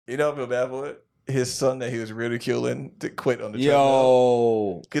You know what I feel bad for it? His son that he was ridiculing to quit on the treadmill.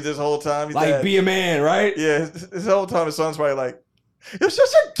 Yo. Because this whole time he's Like, be a man, right? Yeah, this whole time his son's probably like, it's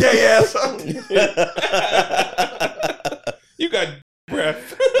just a gay ass. You got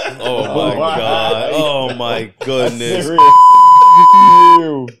breath. Oh my God. Oh my goodness. You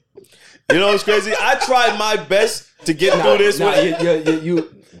know what's crazy? I tried my best to get through this one.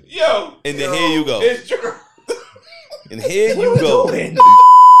 Yo. And then here you go. It's true. And here you go.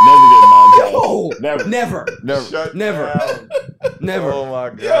 Never get knocked out. Yo. Never. Never. Oh my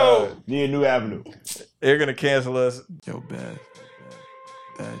God. Yo. Need a new avenue. They're going to cancel us. Yo, bad.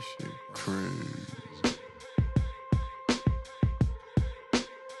 That shit crazy.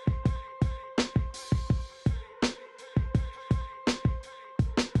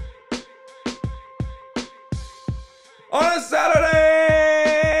 On a Saturday,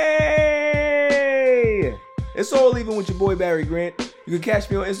 it's All Even with your boy Barry Grant. You can catch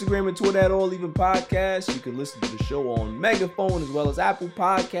me on Instagram and Twitter at All Even Podcast. You can listen to the show on Megaphone as well as Apple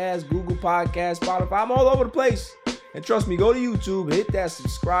Podcasts, Google Podcasts, Spotify. I'm all over the place. And trust me, go to YouTube, hit that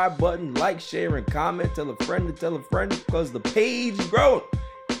subscribe button, like, share, and comment. Tell a friend to tell a friend because the page is growing.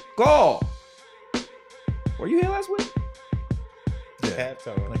 Call. Were you here last week? Yeah.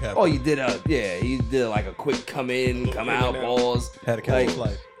 Halftime. Oh, you did he did like a quick come in, come out, pause. Had a catch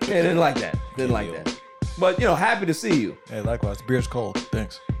flight. Yeah, didn't like that. But, happy to see you. Hey, likewise. The beer's cold.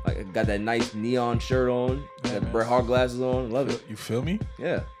 Thanks. Like, got that nice neon shirt on, Yeah, got man. Bret Hart glasses on. Love it. You feel me?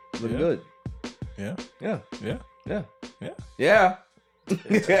 Yeah, looking Yeah. good. Yeah. Yeah, Yeah. yeah, Yeah. yeah.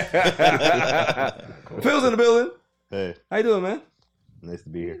 Phil's in the building. Hey, How you doing, man? nice to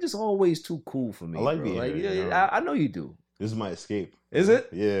be here. You're just always too cool for me. I like bro. being here, yeah, you know? I know you do. This is my escape. Is it?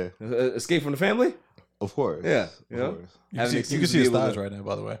 Yeah, Escape from the family? of course. Yeah, Of yeah. course. You Have an can excuse see to his be able thighs to- right now,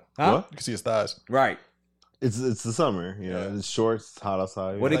 by the way. Huh? What? You can see his thighs. Right. It's the summer, Yeah. It's shorts, it's hot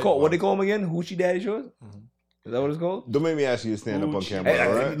outside. What they call them again? Hoochie Daddy shorts? Is that what it's called? Don't make me ask you to stand up on camera, Hey,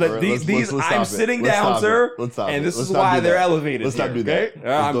 all right? look, All right, these let's I'm stop it. sitting Let's down, stop it. sir. Let's stop And it. this Let's is not why do they're that. elevated. Let's here, not do okay? that. All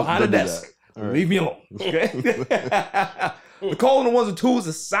right, I'm Don't- behind don't the do desk. that. All right. Leave me alone. Okay. The Cole and the ones and twos,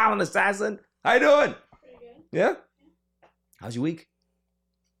 the silent assassin. How you doing? Pretty good. Yeah. How's your week?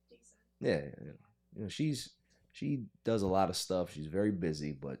 Decent. Yeah. She does a lot of stuff. She's very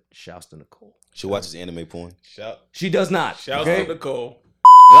busy, but shouts to Nicole. She watches anime porn. She does not. Shout okay? out to Nicole.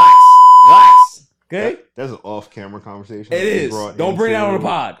 Relax. Okay. That's an off-camera conversation. It is. Don't bring that on the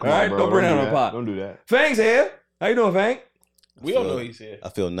pod. Come all right. bro, Don't bring that do on the pod. Don't do that. Fang's here. How you doing, Fang? We all know he's here. I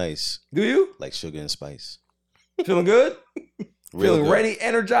feel nice, Do you? like sugar and spice. Feeling good? Real Feeling good. ready,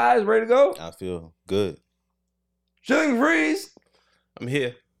 energized, ready to go? I feel good. Chilling freeze. I'm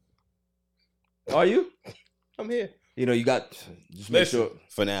here. Are you? I'm here. You got just make Listen. sure.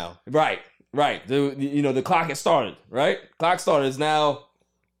 For now. Right. The clock has started. Right. Clock started is now.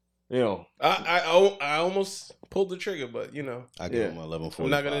 I almost pulled the trigger, but I give Yeah. him 11:45. I'm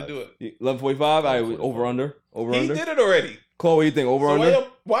not gonna do it. 11:45. I over under. He did it already. Cole, what do you think? Over So under.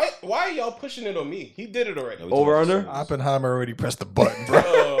 why are y'all pushing it on me? He did it already. No, we Over talking under? about Oppenheimer already pressed the button, bro.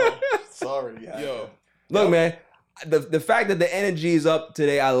 Oh, Sorry. yo, Look, man. The fact that the energy is up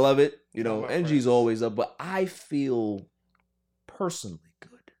today, I love it. My Energy is friends. always up, but I feel personally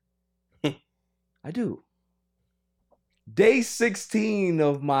good. I do. Day 16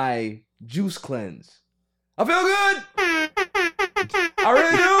 of my juice cleanse. I feel good. I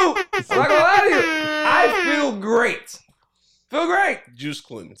really do. I'm not gonna lie to you. I feel great. Feel great. juice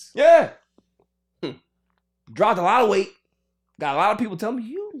cleanse. Yeah. Dropped a lot of weight. Got a lot of people telling me,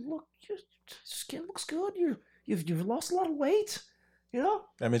 your skin looks good. You've lost a lot of weight.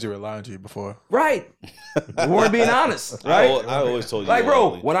 That means you were lying to you before. Right. We weren't being honest, right? I always told you. Like, bro,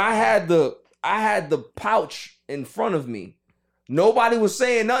 ugly. when I had the pouch in front of me, nobody was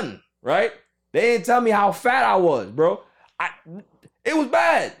saying nothing, right? They didn't tell me how fat I was, bro. It was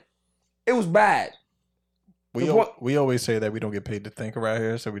bad. It was bad. We always say that we don't get paid to think around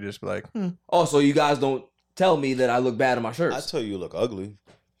here, so we just be like, Oh, so you guys don't tell me that I look bad in my shirts. I tell you look ugly.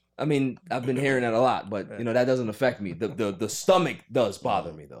 I mean, I've been hearing that a lot, but that doesn't affect me. The stomach does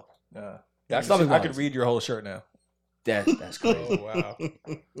bother me though. yeah, I could read your whole shirt now. That's crazy. Oh wow.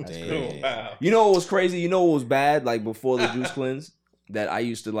 Damn. Oh, wow. You know what was crazy? You know what was bad? Like before the juice cleanse, that I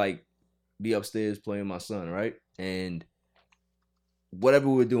used to like be upstairs playing with my son, right? And whatever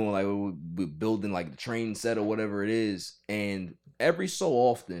we were doing, like we were building like the train set or whatever it is, and every so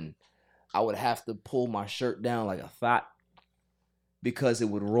often I would have to pull my shirt down like a thought because it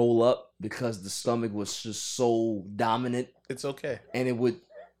would roll up because the stomach was just so dominant, It's okay. and it would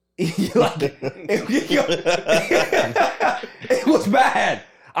like it was bad.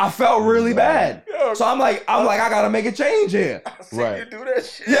 I felt really bad. Yo, So I'm like, I gotta make a change here. Right. You do that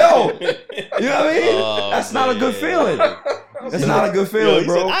shit. Yo, you know what I mean? That's not a good feeling. It's not a good feeling,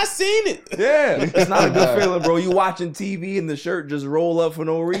 bro. I seen it. Yeah, it's not a good feeling, bro. You watching TV and the shirt just roll up for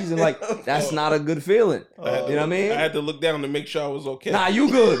no reason. Like, that's not a good feeling. You know what I mean? I had to look down to make sure I was okay. Nah, you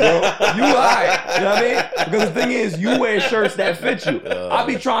good, bro. You alright. You know what I mean? Because the thing is, you wear shirts that fit you. I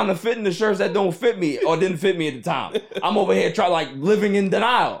be trying to fit in the shirts that don't fit me or didn't fit me at the time. I'm over here living in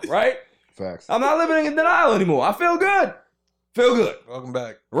denial, right? Facts. I'm not living in denial anymore. I feel good. Feel good. Welcome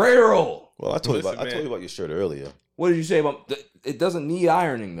back. Ready to roll. Well, I told Listen, you about your shirt earlier. What did you say about it? Doesn't need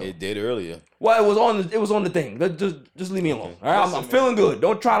ironing though. It did earlier. Well, it was on the thing. Just leave me alone. All right, I'm feeling good.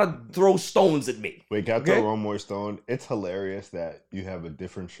 Don't try to throw stones at me. Wait, can I Okay. throw one more stone? It's hilarious that you have a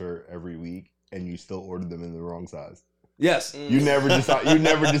different shirt every week and you still order them in the wrong size. Yes. You never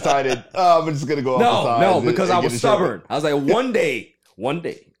decided. Oh, I'm just gonna go off the size. No, because I and was get a shirt. stubborn. I was like, one day,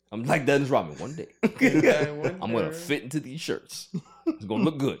 I'm like Dennis Rodman. One day, I'm gonna fit into these shirts. It's gonna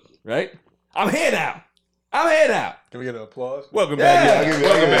look good, right? I'm here now. Can we get an applause? Welcome Yeah. back.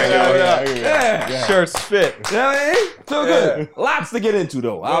 Welcome back. Yeah. Shirts fit. You know what I mean? So good. Lots to get into,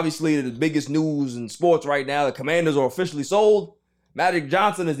 though. Obviously, the biggest news in sports right now, the Commanders are officially sold. Magic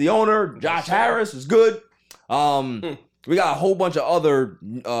Johnson is the owner. Josh Harris is good. We got a whole bunch of other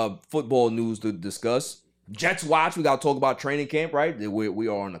football news to discuss. Jets watch. We got to talk about training camp, right? We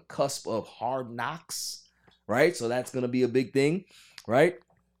are on the cusp of Hard Knocks, right? So that's going to be a big thing, right?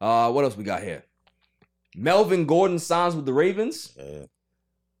 What else we got here? Melvin Gordon signs with the Ravens. Yeah.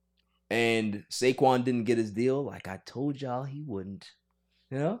 And Saquon didn't get his deal like I told y'all he wouldn't.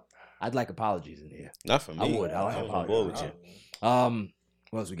 You know? I'd like apologies in here. Not for me. I would. I like was on apologies. board with you.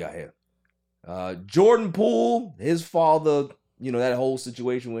 What else we got here? Jordan Poole, his father, that whole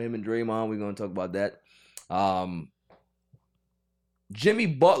situation with him and Draymond, we're going to talk about that. Jimmy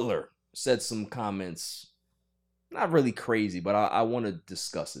Butler said some comments, not really crazy, but I want to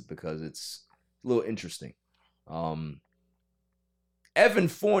discuss it because it's a little interesting. Evan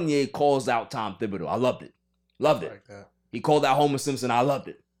Fournier calls out Tom Thibodeau. I loved it. Loved it. Like that. He called out Homer Simpson. I loved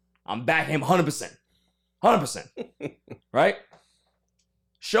it. I'm backing him 100%. 100%. Right?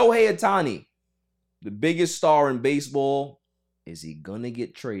 Shohei Ohtani, the biggest star in baseball. Is he going to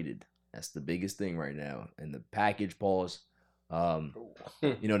get traded? That's the biggest thing right now. And the package pause,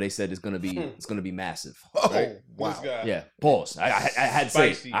 they said it's going to be massive. Right? This guy. Yeah, pause. I had to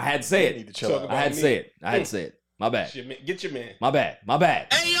say it. Spicy. I had to say You it. need to chill Talk out. about I had to me. say it. I had to say it. My bad. Get your man. My bad.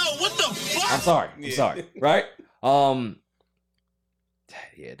 Hey, yo, what the fuck? I'm sorry. I'm Yeah. sorry. Right?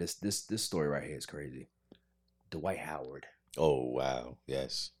 Yeah, this story right here is crazy. Dwight Howard. Oh wow.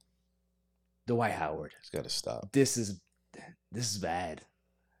 Yes. Dwight Howard. It's got to stop. This is bad.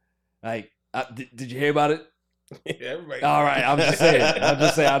 Like, did you hear about it? Everybody. All right, I'm just saying. I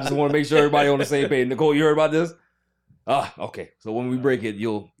just want to make sure everybody on the same page. Nicole, you heard about this? Okay. So when we break it,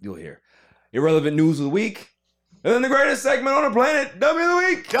 you'll hear. Irrelevant news of the week. And then the greatest segment on the planet, Dummy of the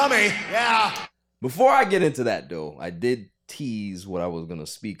Week. Dummy, yeah. Before I get into that, though, I did tease what I was going to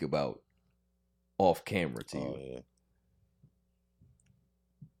speak about off camera to you. Oh yeah.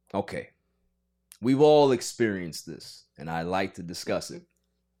 Okay. We've all experienced this, and I like to discuss it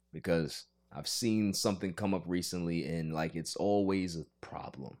because I've seen something come up recently, and it's always a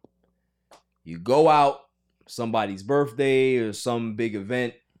problem. You go out, somebody's birthday or some big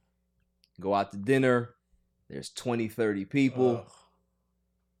event, go out to dinner, there's 20, 30 people,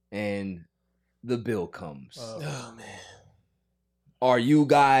 and the bill comes. Oh man. Are you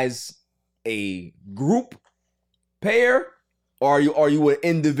guys a group payer, or are you an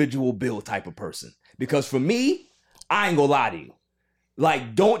individual bill type of person? Because for me, I ain't gonna lie to you.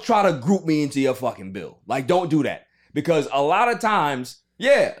 Don't try to group me into your fucking bill. Don't do that. Because a lot of times,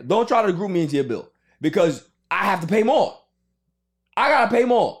 don't try to group me into your bill. Because I have to pay more. I gotta pay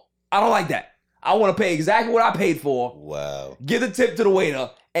more. I don't like that. I want to pay exactly what I paid for. Wow. Give the tip to the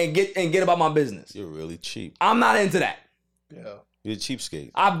waiter and get about my business. You're really cheap. I'm not into that. Yeah. You're a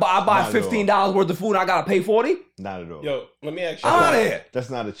cheapskate. I buy Not at $15 worth of food and I gotta pay $40. Not at all. Yo, let me ask you. I'm out of here. That's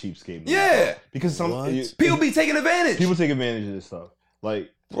not a cheapskate move. Yeah. Because What? People be taking advantage. people take advantage of this stuff. I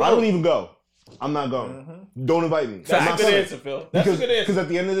don't even go. I'm not going. Don't invite me. That's I'm a not good coming. answer, Phil. That's a good Because answer. at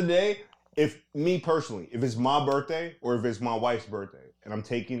the end of the day, if it's my birthday or if it's my wife's birthday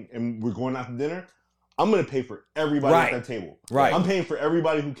and we're going out to dinner, I'm going to pay for everybody Right. at that table. Right. I'm paying for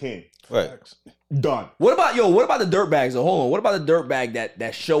everybody who came. Right. Done. What about the dirt bags? So hold on. What about the dirt bag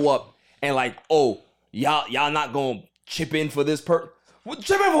that show up and y'all not gonna chip in for this chip in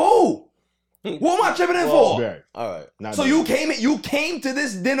for who? What am I chipping in for? Right. All right. Not So done. you came to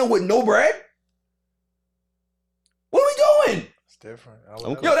this dinner with no bread? What are we doing? It's different.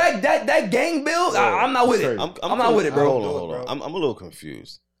 Yo, that gang bill, I'm not with it. I'm not with it, bro. Hold on. I'm a little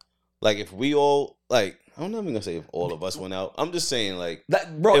confused. Like, if we all, like, I'm not even gonna say if all of us went out. I'm just saying, like,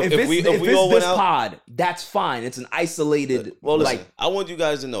 bro, if we it's all went this out, pod, that's fine. It's an isolated. well, listen, like, I want you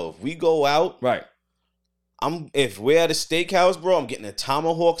guys to know if we go out, right? If we're at a steakhouse, bro, I'm getting a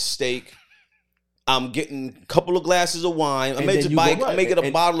tomahawk steak. I'm getting a couple of glasses of wine. I may get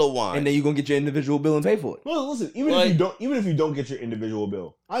a bottle of wine, and then you're gonna get your individual bill and pay for it. Well, listen, even if you don't get your individual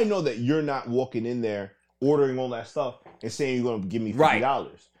bill, I know that you're not walking in there ordering all that stuff and saying you're gonna give me $50.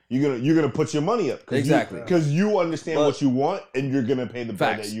 You're gonna put your money up because you understand what you want and you're gonna pay the bill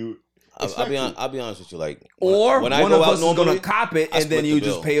that you. I'll be honest with you, like, or when I one go of out us normally, is gonna cop it and then you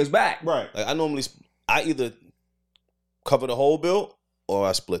just pay us back. Right. Like, I either cover the whole bill or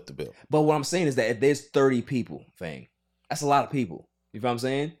I split the bill. But what I'm saying is that if there's 30 people, that's a lot of people. You feel what I'm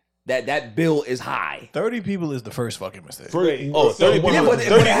saying? That bill is high. 30 people is the first fucking mistake. 30 people. 30 people is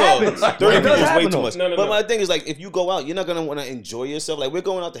way too much. No. But my thing is, like, if you go out, you're not gonna want to enjoy yourself. Like, we're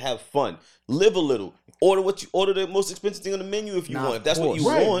going out to have fun, live a little, order the most expensive thing on the menu if you want. If that's what you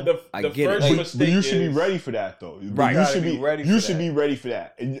want. I get it. But you should be ready for that, though. Right. You should be ready for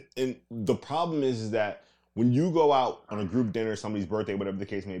that. And the problem is that when you go out on a group dinner, somebody's birthday, whatever the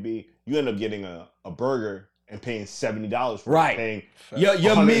case may be, you end up getting a burger and paying $70 for it. Paying your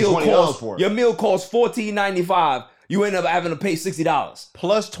meal costs $14.95. You end up having to pay $60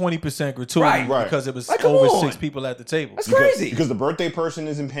 plus 20% gratuity because it was over 6 people at the table. That's crazy because the birthday person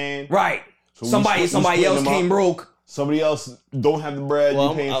isn't paying. Right. So somebody else came broke. Somebody else don't have the bread.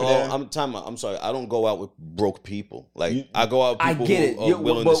 Well, you paying for them. I'm sorry. I don't go out with broke people. Like, I go out with people who are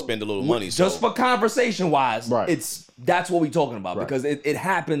willing to spend a little money. Just for conversation wise, that's what we're talking about because it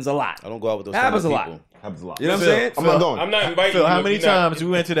happens a lot. I don't go out with those happens kind of a people. lot. Happens a lot. You know what I'm saying? I'm not going. I'm not inviting Phil, you. how many times we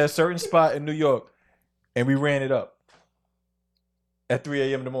went to that certain spot in New York and we ran it up at 3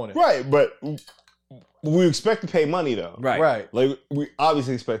 a.m. in the morning? Right, but we expect to pay money though. Right. Like, we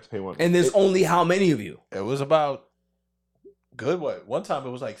obviously expect to pay money. And there's only how many of you? It was about one time it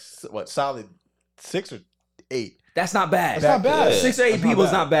was like solid 6 or 8. That's not bad. That's not bad. 6 or 8 people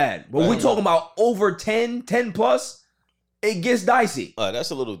is not bad. But we're talking about over 10 plus. It gets dicey. That's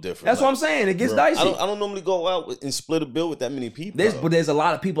a little different. That's what I'm saying. It gets dicey. I don't normally go out and split a bill with that many people. But there's a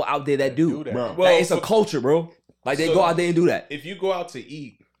lot of people out there that do that. Bro. Well, it's a culture, bro. Like, they go out there and do that. If you go out to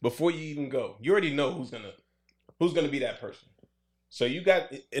eat before you even go, you already know who's gonna be that person. So you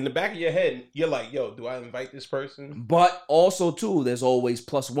got in the back of your head, you're like, "Yo, do I invite this person?" But also too, there's always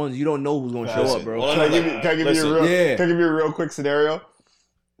plus ones. You don't know who's gonna show up, bro. Can I give you a real quick scenario?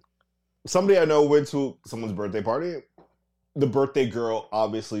 Somebody I know went to someone's birthday party. The birthday girl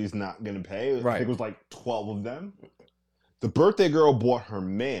obviously is not going to pay. I think it was like 12 of them. The birthday girl bought her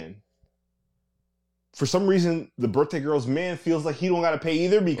man. For some reason, the birthday girl's man feels like he don't got to pay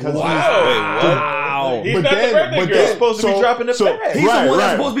either because He's not the birthday girl. He's supposed to be dropping the bag. He's the one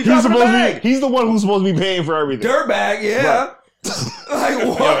that's supposed to be dropping the bag. He's the one who's supposed to be paying for everything. Dirtbag, yeah.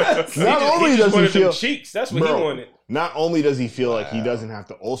 Like, what? Not only does he feel cheeks, that's what he wanted. Not only does he feel like he doesn't have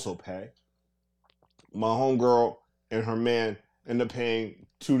to also pay, my homegirl and her man end up paying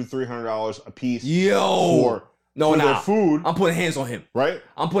 $200 to $300 a piece for their food. I'm putting hands on him. Right?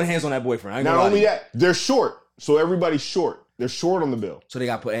 I'm putting hands on that boyfriend. Not only that, they're short. So everybody's short. They're short on the bill. So they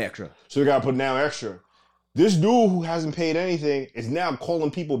got to put extra. extra. This dude who hasn't paid anything is now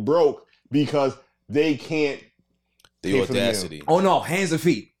calling people broke because they can't the pay audacity. For the oh no, hands and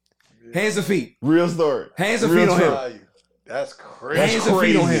feet. Hands and feet. Real story. Hands and feet on him. That's crazy. Hands and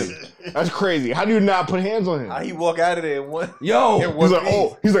feet on him. That's crazy. How do you not put hands on him? How he walk out of there in one? Yo,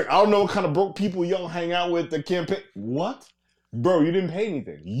 he's like, I don't know what kind of broke people y'all hang out with that can't pay. What, bro? You didn't pay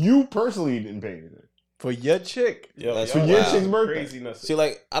anything. You personally didn't pay anything for your chick. For your chick's birthday. Craziness. See,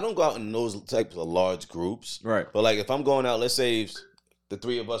 like, I don't go out in those types of large groups, right? But like, if I'm going out, let's say the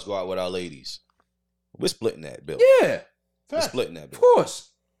 3 of us go out with our ladies, we're splitting that bill. Yeah, we're splitting that bill. Of course.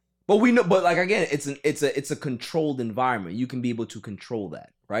 But we know, but like again, it's a controlled environment. You can be able to control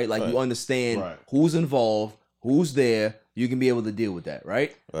that, right? Like you understand who's involved, who's there. You can be able to deal with that,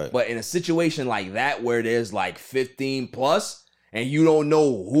 right? But in a situation like that where there's like 15 plus and you don't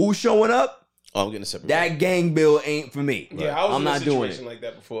know who's showing up, I'm getting a separate. That gang bill ain't for me. Yeah, I was in a situation like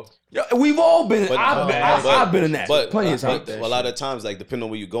that before. Yeah, we've all been. I've been in that. Plenty of times. A lot of times, like depending on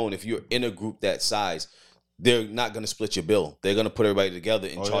where you're going, if you're in a group that size, they're not going to split your bill. They're going to put everybody together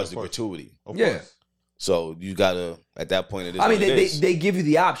and charge the gratuity. Yeah. So you got to, at that point, it is. I mean, they give you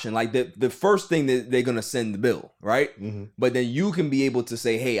the option. Like the first thing that they're going to send the bill, right? Mm-hmm. But then you can be able to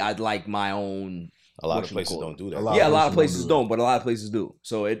say, hey, I'd like my own. A lot of places don't do that. A lot of places don't, but a lot of places do.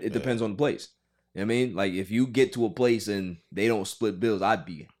 So it depends on the place. You know what I mean? Like if you get to a place and they don't split bills, I'd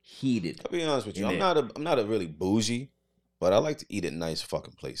be heated. I'll be honest with you. I'm not a really bougie, but I like to eat at nice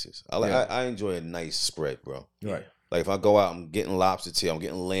fucking places. I enjoy a nice spread, bro. Right. Like if I go out, I'm getting lobster tail, I'm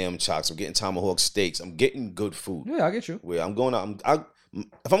getting lamb chops, I'm getting tomahawk steaks, I'm getting good food. Yeah, I get you. Where I'm going out,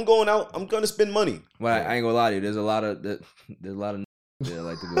 if I'm going out, I'm gonna spend money. Well, I ain't gonna lie to you. There's a lot of that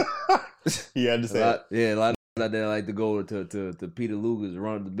like to go. You had to say a lot of out there like to go to Peter Luger's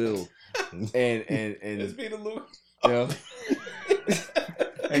run the bill, and It's Peter Luger. You know?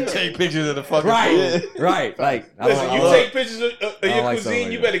 And take pictures of the fucking right, food. right. Like Listen, you take pictures of your like cuisine,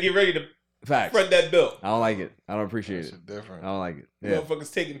 like you that. better get ready to facts. front that bill. I don't like it. I don't appreciate it. Different. I don't like it. Yeah.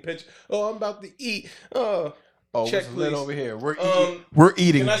 Motherfuckers taking pictures. Oh, I'm about to eat. Oh, check, what's lit please. over here? We're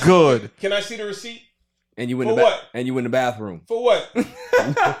eating Can I see- good. Can I see the receipt? And you in For the what? And you in the bathroom. For what? Yo,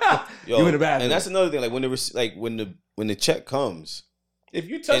 You in the bathroom. and that's another thing. Like when the check comes, If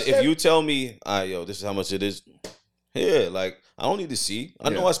you touch and if you tell me, yo, this is how much it is. Yeah, like I don't need to see. I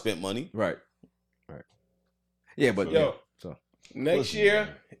know I spent money. Right. Yeah, but Yo. So next year,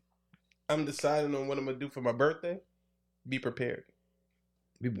 I'm deciding on what I'm gonna do for my birthday. Be prepared.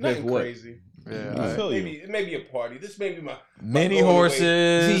 be prepared Nothing for what? crazy. Yeah. Maybe a party. This may be my Mini going away.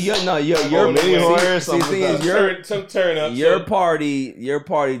 horses. See, your mini horse, See, the thing is, some turn up. your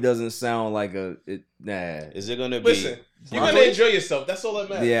party doesn't sound like nah. Is it gonna be? Listen, you're gonna enjoy yourself. That's all that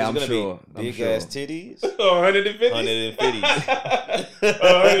matters. Yeah, Is it I'm gonna sure. be big ass titties. 150. 150.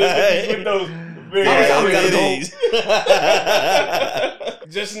 150 with those big How ass we gotta go? titties.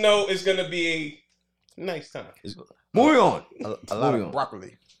 Just know it's gonna be a nice time. Moving on. A lot Moving of on.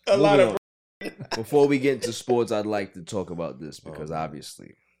 broccoli. A lot Moving of Before we get into sports, I'd like to talk about this because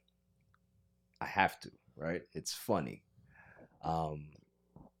obviously I have to, right? It's funny.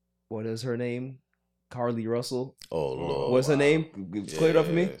 What is her name? Carly Russell. Oh Lord. What's her name? Clear it up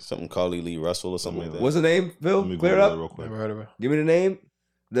for me. Something Carly Lee Russell or something like that. What's her name, Phil? Let me Clear it Google up. real quick. Never heard of her. Give me the name.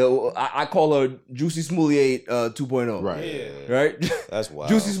 I call her Juicy Smoulier 2.0. Right. Yeah. Right? That's wild.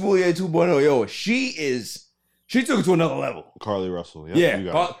 Juicy Smoulier 2.0. Yo, she took it to another level. Carly Russell. Yep, you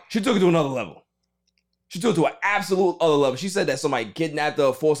got it. She took it to another level. She took it to an absolute other level. She said that somebody kidnapped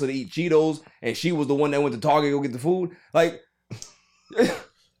her, forced her to eat Cheetos, and she was the one that went to Target to go get the food. Like,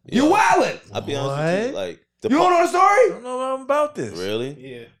 you wildin'. I'll be honest with you. Like, You don't know the I story? don't know nothing about this. Really?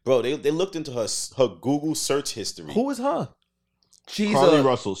 Yeah. Bro, they looked into her Google search history. Who is her? She's Carly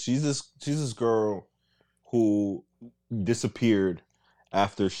Russell. She's this girl who disappeared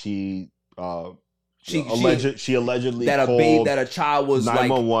after she allegedly that called a child was like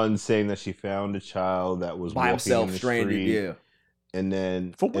 911 saying that she found a child that was by walking himself, in the stranded. street. Yeah. And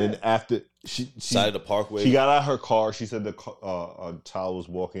then For what? and after she Side of the parkway. she got out of her car. She said a child was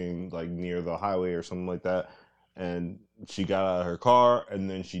walking like near the highway or something like that, and she got out of her car and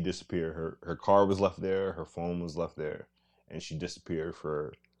then she disappeared. Her car was left there. Her phone was left there, and she disappeared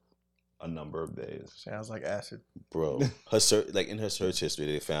for a number of days. Sounds like acid. Bro, in her search history,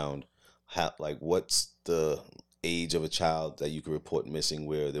 they found what's the age of a child that you could report missing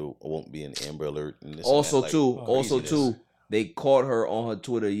where there won't be an Amber Alert. And this Also, and that, too, they caught her on her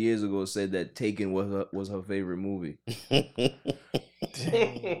Twitter years ago. Said that Taken was her favorite movie,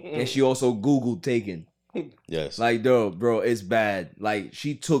 and she also Googled Taken. Yes. Like, bro, it's bad. Like,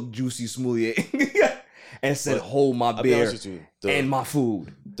 she took Juicy Smoulier and said, "Hold my I'll be beer honest with you, and my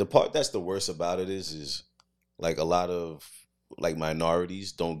food." The part that's the worst about it is like a lot of like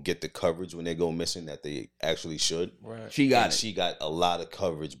minorities don't get the coverage when they go missing that they actually should. Right. She got And it. she got a lot of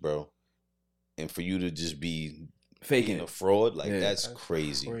coverage, bro. And for you to just be Faking being a it. fraud, like Yeah. that's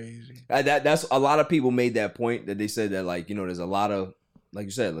crazy. That's a lot of people made that point that they said that, like, there's a lot of, like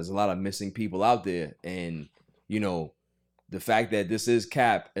you said, there's a lot of missing people out there, and the fact that this is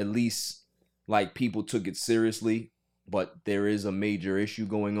cap, at least like people took it seriously. But there is a major issue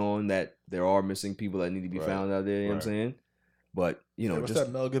going on that there are missing people that need to be Right. found out there. You know what I'm saying? But What's just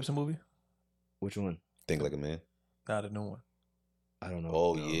that Mel Gibson movie? which one? Think like a man. Not a new one. I don't know.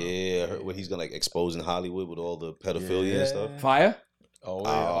 Oh yeah, I heard when he's gonna like expose in Hollywood with all the pedophilia and stuff. Fire? Oh, Oh,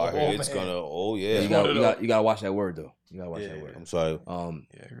 I heard Oh, it's man. gonna. Oh Yeah, yeah. you gotta watch that word though. You gotta watch Yeah. that word. I'm sorry. Yeah,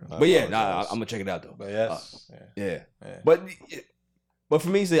 But yeah, apologize. I'm gonna check it out though. but yes. Yeah. Yeah. But for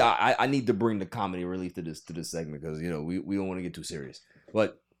me, see, I need to bring the comedy relief to this segment because we don't want to get too serious.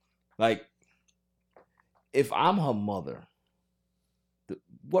 But like, if I'm her mother,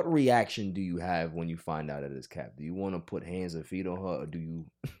 what reaction do you have when you find out that it's cap? Do you want to put hands and feet on her, or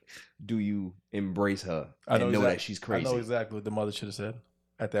do you embrace her and know that she's crazy? I know exactly what the mother should have said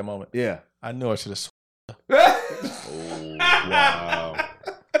at that moment. Yeah. I knew I should have. Oh Wow.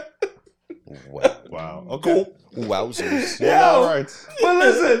 wow. Wow. Okay. Wowzers. Yeah. All right. But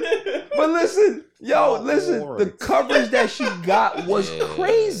listen, But listen, the coverage that she got was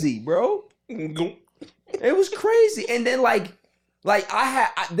crazy, bro. It was crazy. And then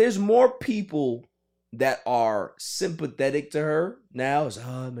there's more people that are sympathetic to her now. It's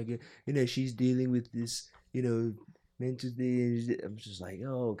oh my God, she's dealing with this, mental thing. I'm just like,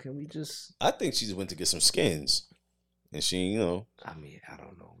 can we just? I think she just went to get some skins, and she, I mean, I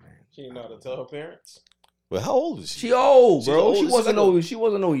don't know, man. She didn't know how to tell her parents. Well, how old is she? She old, bro. She's old. She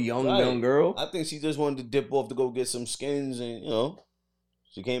wasn't no young girl. I think she just wanted to dip off to go get some skins, and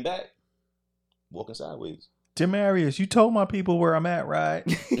she came back, walking sideways. Demarius, you told my people where I'm at, right?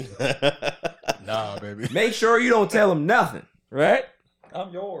 Nah, baby. Make sure you don't tell them nothing, right?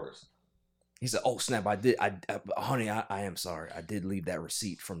 I'm yours. He said, "Oh snap! Honey, I am sorry. I did leave that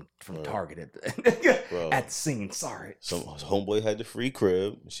receipt from Target at the scene. Sorry." Some homeboy had the free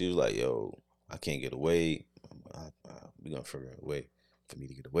crib. She was like, "Yo, I can't get away. We're gonna figure out a way for me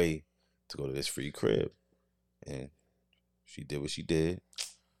to get away to go to this free crib." And she did what she did.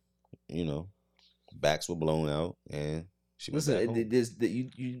 Backs were blown out, and she was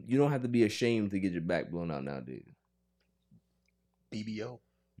you don't have to be ashamed to get your back blown out now, dude. BBO.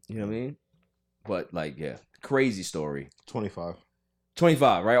 You know what I mean? But crazy story. 25,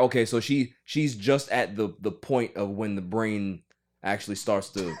 right? Okay, so she's just at the point of when the brain actually starts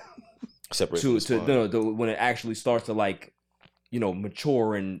to separate when it actually starts to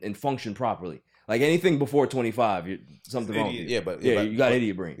mature and function properly. Like anything before 25, something wrong with you. You got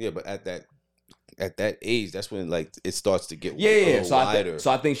idiot brain. Yeah, but at that age, that's when it starts to get wider. So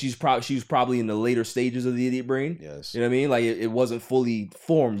I think she was probably in the later stages of the idiot brain. Yes, you know what I mean. Like it wasn't fully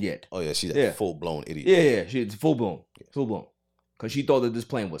formed yet. Oh yeah, she's a full blown idiot. Yeah, she's full blown, because she thought that this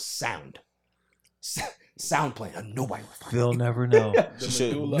plane was sound plane. Nobody would find They'll never know. Her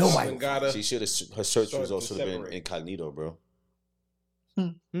search results should have been incognito, bro.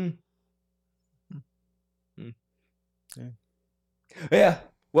 Yeah.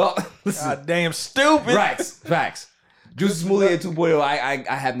 Well, God damn stupid. Facts. Juicy Smoothie 2.0. I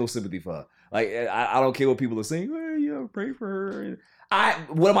have no sympathy for her. Like I don't care what people are saying. Well, pray for her.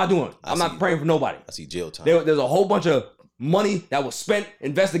 What am I doing? I'm not praying for nobody. I see jail time. There's a whole bunch of money that was spent,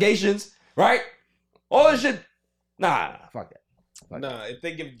 investigations, right? All this shit. Nah, fuck that. If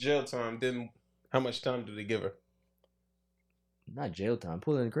they give jail time, then how much time do they give her? Not jail time.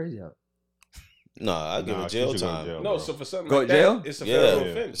 Pull in the crazy out. I give her jail time. So for something go like to jail? That, it's a federal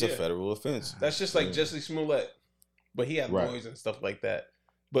offense. It's a federal offense. That's just like Jesse Smollett, but he had lawyers and stuff like that.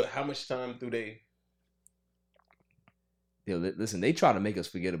 But how much time do they? Yo, listen, they try to make us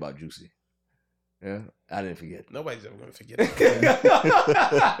forget about Juicy. Yeah, I didn't forget. Nobody's ever gonna forget about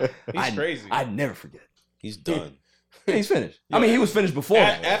him. He's crazy. I'd never forget. He's done. He's finished. I mean, he was finished before.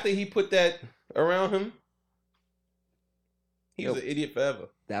 After he put that around him, he was an idiot forever.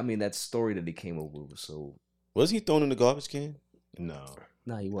 I mean, that story that he came up with was so. Was he thrown in the garbage can? No,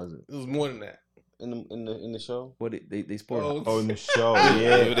 he wasn't. It was more than that. In the show? What they spoiled? Oh, in the show,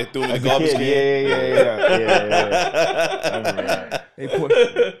 yeah. They threw him in the garbage can. Yeah. They poured,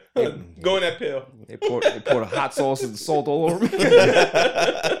 go in that pill. They poured a hot sauce and salt all over me.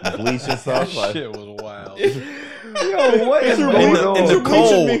 Bleach and stuff. That shit was wild. Yo, what is going on?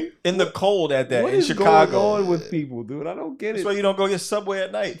 In the cold at that what in Chicago. What is going on with people, dude? I don't get it. That's why you don't go get Subway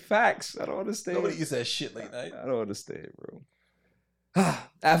at night. Facts. I don't understand. Nobody eats that shit late night. I don't understand, bro.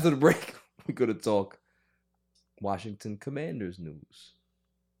 After the break, we're gonna talk Washington Commanders news.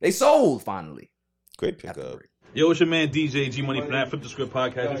 They sold finally. Great pickup. Yo, it's your man DJ G Money from that Flip the Script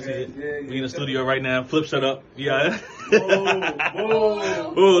podcast. You see it? We in the studio right now. Flip, shut up. Yeah.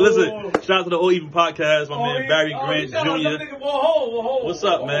 Whoa, listen. Shout out to the All Even podcast. My man Barry Grant Jr. What's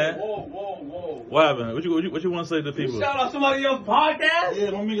up, man? What happened? What you want to say to the people? Shout out somebody else's podcast?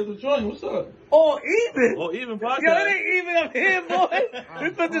 Yeah, don't get the joint. What's up? All Even. All Even podcast. Yo, it ain't even up here, boy.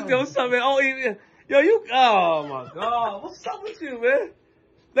 Let's put this go something. All Even. Yo, you. Oh my God. What's up with you, man?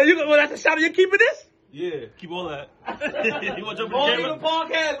 Now you gonna that's a shout out. You keeping this? Yeah, keep all that. You want to jump All Even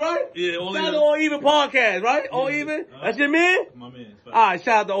podcast, right? Yeah, All Even. Shout out to All Even podcast, right? All Even. That's your man. My man. All right,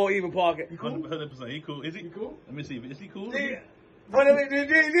 shout out to All Even podcast. 100%. He cool. Is he cool? Let me see. Is he cool? G. What is it,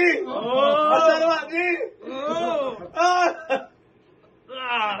 G? What's that about, G? Cool,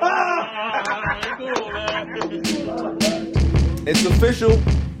 man. It's official.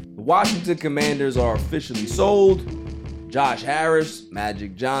 The Washington Commanders are officially sold. Josh Harris,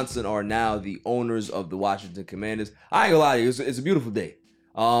 Magic Johnson are now the owners of the Washington Commanders. I ain't gonna lie to you, it's a beautiful day.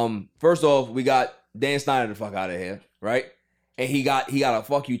 First off, we got Dan Snyder the fuck out of here, right? And he got a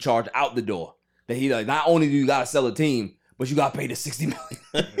fuck you charge out the door. That he like, not only do you gotta sell a team, but you gotta pay the $60 million.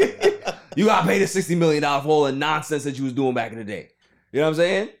 You gotta pay the $60 million for all the nonsense that you was doing back in the day. You know what I'm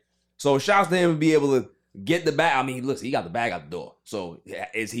saying? So shouts to him to be able to get the bag. I mean, listen, he got the bag out the door. So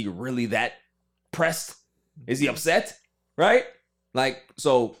is he really that pressed? Is he upset? Right? Like,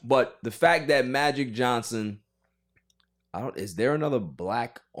 so, but the fact that Magic Johnson, is there another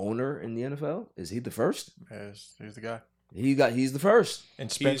black owner in the NFL? Is he the first? Yes, he's the guy. He's the first.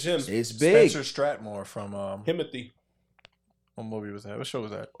 And Spencer, it's big. Spencer Stratmore from Timothy. What movie was that? What show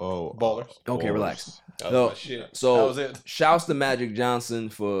was that? Oh, Ballers. Okay, Ballers. relax. That was my shit. So That was it. shouts to Magic Johnson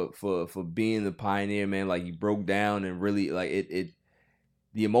for being the pioneer, man. Like, he broke down and really, like, it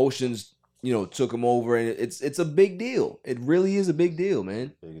the emotions, you know, took him over, and it's a big deal. It really is a big deal,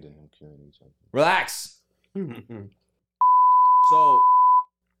 man. Bigger than him killing each other. Relax. So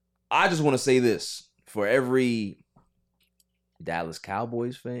I just want to say this for every Dallas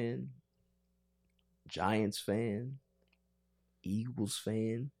Cowboys fan, Giants fan, Eagles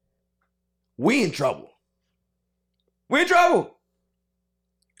fan, we in trouble. We in trouble.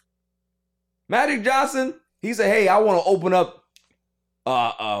 Magic Johnson, he said, hey, I want to open up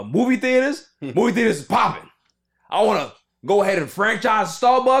movie theaters. Movie theaters is popping. I want to go ahead and franchise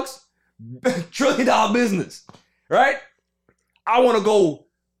Starbucks. $1 trillion business. Right? I want to go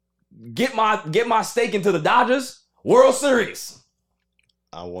get my stake into the Dodgers World Series.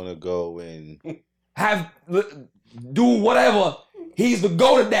 I want to go and do whatever. He's the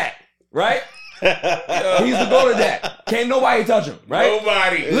GOAT of that, right? He's the GOAT of that. Can't nobody touch him, right?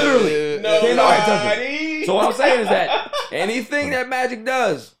 Nobody. Literally. Nobody. Can't nobody touch him. So what I'm saying is that anything that Magic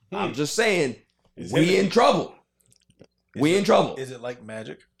does, I'm just saying, we in trouble. We in trouble. Is it like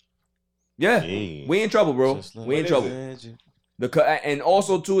Magic? Yeah. Yeah. We in trouble, bro. Just like We in trouble. Magic. And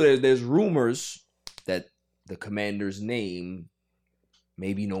also too, there's rumors that the Commander's name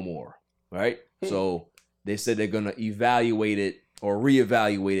may be no more, right? So they said they're gonna evaluate it or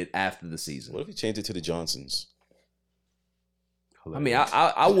reevaluate it after the season. What if he changed it to the Johnsons? I mean,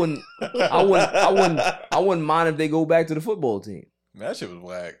 I wouldn't mind if they go back to the football team. That shit was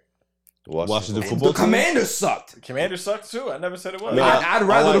whack. Washington football The team? Commanders sucked. The Commander sucked too. I never said it was. No, I'd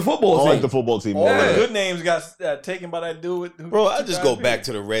rather the football I team. like the football team. All Yeah. the good names got taken by that dude. Bro, I just go back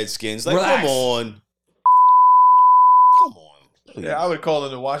to the Redskins. Like, Relax. come on. Come on. Please. Yeah, I would call it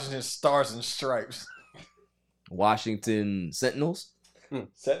the Washington Stars and Stripes. Washington Sentinels.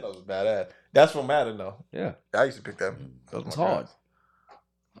 Sentinels is badass. That's from Madden though. Yeah, I used to pick that. That was it's my hard. guy.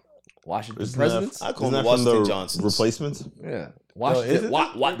 Washington Isn't Presidents. I call Isn't them that from Washington the Johnsons. replacements? Yeah, is Washington. it?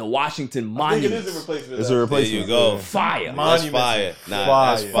 What the Washington I think it is a Monuments? replacement. It's of a that. replacement. There you go. Fire, That's Monuments. fire. Nah,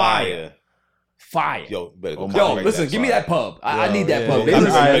 Fire. that's fire. fire. Yo, better go Yo, copyright listen, that. give me that pub. I Yo, need that yeah. pub. They All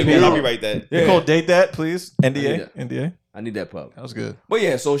listen right, to me. man. Copyright that. Yeah. Nicole, date that, please. I need NDA. NDA. I need that pub. That was good. But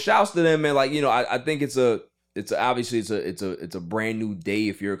yeah, so shouts to them, man. Like, you know, I think it's obviously it's a brand new day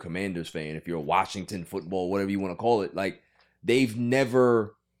if you're a Commanders fan, if you're a Washington football, whatever you want to call it. Like, they've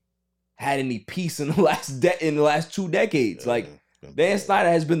never had any peace in the last 2 decades. Like, Dan Snyder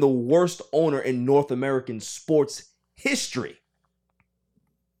has been the worst owner in North American sports history.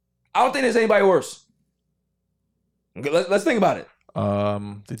 I don't think there's anybody worse. Okay, let's think about it.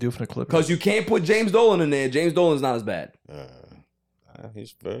 They do from the Clippers. Because you can't put James Dolan in there. James Dolan's not as bad.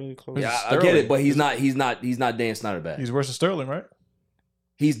 He's very close. Yeah, I Sterling. get it, but he's not Dan Snyder bad. He's worse than Sterling, right?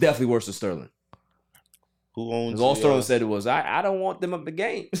 He's definitely worse than Sterling. Who owns? Because all Sterling said it was, I don't want them up the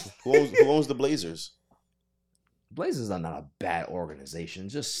game. Who owns the Blazers? Blazers are not a bad organization.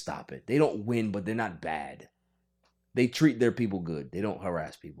 Just stop it. They don't win, but they're not bad. They treat their people good. They don't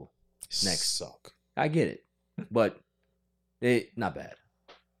harass people. Next. Suck. I get it, but they not bad.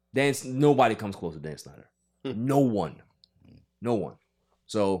 Nobody comes close to Dan Snyder. No one.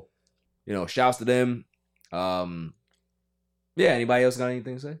 So, you know, shouts to them. Yeah. Anybody else got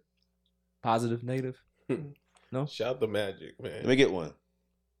anything to say? Positive, negative? No. Shout the Magic, man. Let me get one.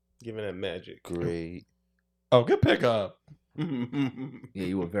 Give me that Magic. Great. Oh, good pickup. Yeah,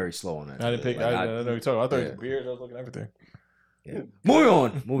 you were very slow on that. I didn't pick. Like, I know you're talking. I thought it yeah. was beers. I was looking at everything. Yeah.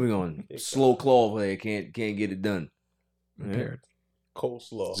 Moving on. Slow claw there. Can't get it done. Impaired.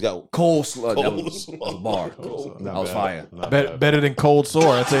 Coleslaw. It's got Coleslaw. That was a bar. Coleslaw. That was fire. Better than cold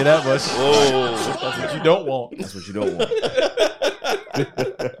sore. I'd say that much. Oh. That's what you don't want. That's what you don't want.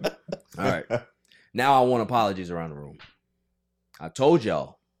 All right. Now I want apologies around the room. I told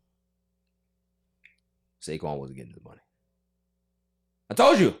y'all Saquon wasn't getting the money. I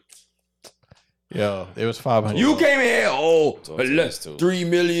told you. Yo, it was 500. You came here. Talk to Less us, too. 3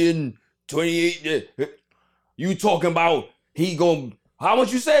 million, 28. You talking about he going how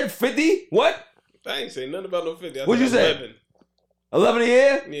much you said? 50? What? I ain't say nothing about no 50. I What'd said you say? 11 a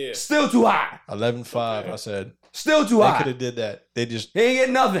year? Yeah. Still too high. 11.5. I said Still too they high. could have did that. They just He ain't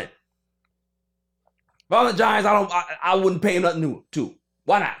getting nothing. If I'm the Giants, I wouldn't pay him nothing new too.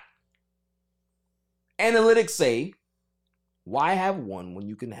 Why not? Analytics say, why have one when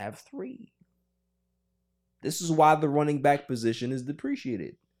you can have three? This is why the running back position is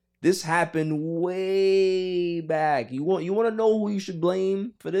depreciated. This happened way back. You want to know who you should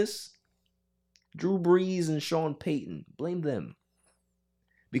blame for this? Drew Brees and Sean Payton. Blame them.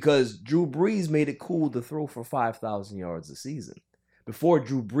 Because Drew Brees made it cool to throw for 5,000 yards a season. Before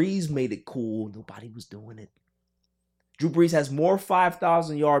Drew Brees made it cool, nobody was doing it. Drew Brees has more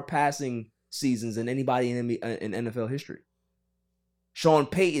 5,000-yard passing seasons than anybody in NFL history. Sean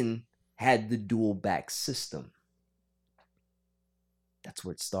Payton had the dual back system. That's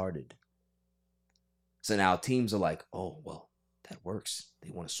where it started. So now teams are like, oh, well, that works. They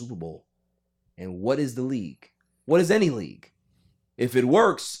won a Super Bowl. And what is the league? What is any league? If it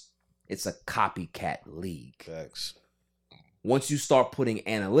works, it's a copycat league. Facts. Once you start putting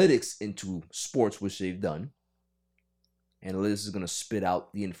analytics into sports, which they've done, analytics is going to spit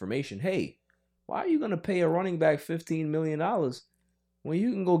out the information. Hey, why are you going to pay a running back $15 million when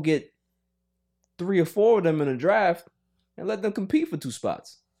you can go get 3 or 4 of them in a draft and let them compete for 2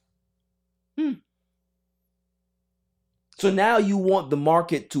 spots? So now you want the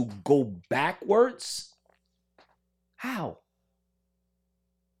market to go backwards? How?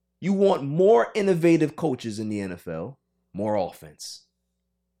 You want more innovative coaches in the NFL, more offense.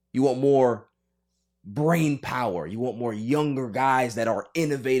 You want more brain power. You want more younger guys that are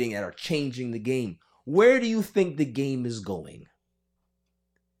innovating, that are changing the game. Where do you think the game is going?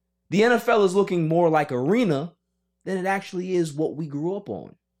 The NFL is looking more like arena than it actually is what we grew up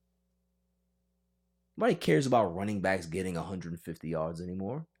on. Nobody cares about running backs getting 150 yards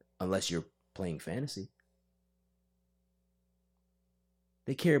anymore, unless you're playing fantasy.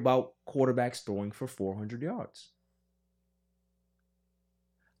 They care about quarterbacks throwing for 400 yards.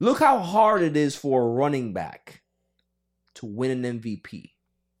 Look how hard it is for a running back to win an MVP.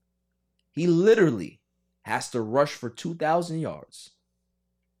 He literally has to rush for 2,000 yards.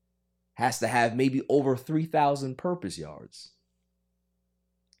 Has to have maybe over 3,000 purpose yards.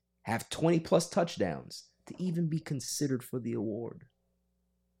 Have 20 plus touchdowns to even be considered for the award.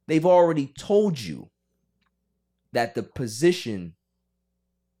 They've already told you that the position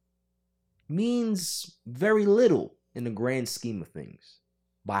means very little in the grand scheme of things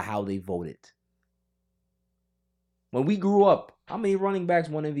by how they voted. When we grew up, how many running backs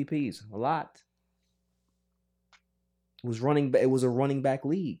won MVPs? A lot. It was a running back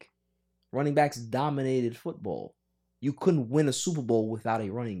league. Running backs dominated football. You couldn't win a Super Bowl without a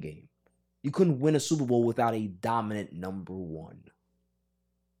running game. You couldn't win a Super Bowl without a dominant number one.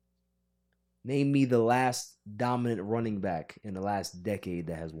 Name me the last dominant running back in the last decade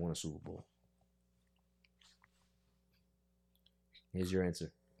that has won a Super Bowl. Here's your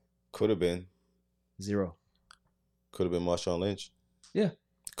answer. Could have been. 0. Could have been Marshawn Lynch. Yeah.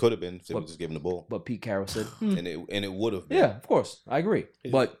 Could have been if they would just give him the ball. But Pete Carroll said, and it would have been. Yeah, of course. I agree.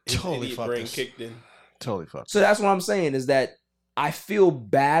 But totally brain kicked in. Totally fucked. So that's what I'm saying is that I feel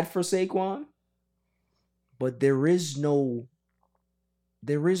bad for Saquon, but there is no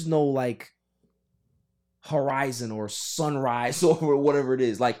like horizon or sunrise or whatever it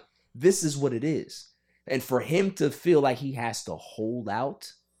is. Like, this is what it is. And for him to feel like he has to hold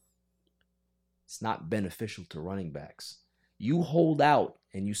out, it's not beneficial to running backs. You hold out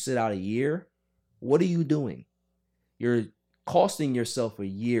and you sit out a year, what are you doing? You're costing yourself a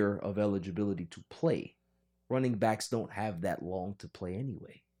year of eligibility to play. Running backs don't have that long to play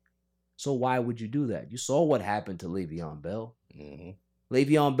anyway. So why would you do that? You saw what happened to Le'Veon Bell. Mm-hmm.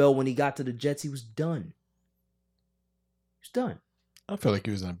 Le'Veon Bell, when he got to the Jets, he was done. He was done. I feel like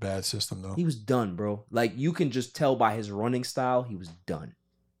he was in a bad system, though. He was done, bro. Like, you can just tell by his running style, he was done.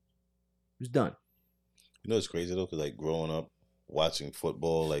 He was done. You know what's crazy, though? Because, like, growing up, watching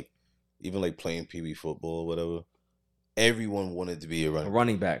football, like, even, like, playing PB football or whatever, everyone wanted to be a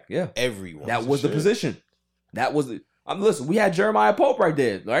running back. Yeah. Everyone. That was the position. That was the... listen, we had Jeremiah Pope right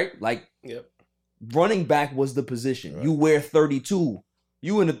there, right? Like, yep. Running back was the position. Right. You wear 32.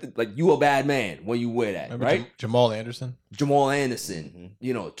 You a bad man when you wear that, remember right? Jamal Anderson,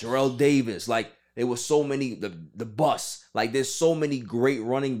 you know, Terrell Davis. Like, there was so many, the bus. Like, there's so many great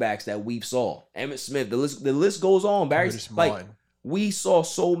running backs that we've saw. Emmitt Smith. The list goes on, Barry. Like, we saw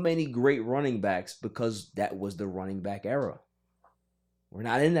so many great running backs because that was the running back era. We're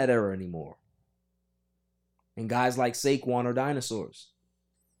not in that era anymore. And guys like Saquon are dinosaurs.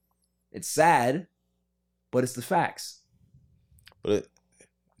 It's sad, but it's the facts. But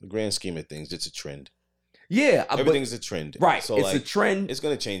the grand scheme of things, it's a trend. Yeah. Everything's a trend. Right. So, it's like, a trend. It's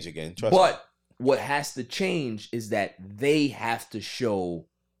going to change again. Trust me. But what has to change is that they have to show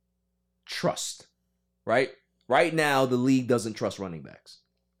trust. Right? Right now, the league doesn't trust running backs.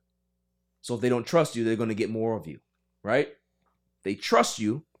 So if they don't trust you, they're going to get more of you, right? They trust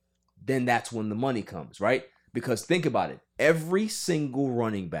you, then that's when the money comes, right? Because think about it. Every single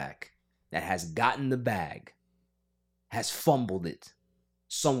running back that has gotten the bag has fumbled it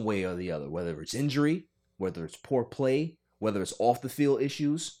some way or the other, whether it's injury, whether it's poor play, whether it's off the field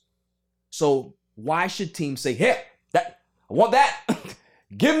issues. So why should teams say, hey, I want that.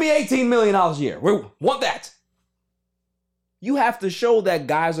 Give me $18 million a year. We want that. You have to show that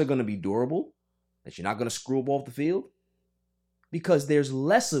guys are going to be durable, that you're not going to screw up off the field, because there's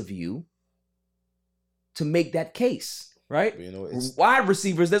less of you to make that case, right? You know, wide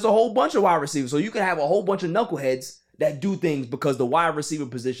receivers, there's a whole bunch of wide receivers. So you can have a whole bunch of knuckleheads that do things because the wide receiver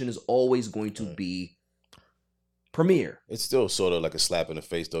position is always going to be premier. It's still sort of like a slap in the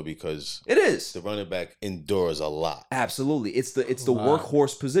face, though, because it is. The running back endures a lot. Absolutely. It's the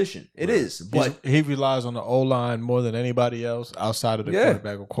workhorse position. It is. But he relies on the O-line more than anybody else outside of the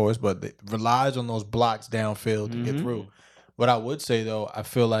quarterback, of course, but it relies on those blocks downfield to get through. What I would say, though, I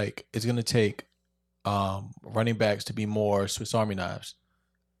feel like it's going to take running backs to be more Swiss Army knives.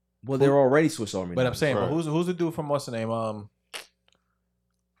 Well, they're already Swiss Army knives. But I'm saying, who's the dude from what's the name?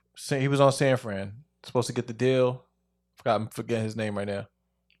 He was on San Fran. Supposed to get the deal. I'm forgetting his name right now.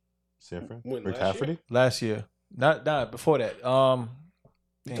 San Fran? Rick Cafferty? Last year. Not before that. You talking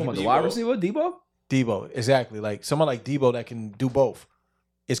about the wide receiver, Debo? Debo, exactly. Like someone like Debo that can do both.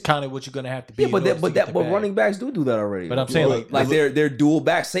 It's kind of what you're gonna have to be. Yeah, but running backs do that already. But I'm saying like they're dual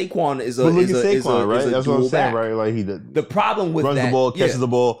back. Saquon is a Saquon, right? That's what I'm saying, back. right? Like he did. The problem with runs that, the ball, catches the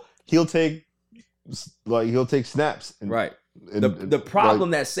ball. He'll take snaps. Right. The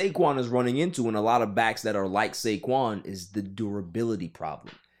problem that Saquon is running into, and a lot of backs that are like Saquon, is the durability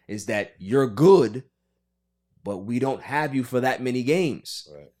problem. Is that you're good, but we don't have you for that many games.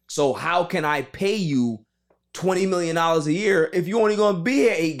 Right. So how can I pay you $20 million a year if you're only going to be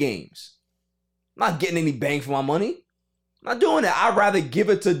here 8 games? I'm not getting any bang for my money. I'm not doing that. I'd rather give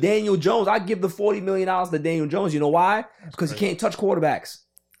it to Daniel Jones. I'd give the $40 million to Daniel Jones. You know why? Because he can't touch quarterbacks.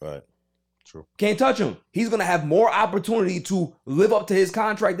 Right. True. Can't touch him. He's going to have more opportunity to live up to his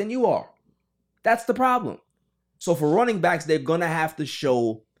contract than you are. That's the problem. So for running backs, they're going to have to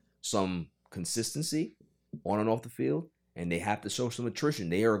show some consistency on and off the field, and they have to show some attrition.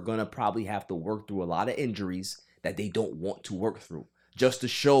 They are going to probably have to work through a lot of injuries that they don't want to work through just to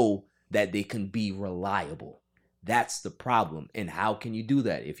show that they can be reliable. That's the problem. And how can you do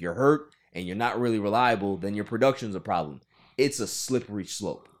that? If you're hurt and you're not really reliable, then your production's a problem. It's a slippery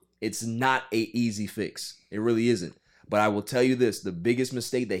slope. It's not an easy fix. It really isn't. But I will tell you this, the biggest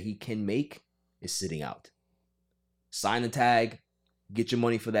mistake that he can make is sitting out. Sign the tag, get your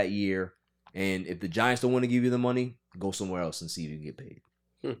money for that year, and if the Giants don't want to give you the money, go somewhere else and see if you can get paid.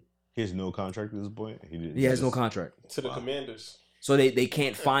 He has no contract at this point? He has no contract. To the Commanders. So they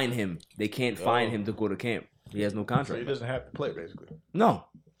can't find him. They can't find him to go to camp. He has no contract. So he doesn't have to play, basically. No.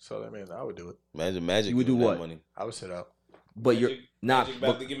 So that means I would do it. Imagine Magic. You would do what? Money. I would sit out. But Magic, you're not. Magic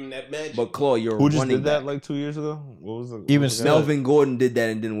about to give him that magic. But Claw, you're Who just running did that back. like 2 years ago? What was it? Even Melvin Gordon did that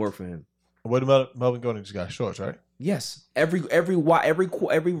and didn't work for him. What about Melvin Gordon? Just got shorts, right? Yes. Every running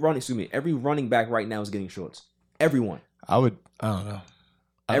back right now is getting shorts. Everyone. I don't know.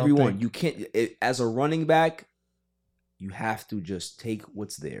 Everyone. You can't. As a running back, you have to just take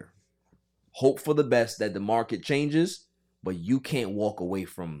what's there. Hope for the best that the market changes, but you can't walk away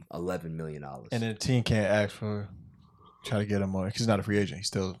from $11 million. And then the team can't ask for try to get him on because he's not a free agent. He's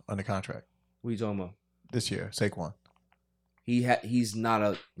still under contract. What are you talking about? This year, Saquon. He's not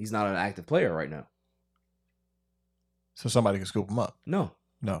an active player right now. So somebody can scoop him up. No,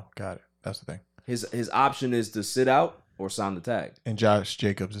 got it. That's the thing. His option is to sit out or sign the tag. And Josh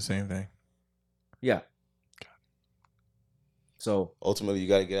Jacobs, the same thing. Yeah. So ultimately, you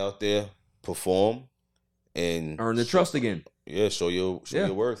got to get out there, perform, and earn the trust again. Yeah, show your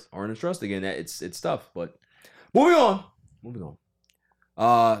worth. Earn the trust again. It's tough, but moving on.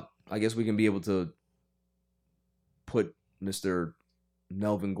 I guess we can be able to put Mr.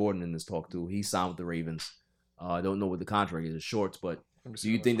 Melvin Gordon in this talk too. He signed with the Ravens. I don't know what the contract is, shorts, but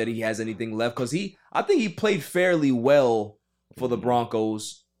do you think that he has anything left? Because I think he played fairly well for the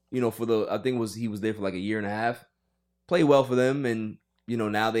Broncos. You know, he was there for like a year and a half. Played well for them, and you know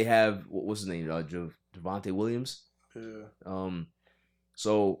now they have what's his name, Javonte Williams. Yeah.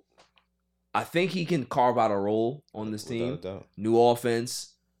 So I think he can carve out a role on this team. New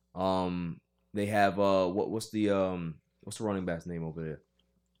offense. They have what's the running back's name over there?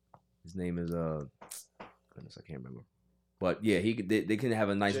 His name is goodness, I can't remember. But yeah, they can have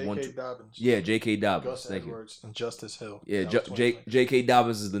a nice J.K. one. Dobbins. Yeah, J.K. Dobbins. Gus Thank Edwards and Justice Hill. you. Yeah, J.K.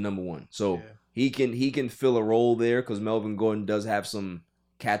 Dobbins is the number one. So he can fill a role there because Melvin Gordon does have some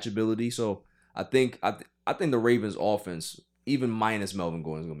catchability. So I think the Ravens offense, even minus Melvin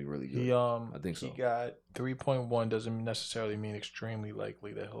Gordon, is gonna be really good. I think so. He got 3.1. Doesn't necessarily mean extremely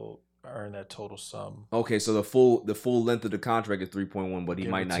likely that he'll earn that total sum. Okay, so the full length of the contract is 3.1, but he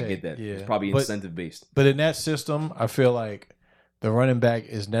might not get that. Yeah. It's probably incentive based. But in that system, I feel like the running back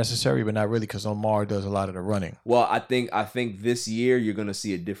is necessary, but not really, because Omar does a lot of the running. Well, I think this year you're gonna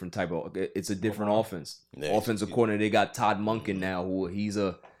see a different type of. It's a different offense. Offensive coordinator. They got Todd Monken now, who he's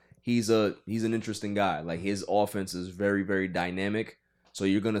an interesting guy. Like, his offense is very, very dynamic. So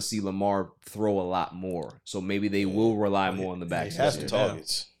you're gonna see Lamar throw a lot more. So maybe they will rely more on the back. He has some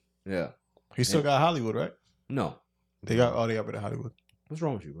targets. Yeah. He still got Hollywood, right? No. They got rid of Hollywood. What's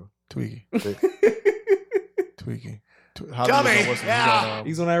wrong with you, bro? Tweaky. Yeah.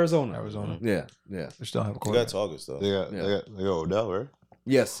 He's on Arizona. Yeah. They still have a quarterback. quarterback. They got targets though. They got Odell, right?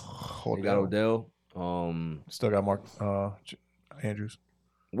 Yes. They got Odell. Still got Mark Andrews.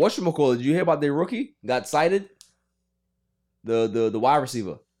 Whatchamacallit, did you hear about their rookie? Got cited? The wide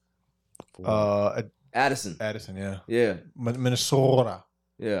receiver. Addison. Yeah. Yeah. Minnesota.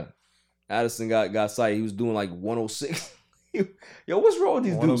 Yeah. Addison got cited. He was doing like 106. Yo, what's wrong with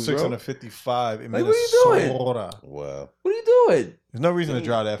these dudes, bro? 106 on a 55 in like, Minnesota. What are you doing? Wow. What are you doing? There's no reason to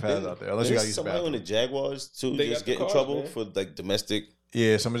drive that fast out there, unless you got used to somebody on the Jaguars too They just got get in trouble for like domestic.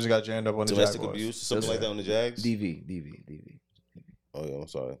 Yeah, somebody just got jammed up on the domestic Jaguars. abuse or something like that on the Jags. DV. Oh yeah, I'm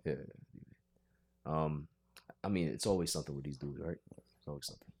sorry. Yeah. I mean, it's always something with these dudes, right? It's always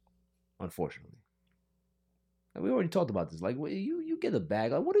something. Unfortunately. And we already talked about this. Like, you get a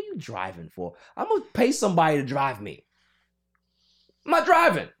bag. Like, what are you driving for? I'm gonna pay somebody to drive me. I'm not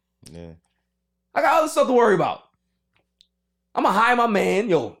driving. Yeah. I got other stuff to worry about. I'm gonna hire my man.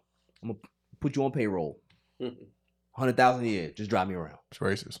 Yo, I'm gonna put you on payroll. $100,000 a year. Just drive me around. It's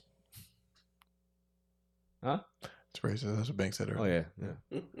racist. Huh? It's racist. That's what Bank said earlier. Oh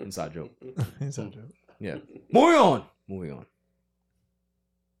yeah. Inside joke. Inside joke. Yeah. Moving on.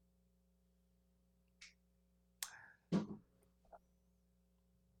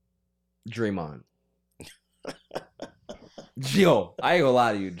 Draymond. Yo, I ain't gonna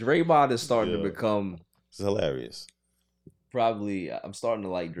lie to you. Draymond is starting to become. It's hilarious. Probably, I'm starting to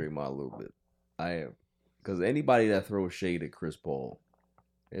like Draymond a little bit. I am, because anybody that throws shade at Chris Paul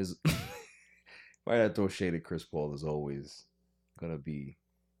is. Anybody that throws shade at Chris Paul is always gonna be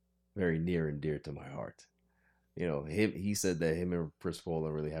very near and dear to my heart. You know, he said that him and Chris Paul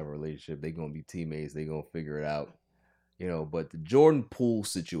don't really have a relationship. They're gonna be teammates. They're gonna figure it out. You know, but the Jordan Poole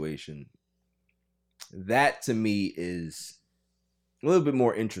situation, that to me is a little bit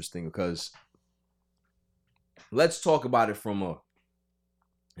more interesting, because let's talk about it from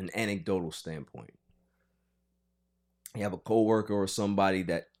an anecdotal standpoint. You have a coworker or somebody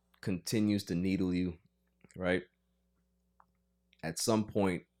that continues to needle you, right? At some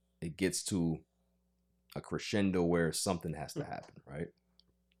point, it gets to a crescendo where something has to happen, right?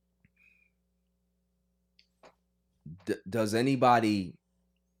 Would anybody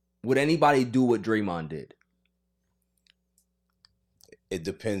do what Draymond did? It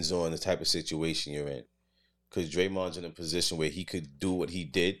depends on the type of situation you're in. Because Draymond's in a position where he could do what he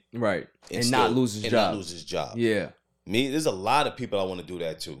did. Right. And not lose his job. Yeah. Me, there's a lot of people I want to do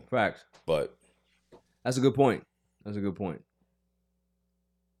that too. Facts. But that's a good point.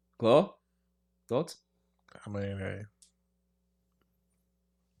 Claw? Thoughts? I mean, hey,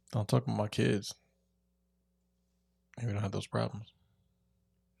 don't talk about my kids. We don't have those problems.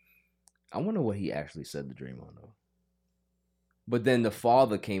 I wonder what he actually said to Draymond, though. But then the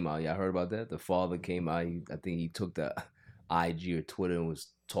father came out. Y'all heard about that? The father came out. I think he took the IG or Twitter and was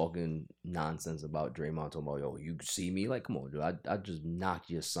talking nonsense about Draymond. Talking about, yo, you see me? Like, come on, dude. I just knocked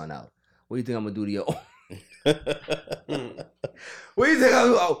your son out. What do you think I'm going to do to your What do you think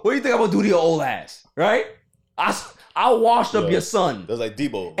I'm going to do to your old ass? Right? I washed up your son. That's like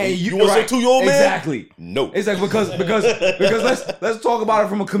Debo. And you want some 2-year-old man? Exactly. No. It's like because let's talk about it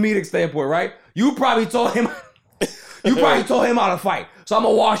from a comedic standpoint, right? You probably told him how to fight. So I'm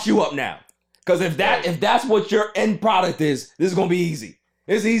gonna wash you up now. Because if that's what your end product is, this is gonna be easy.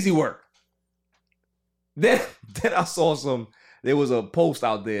 It's easy work. Then I saw there was a post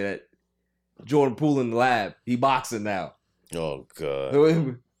out there that Jordan Poole in the lab, he boxing now. Oh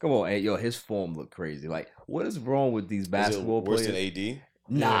God. Come on, hey, yo, his form looked crazy. Like, what is wrong with these basketball players? Worse than AD?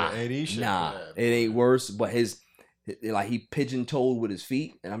 Nah, it ain't worse. But he pigeon-toed with his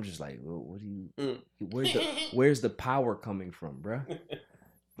feet, and I'm just like, well, what do you? Where's the power coming from, bro?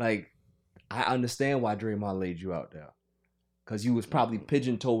 Like, I understand why Draymond laid you out there, because you was probably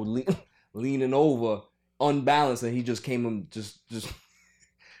pigeon-toed, leaning over, unbalanced, and he just came and just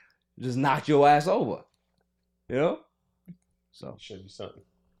knocked your ass over. You know? So should be something.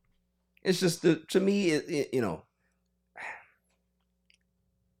 It's just to me, you know,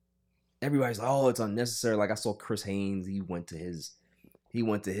 everybody's like, oh, it's unnecessary. Like I saw Chris Haynes, he went to his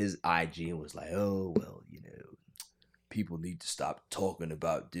IG and was like, oh, well, you know, people need to stop talking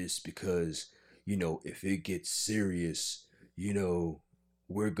about this because, you know, if it gets serious, you know,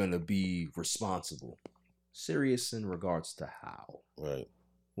 we're gonna be responsible. Serious in regards to how? Right.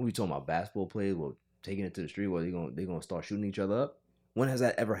 What are we talking about? Basketball players, well, taking it to the street, well, they gonna start shooting each other up? When has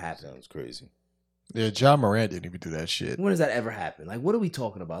that ever happened? Sounds crazy. Yeah, John Moran didn't even do that shit. When has that ever happened? Like, what are we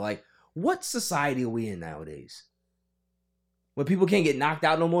talking about? Like, what society are we in nowadays? Where people can't get knocked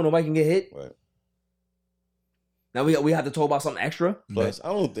out no more, nobody can get hit? Right. Now we have to talk about something extra? Plus, I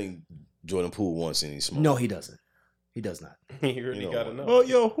don't think Jordan Poole wants any smoke. No, he doesn't. He does not. You really gotta know. Well,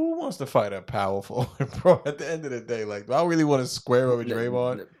 yo, who wants to fight a power forward, bro? At the end of the day, like, do I really want to square over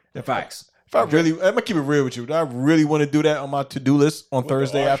Draymond? Facts. If I really, I'm gonna keep it real with you. Do I really want to do that on my to-do list on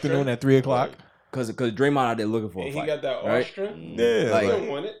Thursday afternoon at 3:00? Because Draymond out there looking for a fight. He got that right? strength. Yeah, like, don't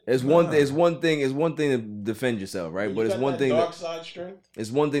want it. It's one thing to defend yourself, right? But it's one thing dark side strength. It's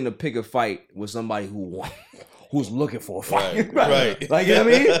one thing to pick a fight with somebody who's looking for a fight. Right. Like, you know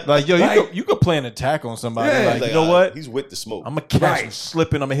what I mean? Like, yo, you could plan an attack on somebody. Yeah. Like, you know what? He's with the smoke. I'm gonna catch him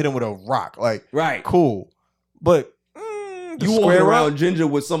slipping. I'm gonna hit him with a rock. Like, right. Cool. But you walk around Ginger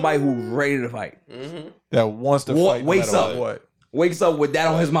with somebody who's ready to fight. Mm-hmm. That wants to fight. Wakes up. What? Wakes up with that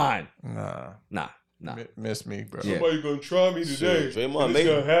on his mind. Nah. Miss me, bro. Yeah. Somebody gonna try me today.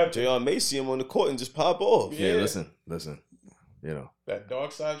 Draymond may see him on the court and just pop off. Yeah, listen. You know, that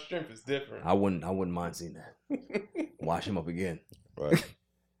dark side strength is different. I wouldn't mind seeing that. Wash him up again. Right.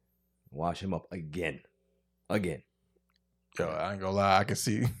 Wash him up again. Yo, I ain't gonna lie. I can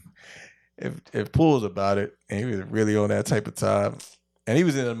see if Poole's about it and he was really on that type of time and he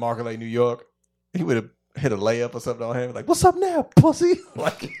was in a market like New York, he would have hit a layup or something on him. Like, what's up now, pussy?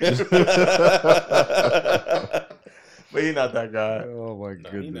 Like, but he's not that guy. Oh my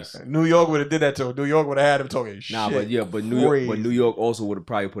goodness! New York would have did that to him. New York would have had him talking shit. But New York also would have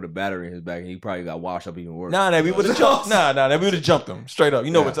probably put a battery in his back, and he probably got washed up even worse. We would have jumped. We would have jumped him straight up.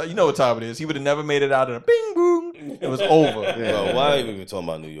 You know what time it is. He would have never made it out of the bing boom. It was over. Bro, why are you even talking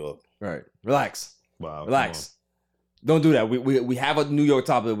about New York? Right. Relax. Wow. Relax. Don't do that. We have a New York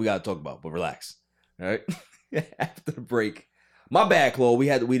topic that we got to talk about, but relax. All right. After the break, my bad, Chloe. We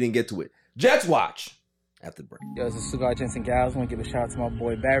didn't get to it. Jets watch. After the break. Yo, it's a Cigar Gents and Gals. I want to give a shout out to my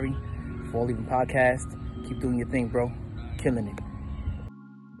boy Barry for All Even Podcast. Keep doing your thing, bro. Killing it.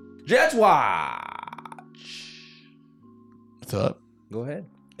 Jets watch. What's up? Go ahead.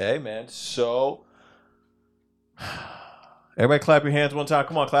 Hey, man. So, everybody clap your hands one time.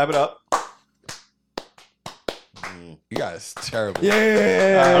 Come on, clap it up. You guys terrible.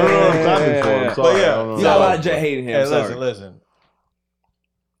 Yeah. I don't know what I'm clapping for. I'm sorry. But yeah. You got a lot of Jet hating him. Hey, listen.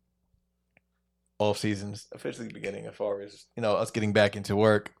 Off season's officially beginning as far as, us getting back into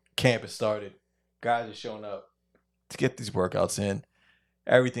work. Camp has started. Guys are showing up to get these workouts in.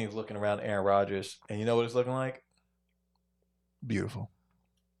 Everything's looking around Aaron Rodgers. And you know what it's looking like? Beautiful.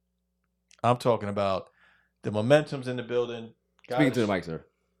 I'm talking about the momentum's in the building. Speaking to the mic, sir.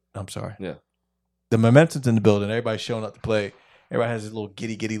 I'm sorry. Yeah. The momentum's in the building. Everybody's showing up to play. Everybody has this little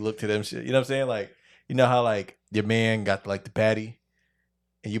giddy look to them. Shit. You know what I'm saying? Like, you know how like your man got like the baddie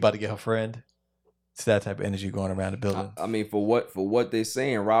and you about to get her friend? It's that type of energy going around the building. I mean, for what they're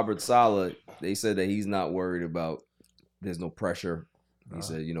saying, Robert Saleh, they said that he's not worried about there's no pressure. He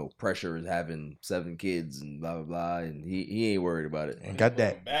said, pressure is having 7 kids and blah, blah, blah. And he ain't worried about it. And got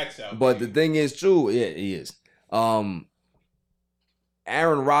that. But the thing is, too, yeah, he is. Aaron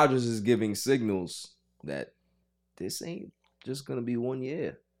Rodgers is giving signals that this ain't just going to be 1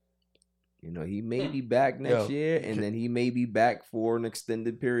 year. He may be back next year, and then he may be back for an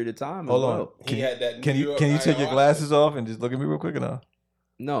extended period of time. Hold on. Can you take your glasses off and just look at me real quick enough?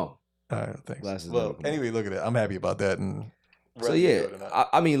 No. All right, thanks. Glasses anyway, look at it. I'm happy about that. And so yeah,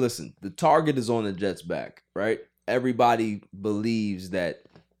 I mean, listen, the target is on the Jets' back, right? Everybody believes that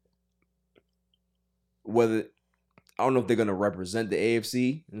I don't know if they're going to represent the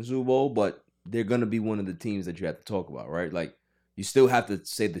AFC in the Super Bowl, but they're going to be one of the teams that you have to talk about, right? Like, you still have to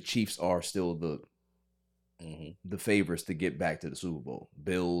say the Chiefs are still the favorites to get back to the Super Bowl.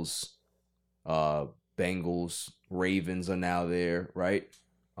 Bills, Bengals, Ravens are now there, right?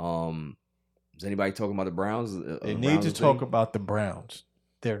 Is anybody talking about the Browns? They need to talk about the Browns.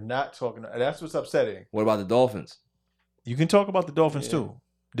 They're not talking. That's what's upsetting. What about the Dolphins? You can talk about the Dolphins too.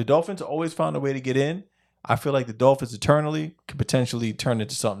 The Dolphins always found a way to get in. I feel like the Dolphins eternally could potentially turn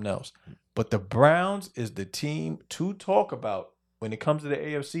into something else. But the Browns is the team to talk about when it comes to the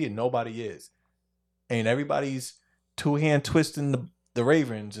AFC, and nobody is. And everybody's two-hand twisting the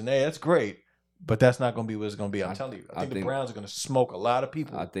Ravens, and hey, that's great. But that's not going to be what it's going to be. I'm telling you. I think the Browns are going to smoke a lot of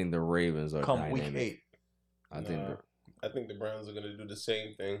people. I think the Ravens are come dynamic. week 8. I think the Browns are going to do the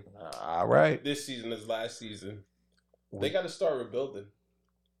same thing. All right. This season is last season. They got to start rebuilding.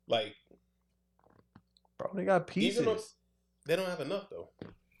 Like, bro, they got pieces. Even though they don't have enough though.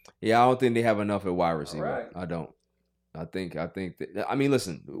 Yeah, I don't think they have enough at wide receiver. Right. I don't. I think that, I mean,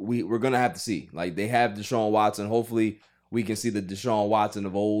 listen, we're gonna have to see. Like, they have Deshaun Watson. Hopefully, we can see the Deshaun Watson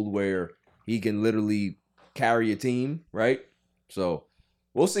of old, where he can literally carry a team, right? So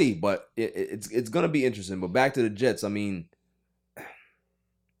we'll see. But it's gonna be interesting. But back to the Jets. I mean,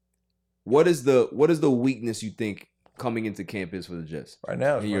 what is the weakness you think coming into camp is for the Jets right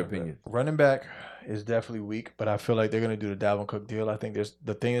now? In your opinion, running back is definitely weak, but I feel like they're going to do the Dalvin Cook deal. I think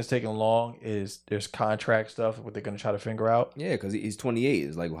the thing that's taking long is there's contract stuff, what they're going to try to figure out. Yeah, because he's 28.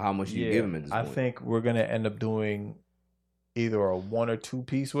 It's like, how much do you give him at this point? I think we're going to end up doing either a 1 or 2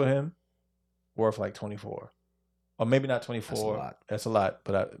 piece with him worth like 24. Or maybe not 24. That's a lot.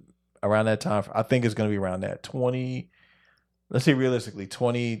 But around that time, I think it's going to be around that. 20, let's say realistically,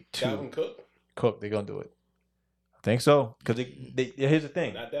 22. Dalvin Cook, they're going to do it. I think so. Because here's the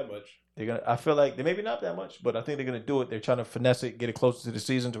thing. Not that much. I feel like they maybe not that much, but I think they're gonna do it. They're trying to finesse it, get it closer to the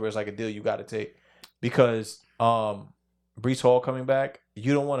season to where it's like a deal you got to take. Because Breece Hall coming back,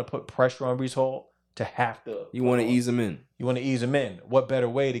 you don't want to put pressure on Breece Hall to have to. You want to ease him in. You want to ease him in. What better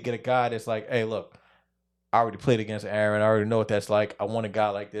way to get a guy that's like, hey, look, I already played against Aaron. I already know what that's like. I want a guy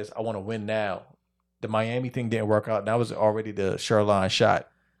like this. I want to win now. The Miami thing didn't work out. That was already the Sherline shot.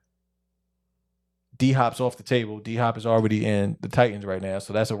 D-Hop's off the table. D-Hop is already in the Titans right now,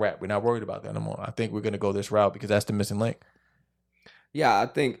 so that's a wrap. We're not worried about that no more. I think we're going to go this route because that's the missing link. Yeah, I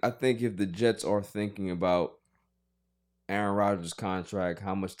think if the Jets are thinking about Aaron Rodgers' contract,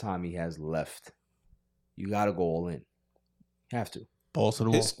 how much time he has left, you got to go all in. You have to. Balls to the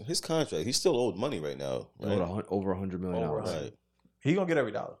wall. His contract, he's still owed money right now. Right? Over $100 million. Right. He's going to get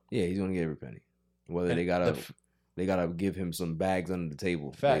every dollar. Yeah, he's going to get every penny. Whether they got to give him some bags under the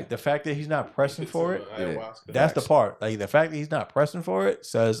table. The fact that he's not pressing for it, that's the part. Like, the fact that he's not pressing for it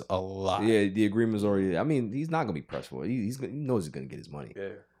says a lot. Yeah, the agreement's already. I mean, he's not gonna be pressed for it. He knows he's gonna get his money. Yeah.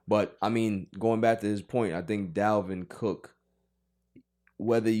 But I mean, going back to his point, I think Dalvin Cook,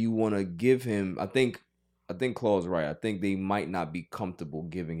 whether you want to give him, I think Claude's right. I think they might not be comfortable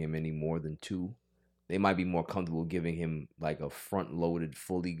giving him any more than 2. They might be more comfortable giving him like a front-loaded,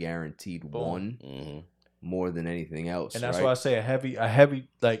 fully guaranteed 1. Mm-hmm. More than anything else. And that's why I say a heavy,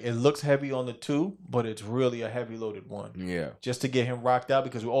 like, it looks heavy on the 2, but it's really a heavy loaded 1. Yeah. Just to get him rocked out,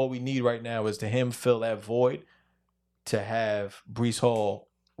 because all we need right now is to him fill that void to have Breece Hall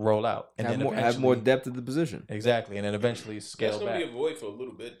roll out. And have more depth at the position. Exactly. And then eventually scale back. That's going to be a void for a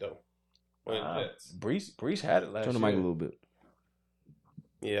little bit, though. Breece had it last year. Turn the mic a little bit.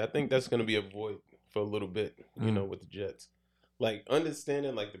 Yeah, I think that's going to be a void for a little bit, you know, with the Jets. Like,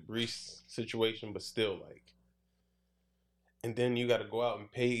 understanding, like, the Breece situation, but still, like, and then you got to go out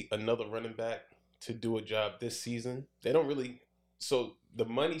and pay another running back to do a job this season. They don't really, so the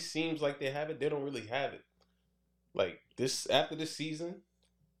money seems like they have it. They don't really have it. Like, after this season,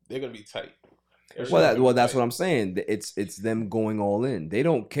 they're going to be tight. That's what I'm saying. It's them going all in. They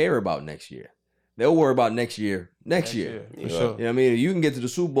don't care about next year. They'll worry about next year. Next year. For sure. You know what I mean? If you can get to the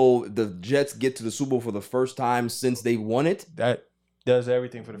Super Bowl, the Jets get to the Super Bowl for the first time since they won it. That does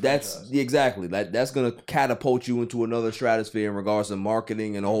everything for the franchise. Exactly. That's going to catapult you into another stratosphere in regards to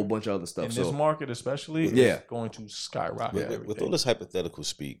marketing and a whole bunch of other stuff. In this market especially, it's going to skyrocket. With all this hypothetical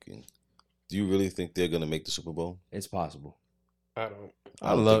speaking, do you really think they're going to make the Super Bowl? It's possible. I don't.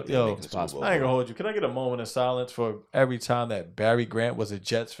 I love, it's possible. I ain't gonna hold you. Can I get a moment of silence for every time that Barry Grant was a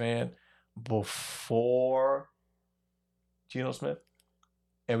Jets fan before Geno Smith?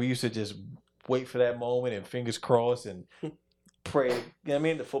 And we used to just wait for that moment and fingers crossed and pray. You know what I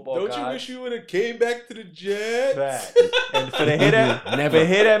mean? The football Don't you wish you would have came back to the Jets? Back. And for to hear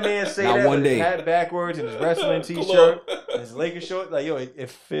that man say Not that one with day. his hat backwards and his wrestling t-shirt and his Lakers shirt, like, yo, it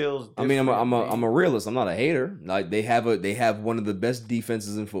feels different. I mean, I'm a realist. I'm not a hater. Like, they have one of the best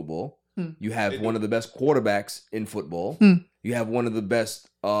defenses in football. You have one of the best quarterbacks in football. You have one of the best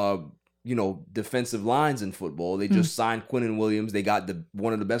defensive lines in football. They just signed Quinnen Williams. They got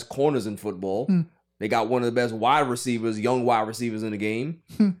one of the best corners in football. They got one of the best wide receivers, young wide receivers in the game.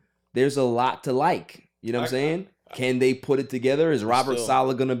 There's a lot to like. You know what I'm saying? Can they put it together? Is Robert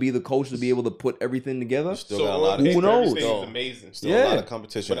Saleh going to be the coach to be able to put everything together? Still got a lot of who knows? Amazing. Still a lot of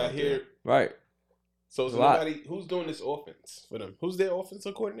competition. But I hear right. So is nobody who's doing this offense for them? Who's their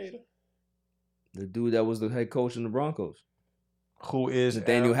offensive coordinator? The dude that was the head coach in the Broncos. Who is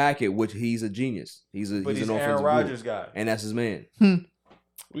Nathaniel Hackett, which he's a genius. He's an offensive Aaron Rodgers guy. And that's his man.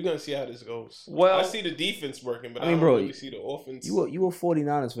 We're going to see how this goes. Well, I see the defense working, but I don't really see the offense. You a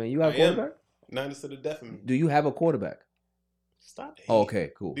 49ers fan. You got a quarterback? Niners to the death of me. Do you have a quarterback? Stop it. Oh,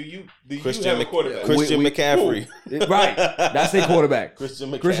 okay, cool. Do you have a quarterback? Christian McCaffrey. Right. That's their quarterback.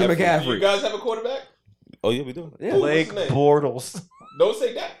 Christian McCaffrey. Do you guys have a quarterback? Oh, yeah, we do. Yeah. Blake Bortles. Don't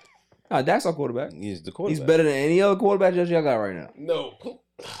say that. Nah, that's our quarterback. He's the quarterback. He's better than any other quarterback that y'all got right now. No.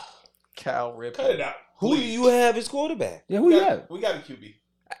 Cal Ripken. Cut it out. Who do you have as quarterback? Yeah, who you have? We got a QB.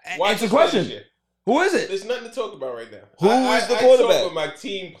 Answer the question. Who is it? There's nothing to talk about right now. Who is the quarterback? I talk what my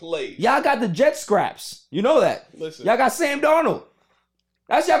team plays. Y'all got the Jet scraps. You know that. Listen. Y'all got Sam Darnold.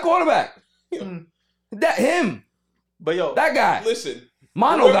 That's your quarterback. That him. But yo, that guy. Listen.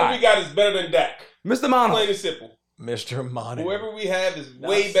 Mono whoever guy. we got is better than Dak. Mr. Mono. Plain and simple. Mr. Mono. Whoever we have is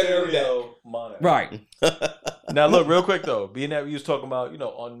way better than Dak. Mono. Right. Now look, real quick though, being that we was talking about,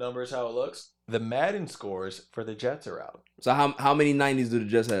 on numbers, how it looks, the Madden scores for the Jets are out. So how many 90s do the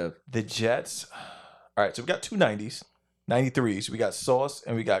Jets have? The Jets, all right, so we got two 90s, 93s. We got Sauce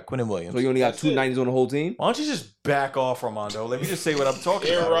and we got Quinnen Williams. So you only got two 90s on the whole team? Why don't you just back off, Armando? Let me just say what I'm talking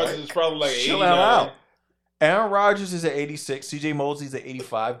Aaron about. Rodgers is probably like 89. Chill out. Aaron Rodgers is at 86. CJ Mosley's at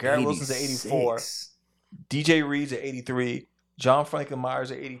 85. Garrett Wilson's at 84. DJ Reed's at 83. John Franklin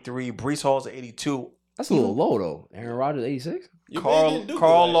Myers at 83. Brees Hall's at 82. That's a little low though. Aaron Rodgers 86.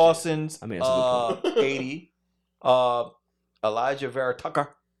 Carl Lawson's 80. Elijah Vera Tucker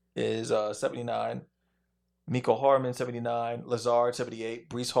is 79. Miko Harmon 79. Lazard 78.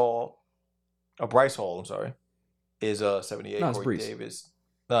 Bryce Hall, I'm sorry, is 78. No, it's Corey Brees. Davis.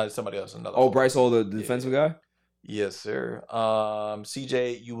 No, it's somebody else. Another. Oh, Bryce Hall, the defensive guy. Yes, sir.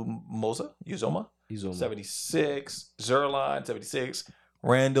 CJ Uzoma 76. Zerline 76.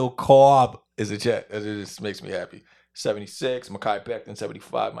 Randall Cobb is a Jet. It just makes me happy. 76. Mekhi Becton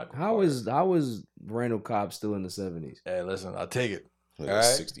 75. How is Randall Cobb still in the 70s? Hey, listen, I'll take it. All right.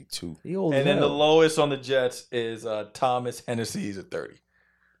 62. And then the lowest on the Jets is Thomas Hennessy. He's at 30.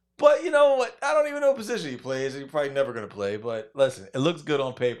 But you know what? I don't even know what position he plays. He's probably never going to play. But listen, it looks good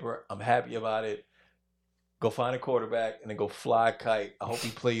on paper. I'm happy about it. Go find a quarterback and then go fly a kite. I hope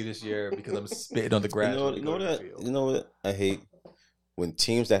he play you this year because I'm spitting on the grass. You know what? I hate when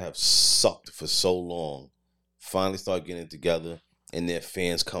teams that have sucked for so long finally start getting together and their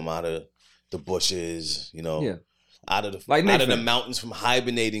fans come out of the bushes, out of the mountains from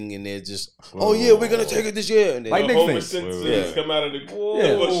hibernating, and they're just, oh yeah, we're gonna take it this year. And like Nick Simpsons come out of the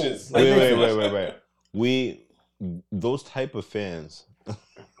bushes. Wait. Those type of fans,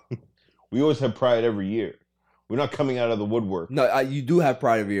 we always have pride every year. We're not coming out of the woodwork. No, you do have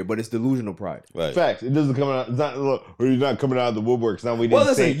pride every year, but it's delusional pride. Right. Facts. It doesn't come out. It's not. Look, you're not coming out of the woodwork. It's not. We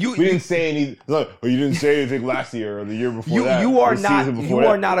didn't say. We didn't say any. Look, you didn't say anything last year or the year before that. You are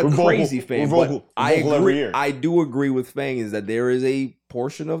not a crazy fan. But I agree. I do agree with Fang is that there is a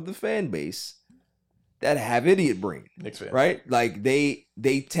portion of the fan base that have idiot brain. Knicks fans. Right? Like they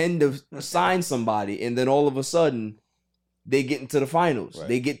tend to sign somebody and then all of a sudden they get into the finals. Right.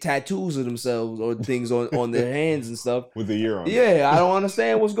 They get tattoos of themselves or things on their hands and stuff. With a year on it. Yeah, I don't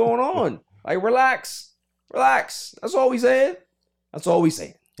understand what's going on. Like, relax. That's all we saying.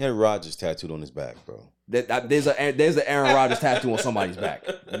 He had Rodgers tattooed on his back, bro. There's an Aaron Rodgers tattoo on somebody's back.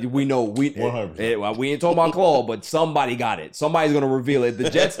 We know 100%. We ain't talking about Claw, but somebody got it. Somebody's gonna reveal it.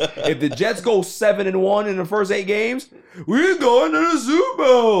 If the Jets go 7-1 in the first 8 games, we're going to the Super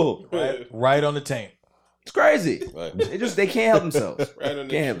Bowl. Right on the taint. It's crazy. Right. They can't help themselves. Right on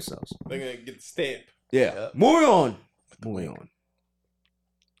can't help themselves. They're gonna get the stamp. Yeah. Yep. Moving on.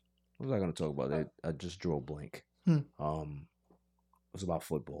 What was I gonna talk about? I just drew a blank. It was about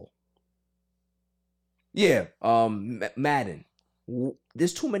football. Yeah. Madden.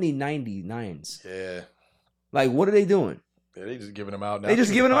 There's too many 99s. Yeah. Like, what are they doing? Yeah, they just giving them out now.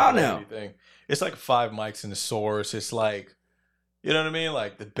 Everything. It's like 5 mics in the source. It's like, you know what I mean?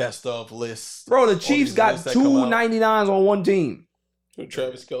 Like the best of lists. Bro, the Chiefs got 2 99s on one team.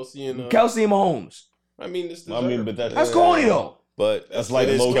 Travis Kelce and Mahomes. I mean, but that's corny though. But that's like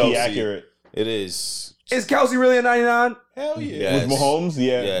low-key accurate. It is. Is Kelce really a 99? Hell yeah. Yes. With Mahomes,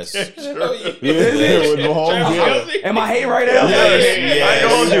 yeah. Yes. With Mahomes, yeah. Am I hating right now? Yes. I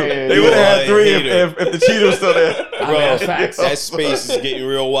told you. They would have had 3 if the cheetah was still there. Bro, that space is getting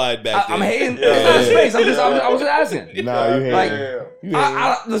real wide back there. I'm hating. It's not space. I was just asking. Nah, you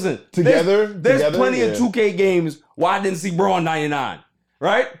hating. Listen, there's plenty of 2K games where I didn't see Braun 99.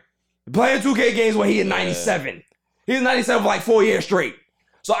 Right? Playing 2K games where he in 97. He was 97 for like 4 years straight.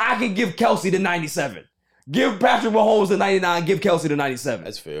 So I can give Kelce the 97. Give Patrick Mahomes the 99. Give Kelsey the 97.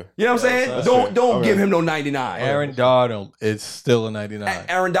 That's fair. You know what I'm saying? Don't give him no 99. Aaron Donald is still a 99.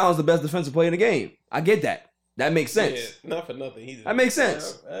 Aaron Donald's the best defensive player in the game. I get that. That makes sense. Yeah, not for nothing. That makes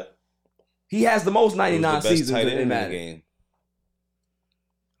sense. He has the most 99 seasons in the game.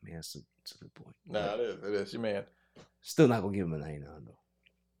 Man, that's a good point. Nah, it is. Your man. Still not gonna give him a 99 though.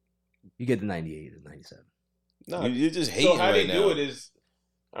 You get the 98 and 97. No, you're just hating how right they now. do it is,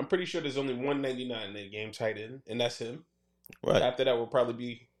 I'm pretty sure there's only 199 in the game tight end, and that's him. Right. After that will probably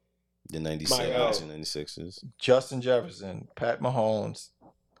be the 97s and 96s. Justin Jefferson, Pat Mahomes,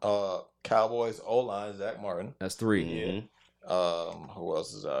 Cowboys O-line, Zach Martin. That's 3. Mm-hmm. Who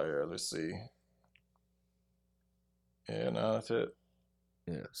else is out here? Let's see. Yeah, no, that's it.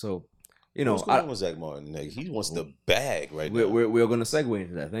 Yeah, so you know, what's going on with Zach Martin? Like, he wants the bag right now. We're going to segue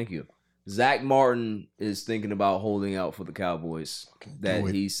into that. Thank you. Zach Martin is thinking about holding out for the Cowboys. That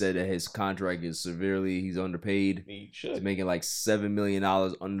he said that his contract is he's underpaid. He's making like $7 million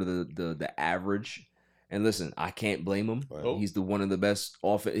under the average. And listen, I can't blame him. Right. He's one of the best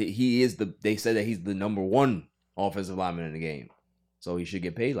they said that he's the number 1 offensive lineman in the game. So he should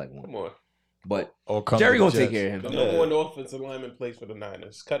get paid like one. Come on. But Jerry gonna take care of him. The number 1 offensive lineman plays for the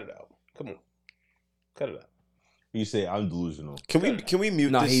Niners. Cut it out. Come on. Cut it out. You say I'm delusional. Can we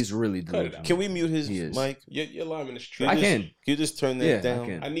mute this? No, he's really delusional. Can we mute his mic? Your lineman is Trent. I can. Can you just turn that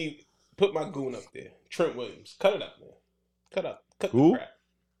down? I need put my goon up there. Trent Williams. Cut it out, man. Cut out. Cut Who? the crap.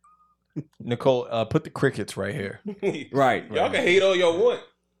 Nicole, put the crickets right here. Right. Y'all can hate all y'all want.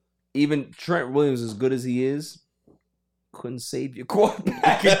 Even Trent Williams, as good as he is, couldn't save your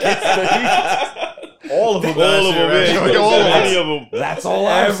quarterback against the All of them. Any of them. That's all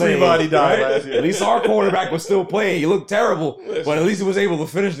I'm saying. Everybody died last year. At least our quarterback was still playing. He looked terrible, but at least he was able to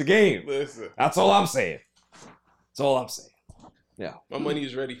finish the game. Listen. That's all I'm saying. That's all I'm saying. Yeah. My money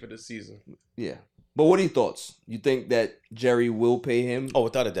is ready for this season. Yeah. But what are your thoughts? You think that Jerry will pay him? Oh,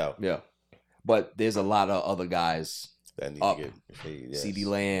 without a doubt. Yeah. But there's a lot of other guys that need up. to get paid. Yes. CeeDee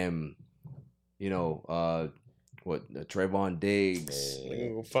Lamb, Trayvon Diggs. They're going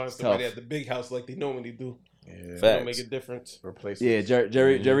to go find somebody at the big house like they normally do. Yeah. That'll make a difference. Replace. Yeah,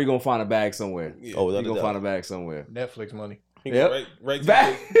 Jerry gonna find a bag somewhere. Yeah. Oh, he gonna find a bag somewhere. Netflix money. Yep. Right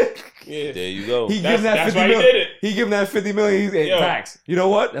back. Yeah. There you go. That's why he did it. He give him that $50 million. He's tax. You know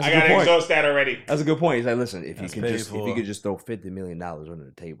what? That's I a good got to point. exhaust that already. That's a good point. He's like, listen, if you could just throw $50 million under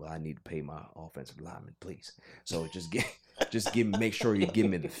the table, I need to pay my offensive lineman, please. So make sure you give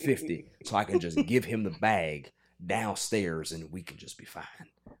me the 50, so I can just give him the bag downstairs, and we can just be fine,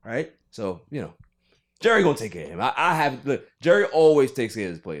 right? So Jerry gonna take care of him. Jerry always takes care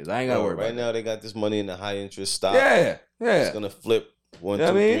of his players. I ain't gotta worry about it. Right now, they got this money in the high interest stock. Yeah. It's gonna flip 1, 2,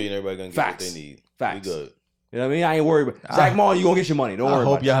 3, and everybody gonna get Facts. what they need. Facts. We good. You know what I mean? I ain't worried about Zach Martin. You gonna get your money. Don't worry about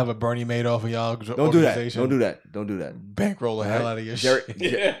it. I hope y'all have a Bernie Madoff of y'all Don't do that. Don't do that. Bankroll the hell out of your shit.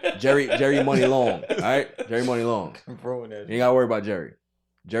 Jerry money long. All right? Jerry money long. You ain't gotta worry about Jerry.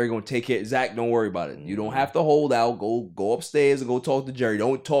 Jerry gonna take care. Zach, don't worry about it. You don't have to hold out. Go upstairs and go talk to Jerry.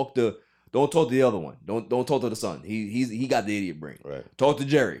 Don't talk to the other one. Don't talk to the son. He got the idiot brain. Right. Talk to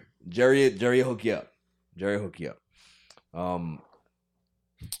Jerry. Jerry will hook you up. Jerry will hook you up.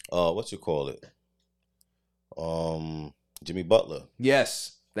 What you call it? Jimmy Butler.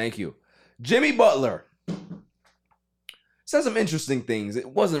 Yes, thank you. Jimmy Butler said some interesting things. It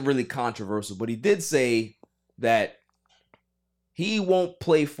wasn't really controversial, but he did say that he won't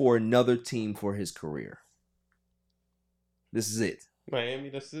play for another team for his career. This is it. Miami,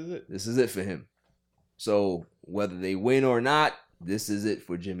 this is it. This is it for him. So whether they win or not, this is it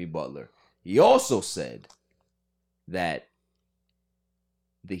for Jimmy Butler. He also said that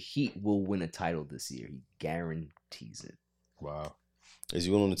the Heat will win a title this year. He guarantees it. Wow. Is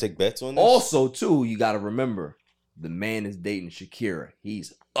he willing to take bets on this? Also, too, you got to remember, the man is dating Shakira.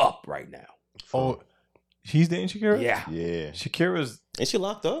 He's up right now. Oh, he's dating Shakira? Yeah. Shakira's... Ain't she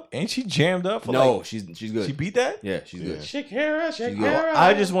locked up? Ain't she jammed up? No, she's good. She beat that? Yeah, she's good. Shakira.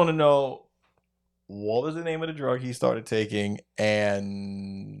 I just want to know, what was the name of the drug he started taking?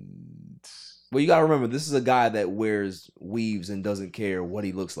 And... Well, you got to remember, this is a guy that wears weaves and doesn't care what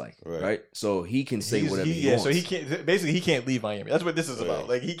he looks like, right? So he can say whatever he wants. So he can't leave Miami. That's what this is about.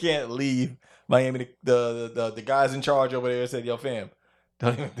 Like, he can't leave Miami. The guys in charge over there said, "Yo, fam,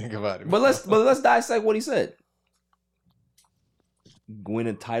 don't even think about it." But let's dissect what he said. Win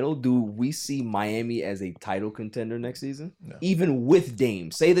a title? Do we see Miami as a title contender next season? No. Even with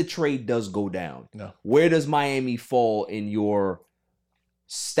Dame, say the trade does go down. No. Where does Miami fall in your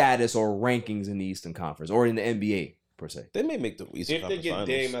status or rankings in the Eastern Conference or in the NBA per se? They may make the Eastern If they Conference get finals.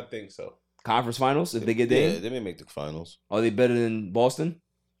 Dame, I think so. Conference finals? If they get Dame? Yeah, they may make the finals. Are they better than Boston?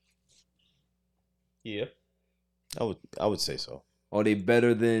 Yeah. I would say so. Are they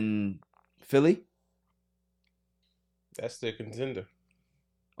better than Philly? That's their contender.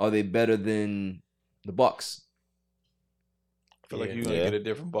 Are they better than the Bucks? I feel like you're gonna get a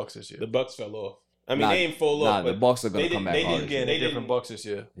different Bucks this year. The Bucks fell off. I mean, they ain't fall off. The Bucks are gonna come back. They get a different Bucks this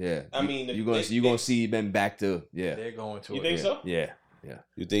year. Yeah. I mean, you're gonna see them back to They're going to. You think so? Yeah. Yeah.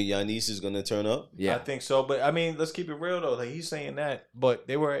 You think Giannis is gonna turn up? Yeah, I think so. But I mean, let's keep it real though. Like he's saying that, but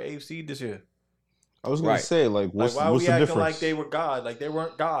they were at AFC this year. I was gonna say, like, what's why are we the acting difference? like they were God? Like they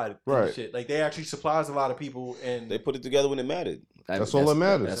weren't God. Right. Shit. Like they actually supplies a lot of people, and They put it together when it mattered. That's all that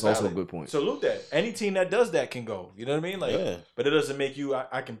matters. That's also a good point. Salute that. Any team that does that can go. You know what I mean? Like, Yeah. but it doesn't make you.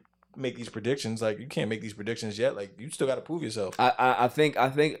 I can make these predictions. Like you can't make these predictions yet. Like you still got to prove yourself. I think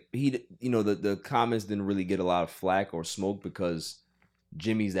he, the comments didn't really get a lot of flack or smoke because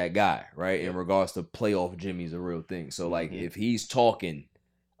Jimmy's that guy, right? In regards to playoff, Jimmy's a real thing. So like if he's talking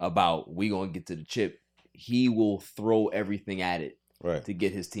about we gonna get to the chip, he will throw everything at it to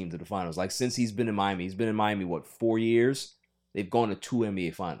get his team to the finals. Like since he's been in Miami, what, 4 years? They've gone to 2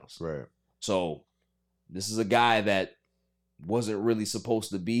 NBA finals. Right. So this is a guy that wasn't really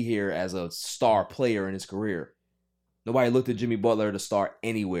supposed to be here as a star player in his career. Nobody looked at Jimmy Butler to start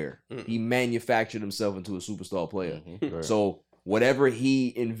anywhere. He manufactured himself into a superstar player. Right. So whatever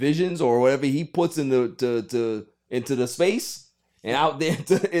he envisions or whatever he puts into the space and out there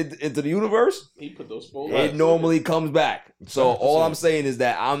into the universe, he put those it normally comes back. So all I'm saying is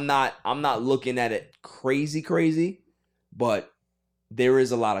that I'm not looking at it crazy, but there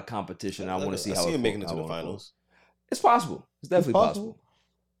is a lot of competition. I want to see how it making it to the finals. It's possible. It's definitely possible.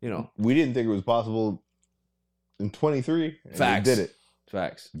 You know, we didn't think it was possible in 23. Facts. They did it.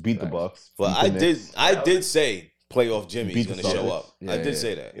 Facts. Beat the Bucks. Well, I did say playoff Jimmy's going to show up. Yeah, I did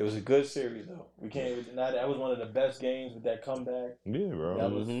say that. It was a good series though. We can't even deny that. That was one of the best games with that comeback. Yeah, bro.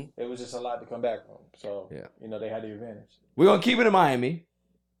 That was, it was just a lot to come back from. So they had the advantage. We're gonna keep it in Miami.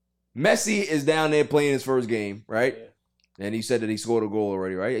 Messi is down there playing his first game, right? Yeah. And he said that he scored a goal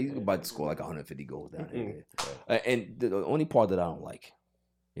already, right? He's about to score like 150 goals down there. And the only part that I don't like,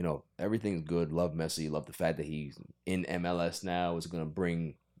 everything's good. Love Messi. Love the fact that he's in MLS now. It's going to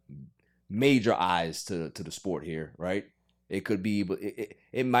bring major eyes to the sport here, right? It could be, but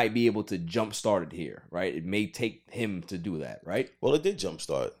it might be able to jumpstart it here, right? It may take him to do that, right? Well, it did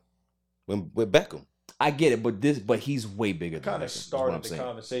jumpstart with Beckham. I get it, but he's way bigger than Beckham. Kind of started the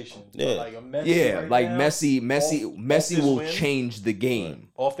conversation. Yeah, like a Messi Messi will change the game.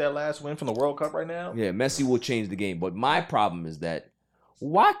 Off that last win from the World Cup right now? Yeah, Messi will change the game. But my problem is that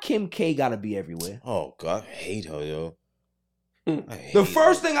why Kim K gotta be everywhere? Oh God, I hate her, yo. The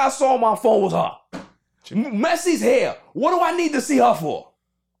first thing I saw on my phone was her. Messi's hair. What do I need to see her for?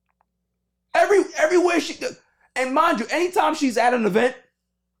 Everywhere she, and mind you, anytime she's at an event,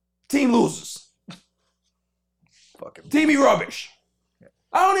 team loses. Fucking team be rubbish.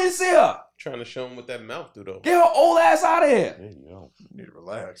 I don't need to see her. Trying to show him what that mouth do though. Get her old ass out of here. There you go. You need to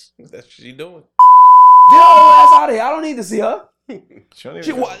relax. That's what she doing. Get her old ass out of here. I don't need to see her.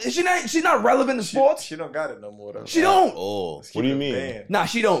 She's not relevant in sports. She don't got it no more though. She don't. Oh, what do you mean? Nah,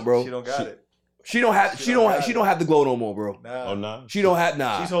 she don't, bro. She don't got it. She don't have the glow no more, bro. Nah. Oh, nah. She don't have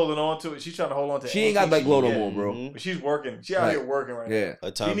nah. She's holding on to it. She's trying to hold on to it. She ain't got that glow no more, bro. But she's working. She out here working right now. Her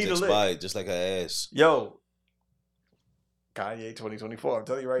time's expired, just like her ass. Yo, Kanye 2024. I'm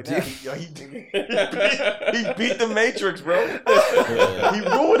telling you right now, he beat the Matrix, bro. He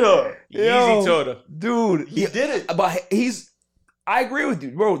ruined her. Easy told her, dude. He did it. But I agree with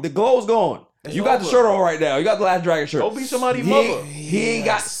you, bro. The glow's gone. You got the shirt on right now. You got the Last Dragon shirt. Go be somebody's mother. He ain't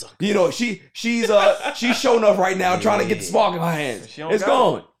got. She's showing up right now, trying to get the spark in her hands. It's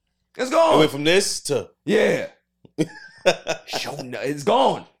gone. It's gone. It went from this to It's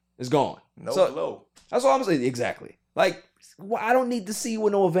gone. It's gone. No glow. That's all I'm saying. Exactly. Like, I don't need to see you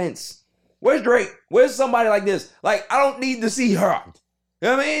with no events. Where's Drake? Where's somebody like this? Like, I don't need to see her. You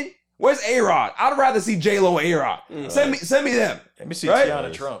know what I mean? Where's A-Rod? I'd rather see J-Lo and A-Rod. Send me them. Let me see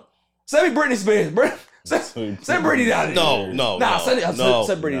Tiana Trump. Send me Britney Spears. Send Britney down here. No. Send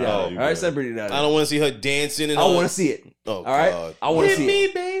Britney down here. All right, send Britney down here. I don't want to see her dancing. I want to see it. Oh, all right? God. I want to see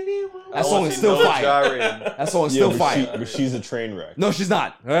it. Baby. That song is still fire. That song is still fire. But she's a train wreck. No, she's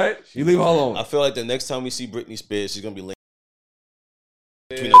not. All right? You leave her alone. I feel like the next time we see Britney Spears, she's going to be laying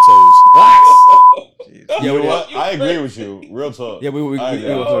between her toes. Relax. You know what? I agree with you. Real talk. Yeah, we gonna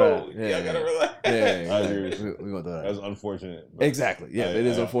throw that. Yeah, I gotta relax. I agree with you. We gonna throw that. That's unfortunate. Exactly. Yeah, it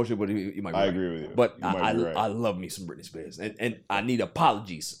is unfortunate, but you might be right. I agree with you. But I love me some Britney Spears. And I need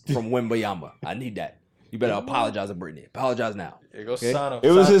apologies from Wembayama. I need that. You better apologize to Brittany. Apologize now. It sign up.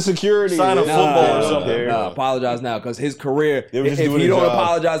 It was his security. Sign a football or something. Apologize now, because his career. If you don't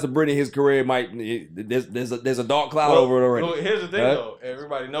apologize to Brittany, his career might. There's a dark cloud over it already. Well, here's the thing, though.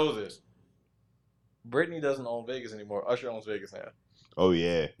 Everybody knows this. Brittany doesn't own Vegas anymore. Usher owns Vegas now. Oh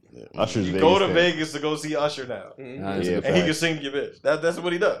yeah, Usher's you Vegas go to fan. Vegas to go see Usher now, and he can sing to your bitch. That's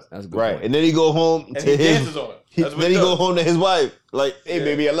what he does. That's a good right. point. And then he go home and to he his. Dances on her. Then he go home to his wife, like, "Hey,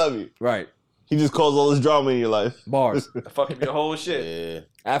 baby, I love you." Right. He just caused all this drama in your life. Bars. Fucking your whole shit. Yeah.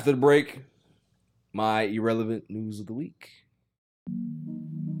 After the break, my irrelevant news of the week.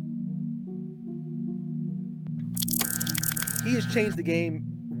 He has changed the game.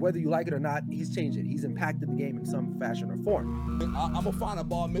 Whether you like it or not, he's changed it. He's impacted the game in some fashion or form. I'm gonna find a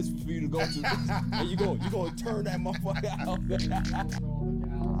bar mitzvah for you to go to, and you gonna turn that motherfucker out.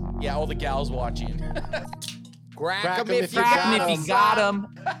 Yeah, all the gals watching. Crack 'em if you got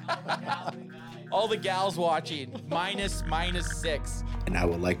 'em. All the gals watching. Minus 6. And I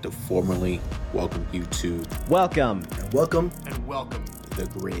would like to formally welcome you to Welcome. Welcome. And welcome the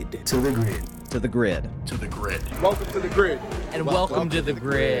grid. To the grid. To the grid. To the grid. Welcome to the grid. And welcome to the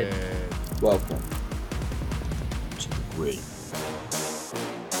grid. Welcome to the grid.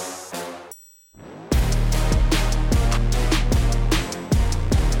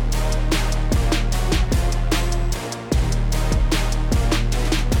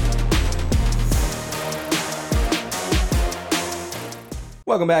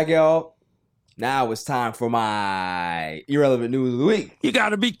 Welcome back, y'all. Now it's time for my irrelevant news of the week. You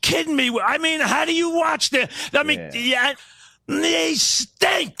gotta be kidding me. I mean, how do you watch the... I mean, they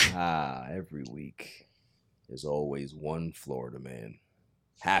stink. Every week, there's always one Florida man.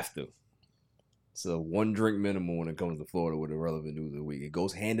 Have to. It's a one drink minimum when it comes to Florida with irrelevant news of the week. It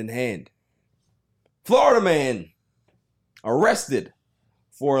goes hand in hand. Florida man arrested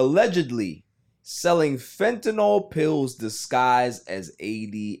for allegedly selling fentanyl pills disguised as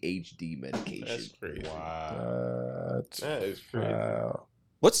ADHD medication. That's crazy. Wow. That is crazy. Wow.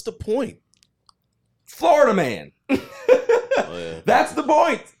 What's the point? Florida man. That's the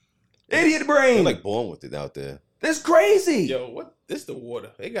point. Idiot brain. They're like born with it out there. That's crazy. Yo, what? This the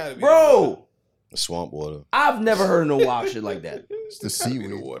water. They gotta be. Bro. The swamp water. I've never heard of no wild shit like that. It's the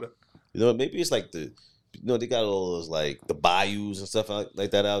seaweed water. You know, maybe it's like they got all those like the bayous and stuff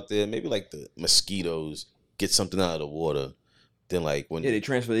like that out there. Maybe like the mosquitoes get something out of the water. Then like when they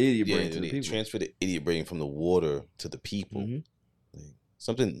transfer the idiot brain to the people. Transfer the idiot brain from the water to the people. Mm-hmm. Like,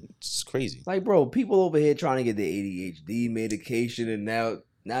 something just crazy. Like, bro, people over here trying to get the ADHD medication and now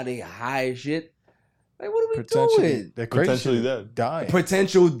they high as shit. Like, what are we doing? They're potentially dead. Dying.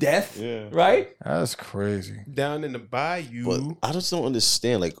 Potential death. Yeah. Right? That's crazy. Down in the bayou. But I just don't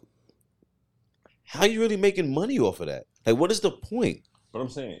understand, like, how you really making money off of that? Like, what is the point? But I'm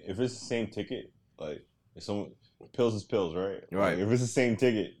saying, if it's the same ticket, like, if someone pills is pills, right? Right. Like, if it's the same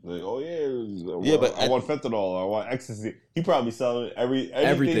ticket, like, oh but I want fentanyl, or I want ecstasy. He probably selling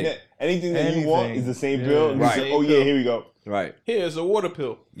anything that you want is the same pill. Right. Say, oh yeah, here we go. Right. Here's a water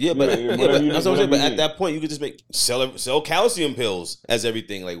pill. Yeah, but that's what I'm saying. But at that point, you could just sell calcium pills as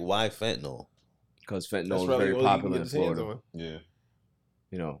everything. Like, why fentanyl? Because fentanyl is very popular in Florida. Yeah.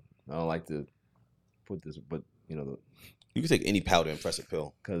 You know, I don't like to put this, but you know, you can take any powder and press a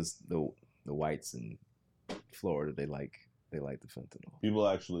pill. Because the whites in Florida, they like the fentanyl. People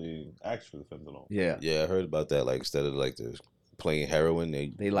actually ask for the fentanyl. Yeah. Yeah, I heard about that. Like, instead of like the plain heroin,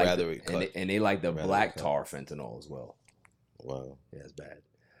 they like rather it cut. And they like the black tar fentanyl as well. Wow. Yeah, it's bad.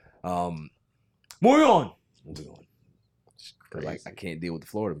 Moving on. Like, I can't deal with the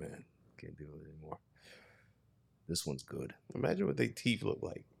Florida man. Can't deal with it anymore. This one's good. Imagine what their teeth look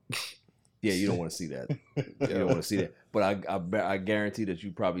like. Yeah, you don't want to see that. You don't want to see that. But I guarantee that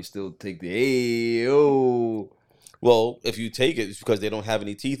you probably still take the Well, if you take it, it's because they don't have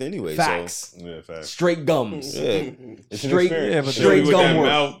any teeth anyway. Facts. So. Yeah, facts. Straight gums. Yeah. It's straight gum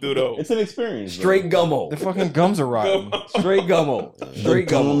work. It's an experience. Straight gummo. The fucking gums are rotten. Straight gummo. Straight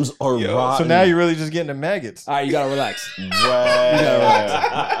gums are rotten. So now you're really just getting the maggots. All right, you gotta relax. Wow. You gotta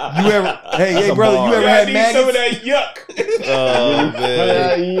relax. You ever? Hey, brother, you ever had maggots? Some of that yuck. Oh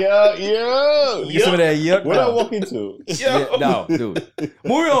man. Yuck. You get some of that yuck. What I walk into? Yeah, no, dude.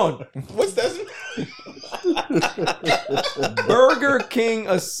 Moving on. What's that? Burger King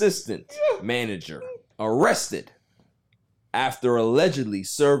assistant manager arrested after allegedly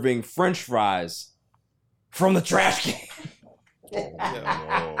serving French fries from the trash can.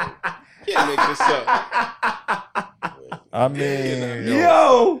 Can't make this up. I mean,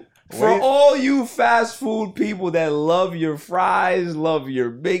 yo, for all you fast food people that love your fries, love your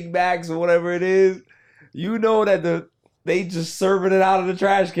Big Macs or whatever it is, you know that they just serving it out of the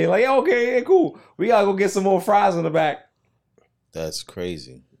trash can. Like, okay, yeah, cool. We gotta go get some more fries in the back. That's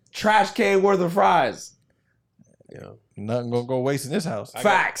crazy. Trash can worth of fries. Yeah. Nothing gonna go waste in this house.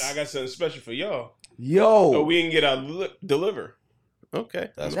 Facts. I got something special for y'all. Yo. Oh, we can get our deliver. Okay.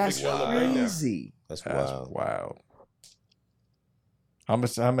 That's crazy. That's wild. Wow.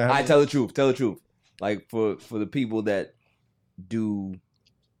 I tell the truth. Tell the truth. Like for the people that do,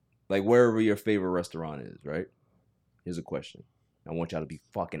 like wherever your favorite restaurant is, right? Here's a question. I want y'all to be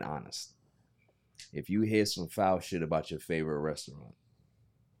fucking honest. If you hear some foul shit about your favorite restaurant,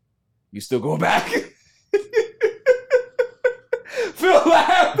 you still go back? Phil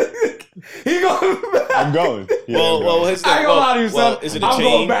laughing. He going back. I'm going. Yeah, well, I ain't gonna lie to you, son. Is it a I'm chain?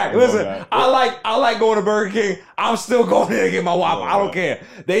 going back. Listen, back. I like going to Burger King. I'm still going there to get my Whopper. I don't care.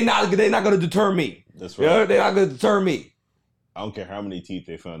 They not gonna deter me. That's right. You know? They're not gonna deter me. I don't care how many teeth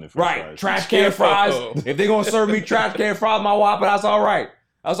they found in Right. fries. Trash can fries. If they're gonna serve me trash can fries, my Whopper, that's all right.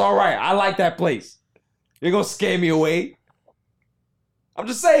 That's all right. I like that place. You're gonna scare me away. I'm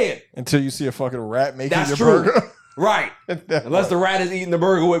just saying. Until you see a fucking rat making That's your true. burger. Right. Unless the rat is eating the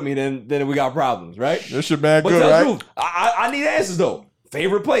burger with me, then we got problems, right? This shit bad But good, tell the right? truth. I need answers though.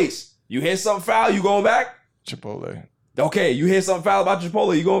 Favorite place. You hear something foul, you going back? Chipotle. Okay, you hear something foul about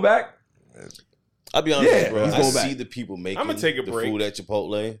Chipotle, you going back? I'll be honest with you, bro. he's I going see back. the people making I'ma take a the break. food at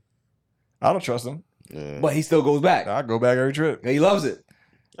Chipotle. I don't trust him. Yeah. But he still goes back. I go back every trip. He loves it.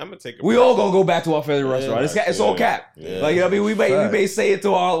 I'm gonna take a We break. all gonna go back to our favorite restaurant. It's all cap. Yeah. Like I mean, we may say it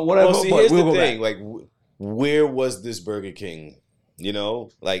to our whatever, Well, see, but here's we'll the go thing. back. Like, where was this Burger King? You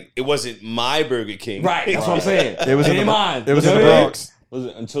know, like it wasn't my Burger King. Right. That's what I'm saying. It was It in ain't the, mine. It was in You the know what I mean? Bronx.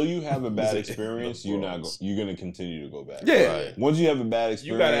 Listen, until you have a bad experience, you're gonna continue to go back. Yeah. Right. Once you have a bad You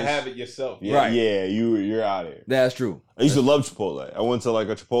experience, gotta have it yourself. Yeah, Right. Yeah, you're out of here. That's true. I used to love Chipotle. I went to like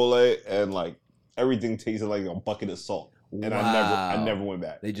a Chipotle and like everything tasted like a bucket of salt, and I never went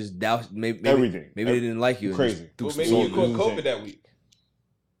back. They just doused maybe Everything. Maybe they didn't like you. and Crazy. just threw Well, some maybe salt you in caught it. COVID that week.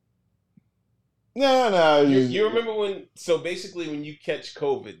 No. You remember when? So basically, when you catch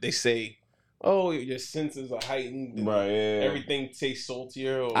COVID, they say, "Oh, your senses are heightened. And Right, yeah. Everything tastes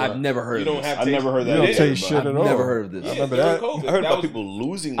saltier." Or I've never heard You of don't this. have. I've never heard that. You don't either, taste but- shit at I've all. never heard of this. I remember during that. COVID, I heard that about was- people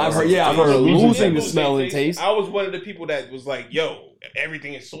losing. I've their heard- yeah, I've heard of taste. losing the smell and taste. I was one of the people that was like, "Yo,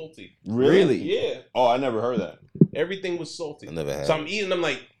 everything is salty." Really? Yeah, Oh, I never heard that. everything was salty. I never had So I'm eating. I'm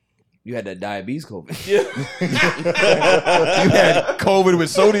like, You had that diabetes COVID. yeah. You had COVID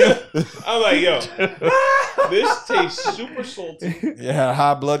with sodium. I'm like, yo, this tastes super salty. You had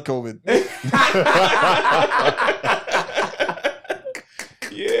high blood COVID.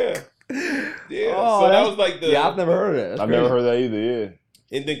 Yeah. Yeah. Oh, so that that's- was like the. Yeah, I've never heard of that. That's I've crazy. never heard that either. Yeah.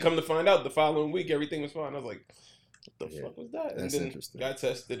 And then come to find out, the following week everything was fine. I was like, "What the fuck was that?" And That's then interesting. got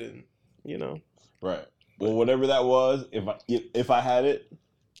tested, and you know, Right. Well, whatever that was, if I had it,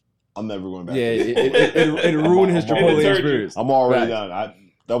 I'm never going back. Yeah, it ruined his I'm Chipotle already- experience. I'm already Facts.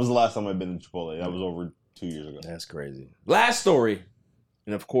 done. That was the last time I've been to Chipotle. That was over 2 years ago. That's crazy. Last story,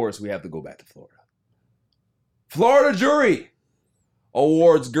 and of course we have to go back to Florida. Florida jury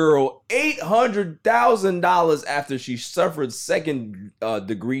awards girl $800,000 after she suffered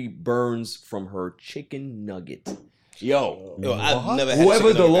second-degree burns from her chicken nugget. Yo, I've never had whoever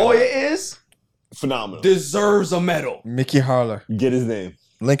chicken the nugget. lawyer is Phenomenal. deserves a medal, Mickey Harler. Get his name.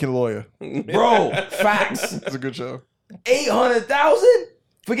 Lincoln Lawyer. bro. Facts. It's a good show. 800,000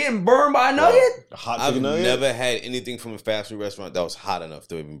 for getting burned by a nugget. Hot I've chicken nugget? never had anything from a fast food restaurant that was hot enough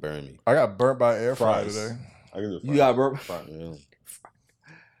to even burn me. I got burnt by air fryer Fries. today. I can do You got burned, Yeah.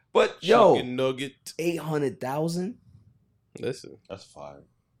 but yo, chicken nugget. 800,000. Listen, That's fire.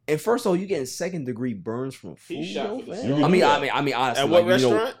 And first of all, you getting second-degree burns from food. He shot though, for the fam? stomach. I mean, honestly, At what like, you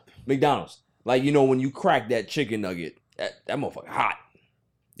know, restaurant? McDonald's. Like, you know, when you crack that chicken nugget, that motherfucker hot.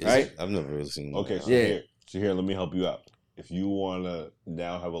 Right? I've never really seen. Okay, that. so here, let me help you out. If you want to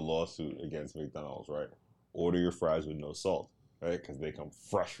now have a lawsuit against McDonald's, right? Order your fries with no salt, right? Because they come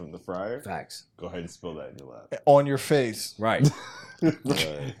fresh from the fryer. Facts. Go ahead and spill that in your lap. On your face. Right. Yo,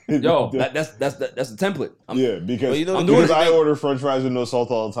 that's the template. Yeah, because, But you know, I'm doing because it. I order French fries with no salt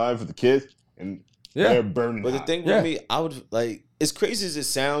all the time for the kids, and Yeah. they're burning. But the hot. thing with Yeah. me, I would like, as crazy as it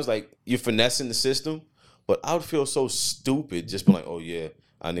sounds, like you're finessing the system, but I would feel so stupid just being like, oh yeah,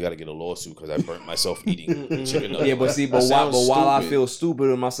 I only got to get a lawsuit because I burnt myself eating chicken nuggets. Yeah, but see, That sounds while I stupid. feel stupid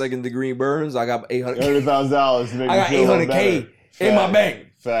with my second-degree burns, I got $800,000 to make I got me feel $800K better. in my Facts. bank.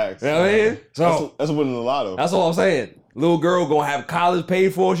 Facts. You know what I mean? So That's winning the lotto. that's all I'm saying. Little girl gonna have college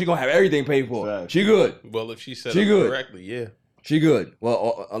paid for. She gonna have everything paid for. Facts. She good. Well, if she said She it good. correctly, yeah. She good.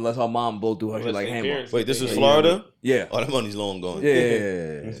 Well, unless her mom blow through her shit like hammer. Wait, this is Florida? Yeah. Oh, that money's long gone.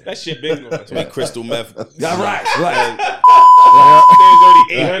 Yeah. That shit been going. It's like crystal meth. Yeah, right.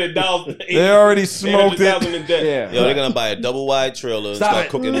 There's already $800. They already smoked it. In debt. Yeah. Yo, they're gonna buy a double wide trailer and Stop start it.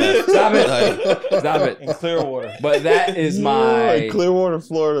 cooking meth. Stop it. Like, Stop it. In Clearwater. But that is my Clearwater,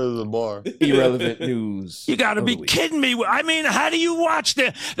 Florida is a bar. irrelevant news. You gotta be kidding me. I mean, how do you watch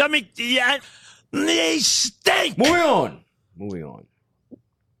the? I mean, yeah, they stink. Moving on.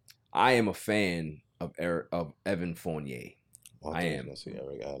 I am a fan of Evan Fournier. I am. Let's see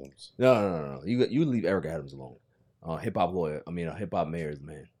Eric Adams. No. You leave Eric Adams alone. Hip hop lawyer. I mean, a hip hop mayor is the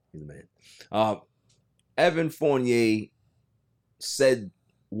man. He's the man. Evan Fournier said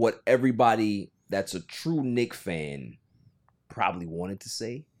what everybody that's a true Knicks fan probably wanted to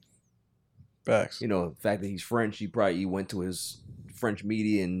say. Facts. You know, the fact that he's French, he went to his French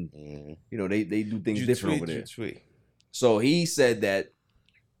media and you know they do things different over there. So he said that,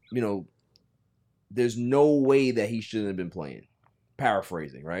 you know, there's no way that he shouldn't have been playing.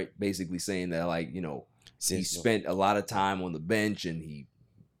 Paraphrasing, right? Basically saying that, like, you know, he spent a lot of time on the bench and he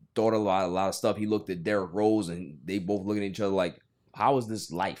thought a lot of stuff. He looked at Derrick Rose and they both looking at each other like, how is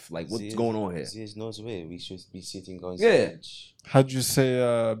this life? Like, what's going on here? There's no way we should be sitting on bench. How'd you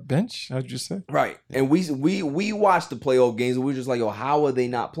say bench? How'd you say? Right. And we watched the playoff games and we were just like, yo, how are they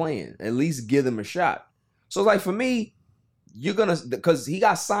not playing? At least give them a shot. So, like, for me, you're going to, because he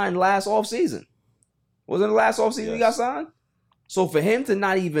got signed last offseason. Wasn't it the last offseason he got signed? So for him to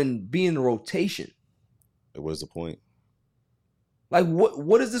not even be in the rotation. What is the point? Like,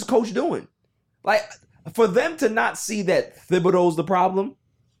 what is this coach doing? Like, for them to not see that Thibodeau's the problem.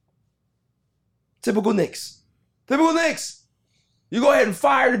 Typical Knicks. You go ahead and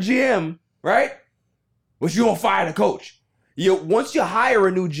fire the GM, right? But you don't fire the coach. Once you hire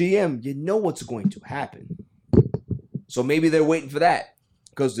a new GM, you know what's going to happen. So maybe they're waiting for that.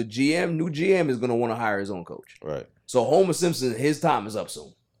 Because the new GM is going to want to hire his own coach. Right. So Homer Simpson, his time is up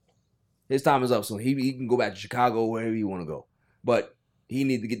soon. He can go back to Chicago, wherever he want to go. But he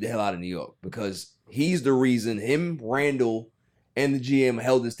needs to get the hell out of New York because he's the reason him, Randall, and the GM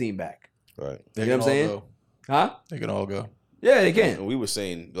held this team back. Right. You know what I'm saying? Go. Huh? They can all go. Yeah, they can. And we were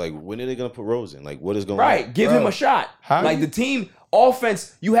saying, like, when are they going to put Rose in? Like, what is going on? Right. Give him a shot. Like, the team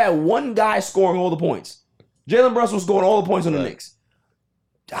offense, you had one guy scoring all the points. Jalen Brunson was scoring all the points on the Knicks.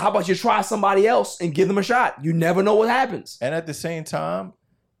 How about you try somebody else and give them a shot? You never know what happens. And at the same time,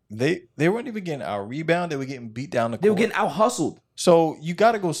 they weren't even getting out rebound. They were getting beat down the court. They were getting out hustled. So you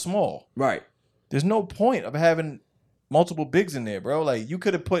got to go small. Right. There's no point of having multiple bigs in there, bro. Like, you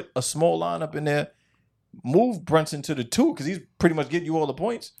could have put a small lineup in there, move Brunson to the 2 because he's pretty much getting you all the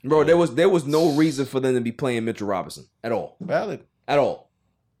points. Bro, there was no reason for them to be playing Mitchell Robinson at all. Valid. At all.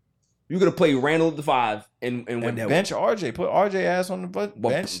 You could have played Randall at the 5 and went that bench way. RJ. Put RJ ass on the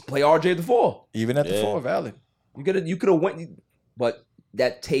bench. Play RJ at the 4. Even at the 4, valid. You could have went, but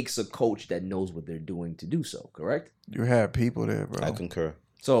that takes a coach that knows what they're doing to do so, correct? You have people there, bro. I concur.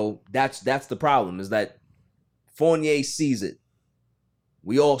 So that's the problem, is that Fournier sees it.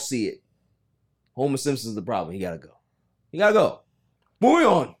 We all see it. Homer Simpson's the problem. He gotta go. Moving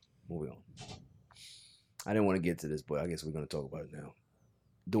on. I didn't want to get to this, but I guess we're gonna talk about it now.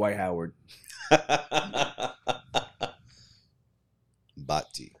 Dwight Howard.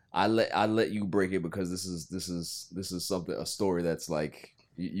 Bati. I let you break it because this is something, a story that's like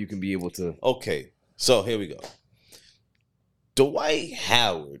you can be able to. Okay, so here we go. Dwight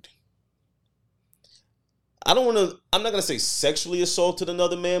Howard. I'm not gonna say sexually assaulted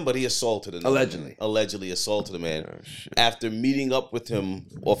another man, but he assaulted another man. Allegedly assaulted a man after meeting up with him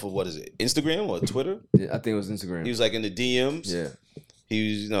off of, what is it, Instagram or Twitter? Yeah, I think it was Instagram. He was like in the DMs. Yeah.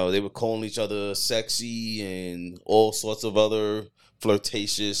 He was, they were calling each other sexy and all sorts of other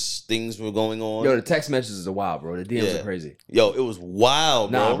flirtatious things were going on. Yo, the text messages are wild, bro. The DMs are crazy. Yo, it was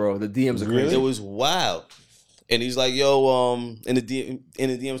wild, bro. Nah, bro, the DMs are crazy. It was wild. And he's like, yo, in the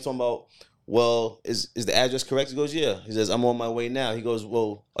DMs talking about, well, is the address correct? He goes, yeah. He says, I'm on my way now. He goes,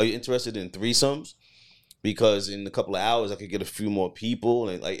 well, are you interested in threesomes? Because in a couple of hours, I could get a few more people.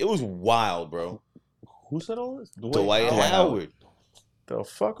 And like, it was wild, bro. Who said all this? Dwight Howard. The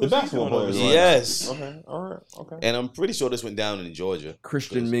fuck was the basketball player? Yes. Okay. All right. Okay. And I'm pretty sure this went down in Georgia.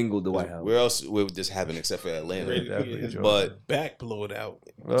 Christian Mingle, Dwight Howard. Where else would this happen except for Atlanta? But back blowed out.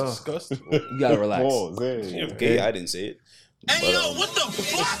 Disgusting. You gotta relax. Okay, I didn't say it. Hey, yo, what the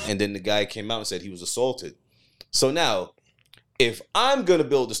fuck? And then the guy came out and said he was assaulted. So now, if I'm gonna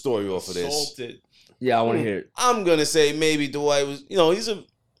build a story off of this, yeah, I want to hear it. I'm gonna say maybe Dwight was, he's a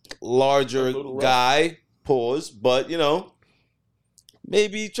larger guy. Pause, but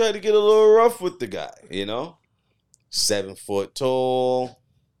maybe he tried to get a little rough with the guy. 7 foot tall.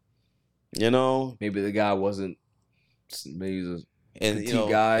 You know, maybe the guy wasn't. Maybe he was a and petite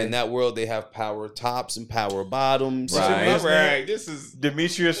guy. In that world, they have power tops and power bottoms. Right. This is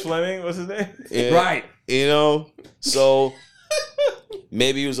Demetrius Fleming. What's his name? Yeah, right. You know, so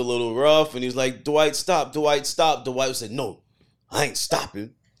maybe he was a little rough, and he was like, "Dwight, stop! Dwight, stop!" Dwight was like, "No, I ain't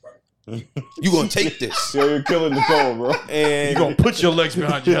stopping. You gonna take this? Yo, you're killing the soul, bro. And you gonna put your legs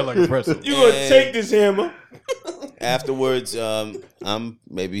behind your head like a pretzel. You gonna take this hammer?" Afterwards,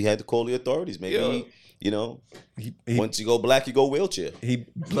 maybe he had to call the authorities. Maybe he, once you go black, you go wheelchair. He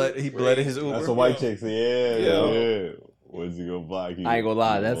bled in his Uber. That's a white chick. Yeah. Once you go black, I ain't gonna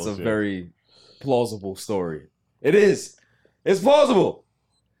lie, that's a very plausible story. It is. It's plausible.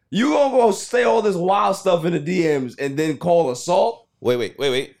 You gonna go say all this wild stuff in the DMs and then call assault? Wait.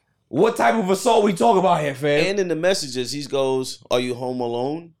 What type of assault we talking about here, fam? And in the messages, he goes, "Are you home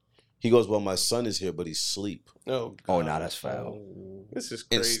alone?" He goes, "Well, my son is here, but he's asleep." Oh, nah, that's foul. This is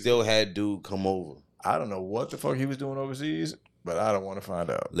And crazy. still had dude come over. I don't know what the fuck he was doing overseas, but I don't want to find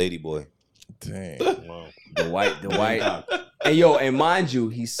out. Lady boy. Dang. Wow. The white. And yo, and mind you,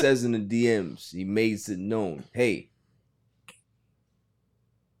 he says in the DMs, he makes it known, hey,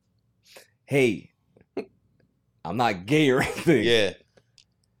 I'm not gay or anything. Yeah.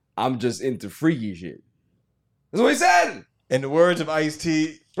 I'm just into freaky shit. That's what he said. In the words of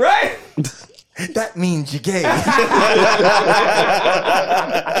Ice-T, right? That means you're gay.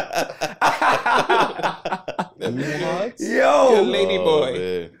 Yo, lady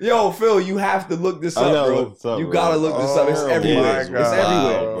boy. Yo, Phil, you have to look this up, bro. You gotta look this up. It's everywhere. It's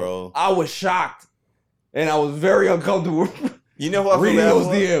everywhere, bro. I was shocked, and I was very uncomfortable. You know who I feel reading bad those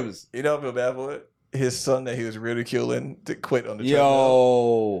for? DMs. You know who I feel bad for? His son that he was ridiculing to quit on the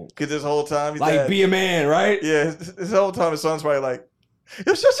Yo, because this whole time he's like be a man, right? Yeah, this whole time his son's probably like,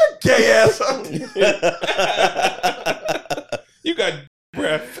 "You're such a gay ass." You got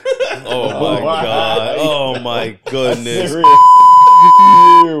breath. Oh my god. Oh my goodness.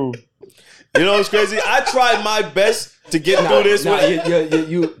 You know what's crazy? I tried my best to get through this one.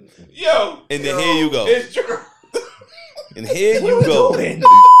 Yo. And then here you go. It's true. And here you go. Never.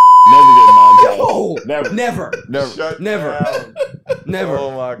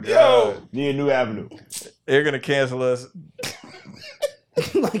 Oh my god. Yo. Need a new avenue. They're gonna cancel us.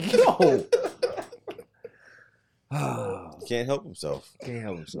 Like, yo. Can't help himself. Can't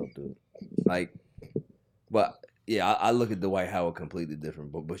help himself, dude. Like, but yeah, I look at Dwight Howard completely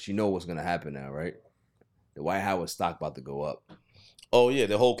different. But you know what's gonna happen now, right? The Dwight Howard stock about to go up. Oh yeah,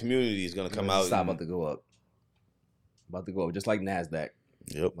 the whole community is gonna come out. Stock about to go up. About to go up, just like NASDAQ.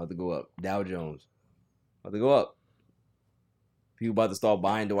 Yep. About to go up. Dow Jones. About to go up. People about to start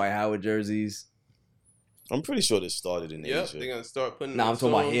buying Dwight Howard jerseys. I'm pretty sure this started in Yep, Asia. they're gonna start putting. Nah, I'm talking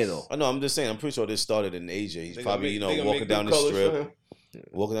about here though. I know. I'm just saying. I'm pretty sure this started in Asia. He's They probably gonna make- walking they down the gonna make new strip, colors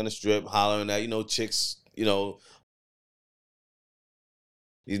walking down the strip, hollering at chicks. Don't.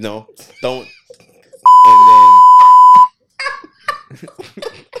 And then.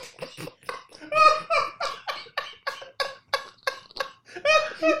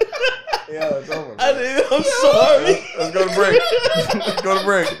 Yeah, it's over. I'm sorry. Let's go to break. Let's go to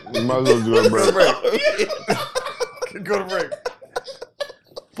break. You might as well do a break. Go to break.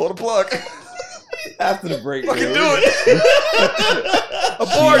 Pull the plug. After the break, Fucking man. do it.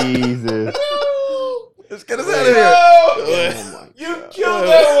 Abort. Jesus. Let's get us out of here. Oh you killed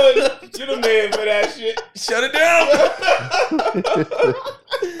that one. You're the man for that shit. Shut it down.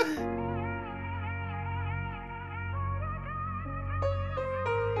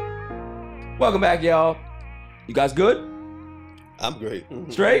 Welcome back, y'all. You guys good? I'm great.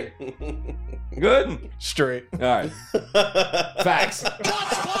 Straight? Good? Straight. All right. Facts.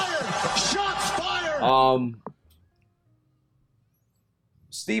 Shots fired! Shots fired!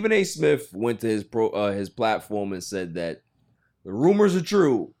 Stephen A. Smith went to his platform and said that the rumors are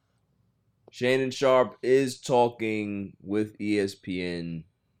true. Shannon Sharpe is talking with ESPN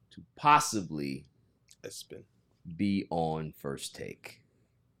to possibly be on First Take.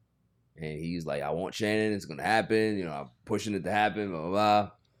 And he's like, I want Shannon. It's going to happen. I'm pushing it to happen, blah, blah,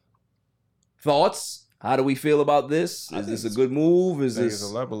 blah. Thoughts? How do we feel about this? Is this a good move? Is I think this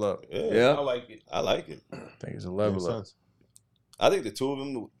it's a level up? Yeah. I like it. I like it. I think it's a level up. I think the two of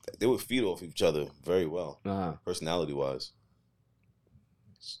them, they would feed off each other very well, Uh-huh. personality-wise.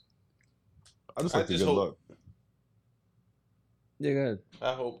 I just like the good hope- luck. Yeah, go ahead.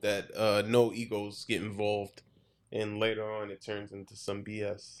 I hope that no egos get involved, and later on it turns into some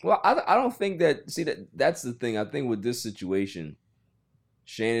BS. Well, I don't think that. See, that's the thing. I think with this situation,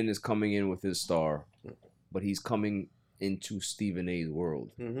 Shannon is coming in with his star, but he's coming into Stephen A's world.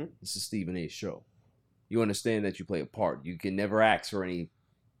 Mm-hmm. This is Stephen A's show. you understand that you play a part. You can never ask for any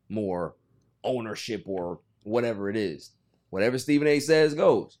more ownership or whatever it is. Whatever Stephen A says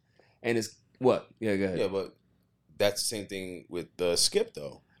goes. And it's what? Yeah, go ahead. Yeah, but that's the same thing with Skip,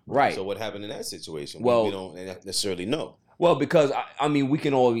 though. Right. So what happened in that situation? Well, we don't necessarily know. Well, because, I mean, we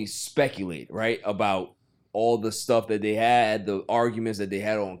can always speculate, right, about all the stuff that they had, the arguments that they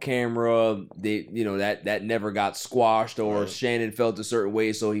had on camera. They, that never got squashed, or Shannon felt a certain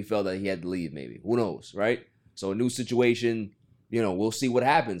way, so he felt that he had to leave, maybe. Who knows, right? So a new situation, we'll see what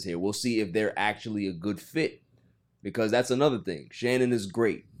happens here. We'll see if they're actually a good fit, because that's another thing. Shannon is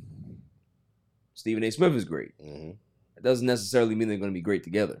great. Stephen A. Smith is great. Mm-hmm. It doesn't necessarily mean they're going to be great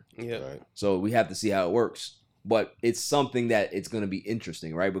together. Yeah. Right. So we have to see how it works. But it's something that it's going to be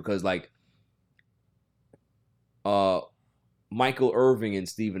interesting, right? Because, like, Michael Irvin and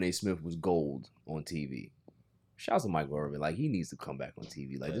Stephen A. Smith was gold on TV. Shouts to Michael Irvin. Like, he needs to come back on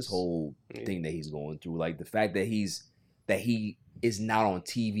TV. Like, this whole thing that he's going through. Like, the fact that he is not on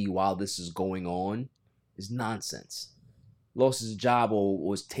TV while this is going on is nonsense. Lost his job or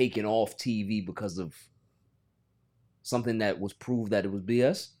was taken off TV because of something that was proved that it was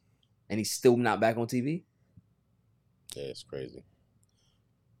BS, and he's still not back on TV? Yeah, it's crazy.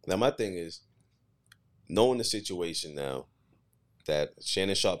 Now, my thing is, knowing the situation now, that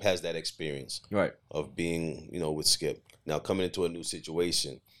Shannon Sharpe has that experience of being, with Skip. Now, coming into a new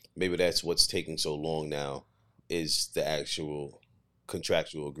situation, maybe that's what's taking so long now, is the actual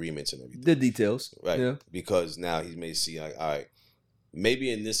contractual agreements and everything. The details. Right. Yeah. Because now he may see, like, all right,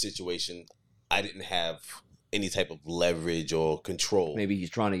 maybe in this situation, I didn't have any type of leverage or control. Maybe he's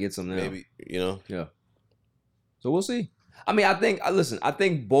trying to get something now. Maybe, Yeah. So we'll see. I mean, I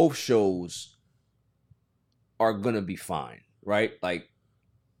think both shows are going to be fine, right? Like,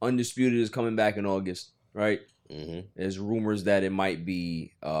 Undisputed is coming back in August, right? Mm-hmm. There's rumors that it might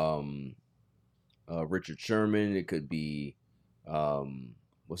be Richard Sherman. It could be,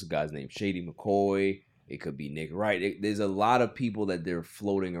 what's the guy's name? Shady McCoy. It could be Nick Wright. There's a lot of people that they're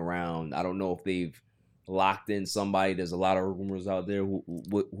floating around. I don't know if they've locked in somebody. There's a lot of rumors out there.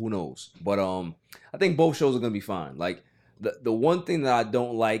 Who knows? But I think both shows are gonna be fine. Like, the one thing that I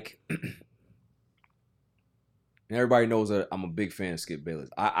don't like, and everybody knows that I'm a big fan of Skip Bayless.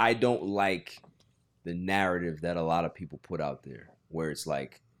 I don't like the narrative that a lot of people put out there, where it's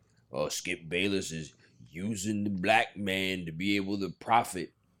like, oh, Skip Bayless is using the black man to be able to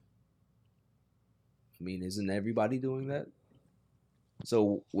profit. I mean, isn't everybody doing that?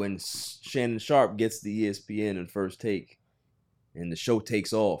 So when Shannon Sharpe gets the ESPN and First Take and the show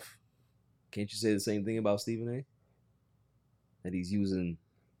takes off, can't you say the same thing about Stephen A? That he's using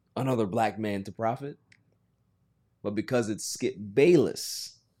another black man to profit? But because it's Skip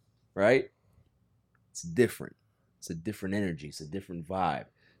Bayless, right? It's different. It's a different energy. It's a different vibe.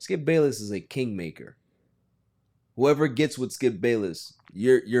 Skip Bayless is a kingmaker. Whoever gets with Skip Bayless,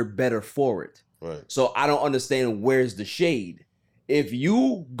 you're better for it. Right. So I don't understand where's the shade. If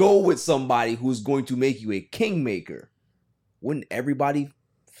you go with somebody who's going to make you a kingmaker, wouldn't everybody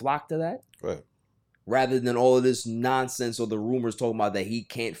flock to that? Right. Rather than all of this nonsense or the rumors talking about that he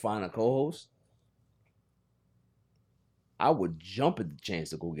can't find a co-host. I would jump at the chance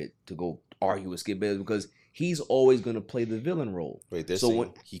to go argue with Skip Bayless, because he's always going to play the villain role. Wait, they're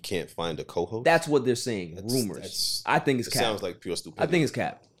saying he can't find a co-host? That's what they're saying. Rumors. I think it's cap. Sounds like pure stupidity. I think it's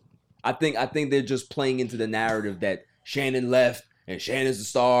cap. I think they're just playing into the narrative that Shannon left and Shannon's the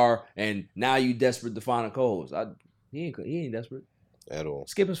star, and now you desperate to find a co-host. He ain't desperate at all.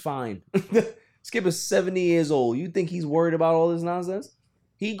 Skip is fine. Skip is 70 years old. You think he's worried about all this nonsense?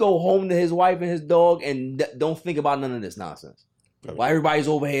 He go home to his wife and his dog and don't think about none of this nonsense. While everybody's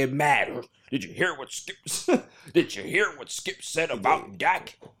over here mad. Did you hear what Skip said? Did you hear what Skip said about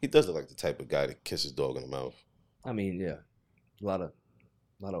Dak? He does look like the type of guy to kiss his dog in the mouth. I mean, yeah, a lot of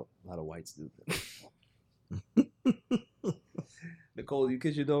whites do that. Nicole, you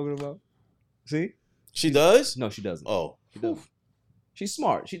kiss your dog in the mouth? See? She does? No, she doesn't. Oh, she doesn't. She's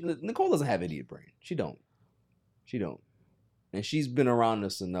smart. Nicole doesn't have idiot brain. She don't. And she's been around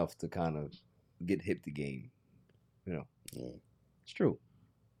us enough to kind of get hip to game. It's true.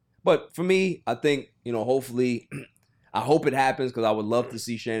 But for me, I think, hopefully, I hope it happens, because I would love to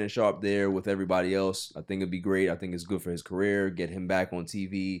see Shannon Sharpe there with everybody else. I think it'd be great. I think it's good for his career, get him back on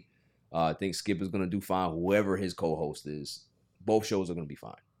TV. I think Skip is going to do fine, whoever his co-host is. Both shows are going to be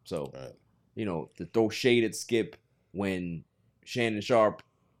fine. So, to throw shade at Skip when Shannon Sharpe,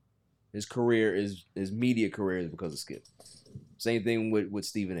 his media career is because of Skip. Same thing with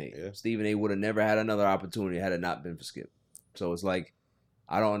Stephen A. Yeah. Stephen A. would have never had another opportunity had it not been for Skip. So it's like,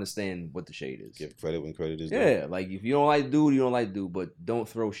 I don't understand what the shade is. Give credit when credit is due. Yeah, like if you don't like dude, you don't like dude, but don't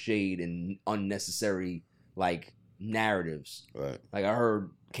throw shade and unnecessary like narratives. Right. Like I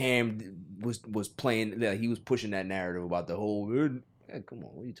heard Cam was playing. He was pushing that narrative about the whole. Hey, come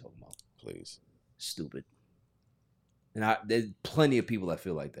on, what are you talking about? Please. Stupid. And there's plenty of people that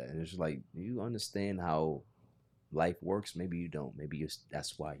feel like that, and it's just like, do you understand how life works? Maybe you don't. Maybe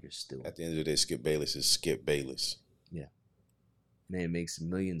that's why you're still. At the end of the day, Skip Bayless is Skip Bayless. Yeah. Man makes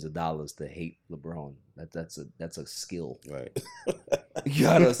millions of dollars to hate LeBron. That's a skill. Right. You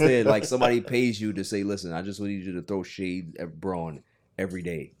gotta understand, like somebody pays you to say, listen, I just need you to throw shade at LeBron every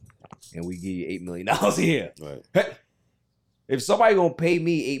day. And we give you $8 million a year. Right. Hey, if somebody gonna pay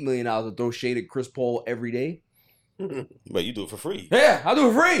me $8 million to throw shade at Chris Paul every day. But you do it for free. Yeah, I'll do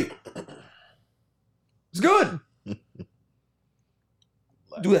it free. It's good.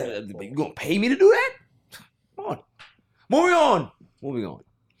 Do that. You gonna pay me to do that? Come on. Moving on.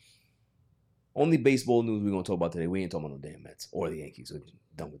 Only baseball news we're gonna talk about today. We ain't talking about no damn Mets or the Yankees. We're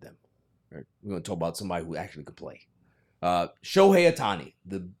done with them. Right? We're gonna talk about somebody who actually could play. Shohei Ohtani,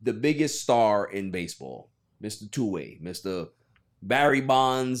 the biggest star in baseball, Mr. Two-Way, Mr. Barry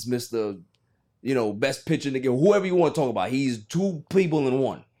Bonds, Mr. Best pitcher in the game, whoever you want to talk about. He's two people in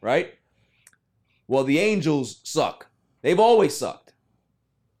one, right? Well, the Angels suck. They've always sucked.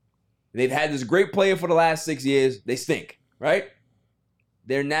 They've had this great player for the last 6 years. They stink, right?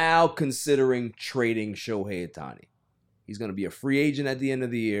 They're now considering trading Shohei Ohtani. He's going to be a free agent at the end of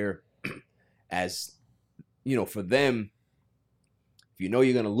the year. As, for them, if you know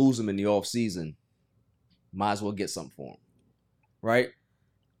you're going to lose him in the offseason, might as well get something for him, right?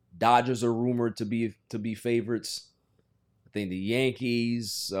 Dodgers are rumored to be favorites. I think the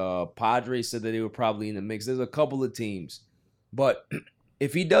Yankees, Padres said that they were probably in the mix. There's a couple of teams. But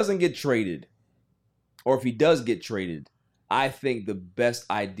if he doesn't get traded, or if he does get traded, I think the best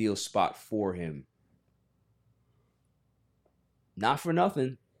ideal spot for him, not for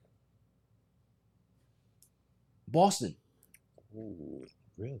nothing, Boston. Ooh,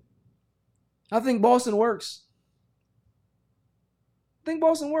 really? I think Boston works. I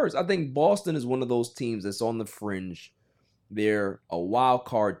think Boston is one of those teams that's on the fringe. They're a wild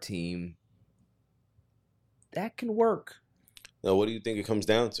card team. That can work. Now, what do you think it comes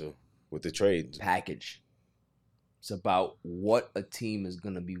down to with the trade? Package. It's about what a team is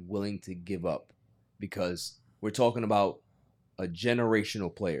going to be willing to give up. Because we're talking about a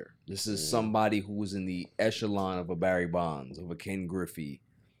generational player. This is somebody who was in the echelon of a Barry Bonds, of a Ken Griffey,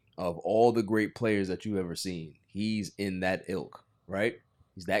 of all the great players that you've ever seen. He's in that ilk, right?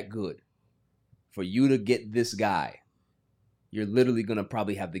 He's that good. For you to get this guy, you're literally going to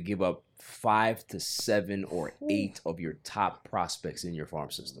probably have to give up 5 to 7 or 8 of your top prospects in your farm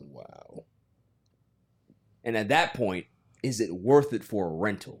system. Wow. And at that point, is it worth it for a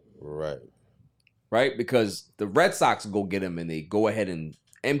rental? Right? Because the Red Sox go get him and they go ahead and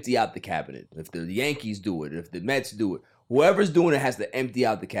empty out the cabinet. If the Yankees do it, if the Mets do it, whoever's doing it has to empty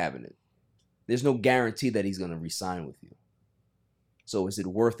out the cabinet. There's no guarantee that he's going to re-sign with you. So is it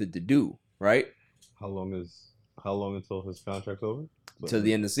worth it to do, right? How long until his contract's over? To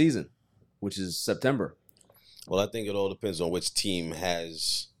the end of the season, which is September. Well, I think it all depends on which team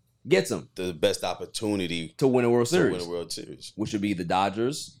gets him the best opportunity to win a World Series. Which would be the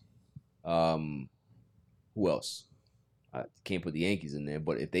Dodgers. Who else? I can't put the Yankees in there,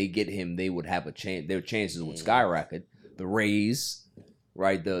 but if they get him, they would have a chance. Their chances would skyrocket. The Rays,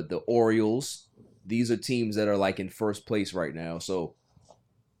 right? The Orioles. These are teams that are like in first place right now. So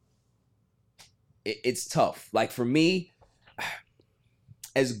it's tough. Like for me,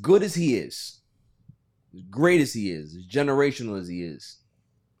 as good as he is, as great as he is, as generational as he is,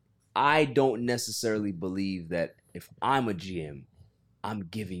 I don't necessarily believe that if I'm a GM, I'm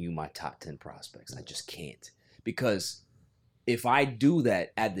giving you my top 10 prospects. I just can't. Because if I do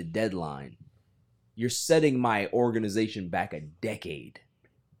that at the deadline, you're setting my organization back a decade.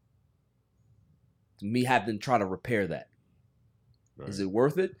 Me having to try to repair that. Right. Is it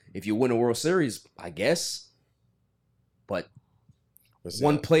worth it? If you win a World Series, I guess. But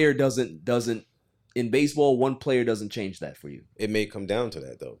one player doesn't in baseball, one player doesn't change that for you. It may come down to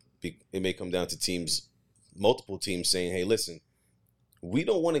that though. It may come down to multiple teams saying, "Hey, listen, we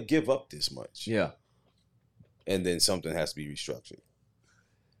don't want to give up this much." Yeah. And then something has to be restructured.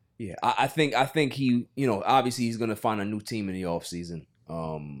 Yeah, I think he, obviously he's going to find a new team in the offseason.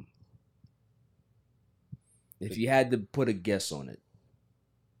 If you had to put a guess on it,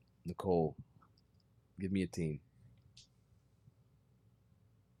 Nicole, give me a team.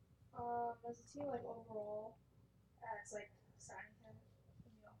 As a team, like overall, as like signing him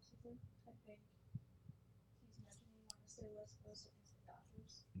in the offseason, I think he's mentioning he wants to stay West Coast.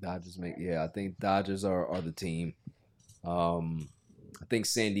 Dodgers I think Dodgers are the team. I think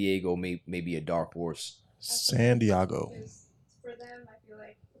San Diego may be a dark horse. San Diego. For them, I feel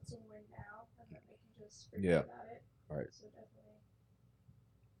like it's a win now, and then they can just forget about it. Right. So definitely.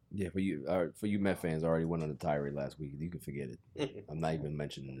 Yeah, for you Met fans, I already went on the tirade last week. You can forget it. I'm not even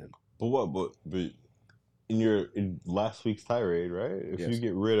mentioning them. But in last week's tirade, right? If you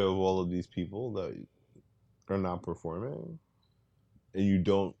get rid of all of these people that are not performing, and you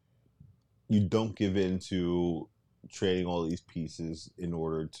don't give in to trading all these pieces in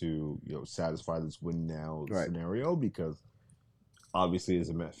order to satisfy this win now scenario, because obviously as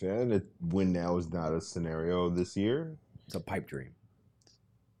a Met fan, win now is not a scenario this year. It's a pipe dream.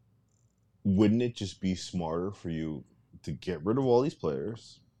 Wouldn't it just be smarter for you to get rid of all these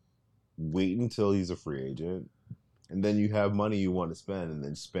players, wait until he's a free agent, and then you have money you want to spend, and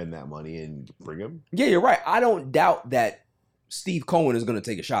then spend that money and bring him? Yeah, you're right. I don't doubt that Steve Cohen is going to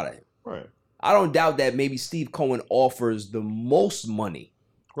take a shot at him. Right. I don't doubt that maybe Steve Cohen offers the most money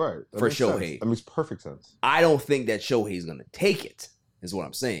for Shohei. Sense. That makes perfect sense. I don't think that Shohei is going to take it, is what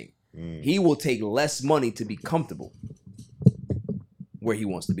I'm saying. He will take less money to be comfortable where he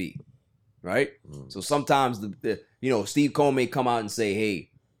wants to be, right? So sometimes, Steve Cohen may come out and say,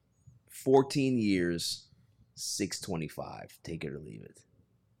 hey, 14 years, $625, take it or leave it.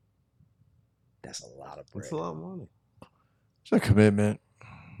 That's a lot of bread. That's a lot of money. It's a commitment.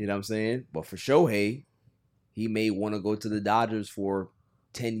 You know what I'm saying? But for Shohei, he may want to go to the Dodgers for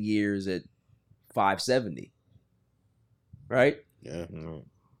 10 years at $570. Right? Yeah.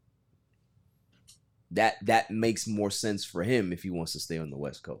 That makes more sense for him if he wants to stay on the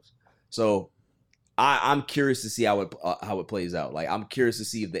West Coast. So I'm curious to see how it plays out. Like, I'm curious to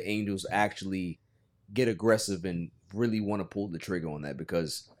see if the Angels actually get aggressive and really want to pull the trigger on that,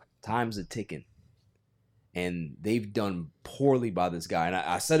 because time's a ticking. And they've done poorly by this guy. And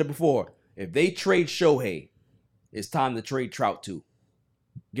I said it before. If they trade Shohei, it's time to trade Trout too.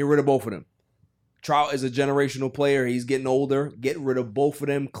 Get rid of both of them. Trout is a generational player. He's getting older. Get rid of both of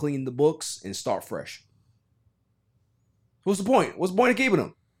them, clean the books, and start fresh. What's the point? What's the point of keeping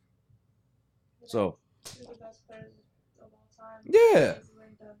them? So, yeah.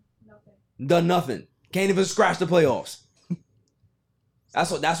 Done nothing. Can't even scratch the playoffs.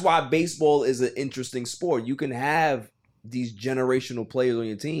 That's why baseball is an interesting sport. You can have these generational players on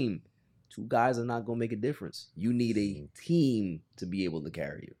your team. Two guys are not going to make a difference. You need a team to be able to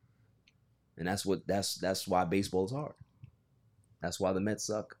carry you. And that's why baseball is hard. That's why the Mets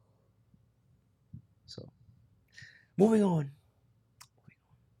suck. So, moving on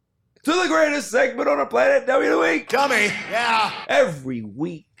to the greatest segment on the planet, WWE. Dummy, yeah. Every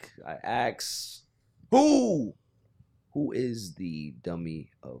week I ask, who is the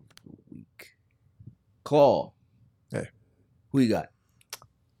dummy of the week? Claw. Hey. Who you got?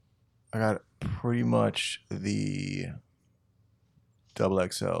 I got pretty much the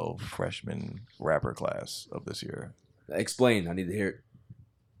XXL freshman rapper class of this year. Explain. I need to hear it.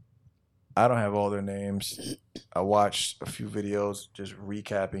 I don't have all their names. I watched a few videos just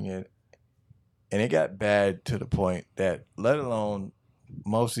recapping it, and it got bad to the point that, let alone,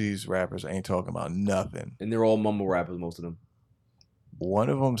 most of these rappers ain't talking about nothing. And they're all mumble rappers, most of them. One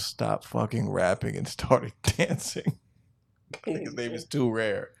of them stopped fucking rapping and started dancing. His name is Too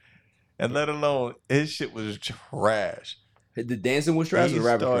Rare. And let alone, his shit was trash. The dancing was trash or the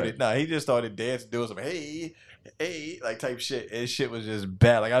rapper trash? Nah, he just started dancing, doing some hey, like type shit. His shit was just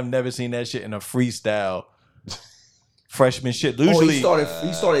bad. Like, I've never seen that shit in a freestyle freshman shit. Usually, he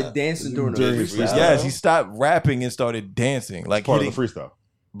started dancing during the freestyle. Yes, he stopped rapping and started dancing. Like, part of the freestyle.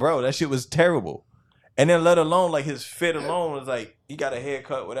 Bro, that shit was terrible. And then let alone, like, his fit alone was like, he got a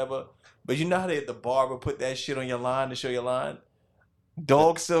haircut, whatever. But you know how they at the barber put that shit on your line to show your line?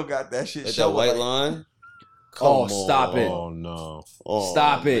 Dog still got that shit. That white line? Stop it. Oh, no.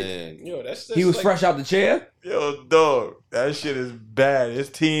 Stop it. Man. Yo, that's he was like, fresh out the chair? Yo, dog, that shit is bad. His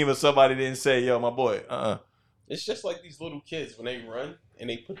team or somebody didn't say, yo, my boy, It's just like these little kids when they run and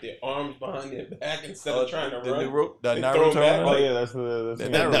they put their arms behind their back instead of trying to run. The they Naruto back. run? Oh, yeah, that's the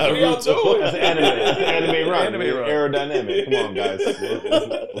Naruto. That's the anime run. Aerodynamic. Come on, guys.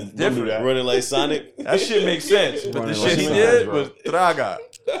 Let's different. do that. Running like Sonic. That shit makes sense. But the shit he did was traga.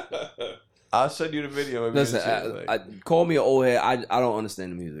 I'll send you the video. Listen, call me an old head. I don't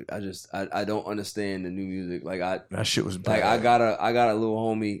understand the music. I don't understand the new music. Like, that shit was bad. Like, I got a little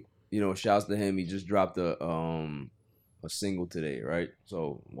homie. Shouts to him. He just dropped a single today, right?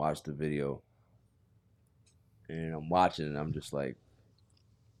 So watch the video, and I'm watching, and I'm just like,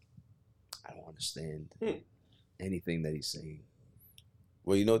 I don't understand anything that he's saying.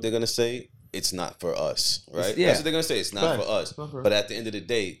 Well, you know what they're gonna say? it's not for us, right? Yeah. That's what they're gonna say. It's not for us. But at the end of the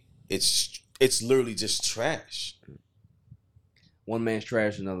day, it's literally just trash. One man's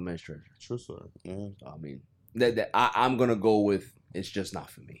trash, another man's treasure. True story. Mm-hmm. I mean, I'm gonna go with it's just not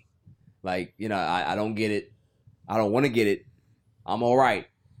for me. Like, you know, I don't get it. I don't want to get it. I'm all right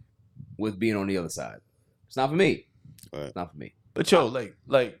with being on the other side. It's not for me. Right. It's not for me. But yo, like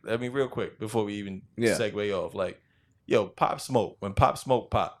I mean, real quick before we even segue off, like, yo, Pop Smoke, when Pop Smoke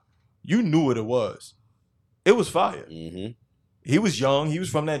popped, you knew what it was. It was fire. Mm-hmm. He was young. He was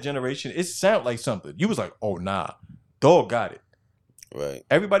from that generation. It sounded like something. You was like, oh nah, dog got it. Right.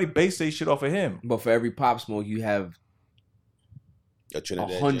 Everybody based their shit off of him. But for every Pop Smoke, you have a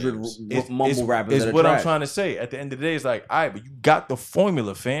 100 mumble rappers. Is what I'm trying to say. At the end of the day, it's like, all right, but you got the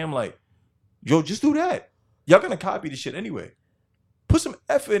formula, fam. Like, yo, just do that. Y'all gonna copy the shit anyway. Put some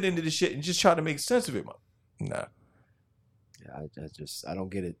effort into the shit and just try to make sense of it, man. Nah. Yeah, I don't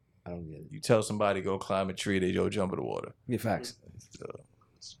get it. I don't get it. You tell somebody go climb a tree, they go jump in the water. Yeah, facts.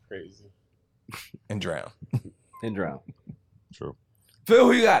 It's crazy. And drown. True. Phil,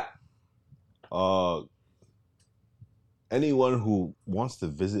 who you got? Anyone who wants to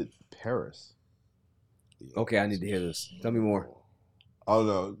visit Paris. Okay, I need to hear this. Tell me more. I don't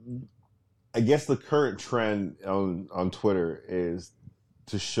know. I guess the current trend on Twitter is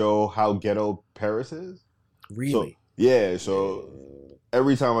to show how ghetto Paris is. Really? So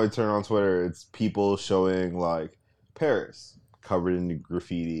every time I turn on Twitter, it's people showing like Paris covered in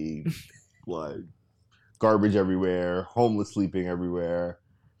graffiti, like garbage everywhere, homeless sleeping everywhere,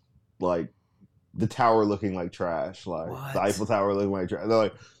 like the tower looking like trash, like the Eiffel Tower looking like trash. They're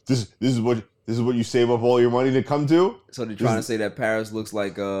like, this is what you save up all your money to come to. So they're trying to say that Paris looks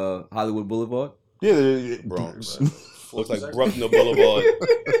like Hollywood Boulevard? Yeah, Bronx. Looks like Bruckner Boulevard.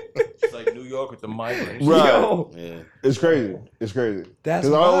 It's like New York with the migrants. Right. Yo. Yeah. It's crazy. It's crazy. That's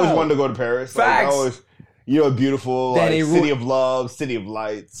because I always wild. wanted to go to Paris. Like, Facts. I always, beautiful, like, Danny city of love, city of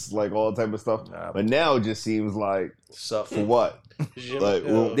lights, like all that type of stuff. Nah, but now it just seems like Suffering. for what? Like,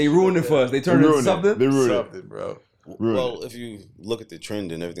 They ruined it for us. They turned it into something. They ruined Something, bro. Well, if you look at the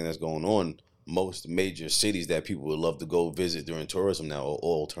trend and everything that's going on, most major cities that people would love to go visit during tourism now are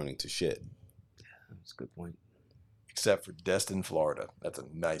all turning to shit. That's a good point. Except for Destin, Florida. That's a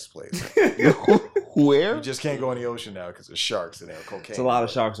nice place. Where? You just can't go in the ocean now because there's sharks in there. Cocaine. It's a lot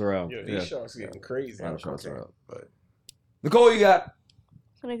of sharks around. Yo, these sharks getting crazy. A lot of sharks around. But Nicole, you got?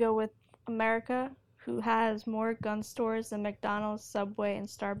 I'm gonna go with America, who has more gun stores than McDonald's, Subway, and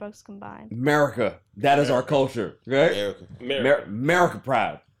Starbucks combined. America. That is our culture, right? America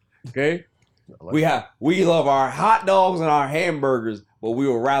proud. Okay? We love our hot dogs and our hamburgers, but we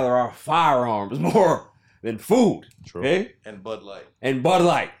would rather our firearms more than food. True. Okay? and Bud Light. And Bud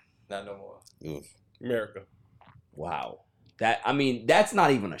Light. Not no more. Oof. America. Wow. That's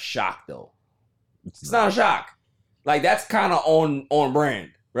not even a shock though. It's not a shock. Like, that's kind of on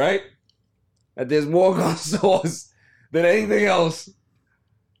brand, right? That there's more gun stores than anything else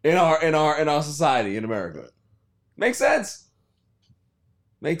in our society in America. Makes sense.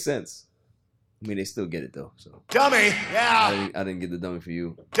 Makes sense. I mean, they still get it though. So Dummy, yeah. I didn't get the dummy for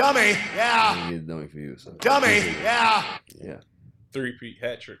you. Dummy, I yeah. didn't get the dummy for you. So Dummy, yeah. Yeah. 3-peat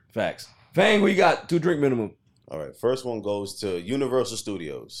hat trick. Facts. Fang, we got 2 drink minimum. All right, first one goes to Universal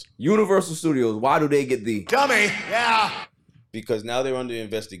Studios. Universal Studios. Why do they get the Dummy, yeah. Because now they're under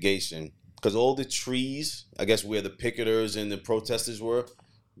investigation. Because all the trees, I guess where the picketers and the protesters were,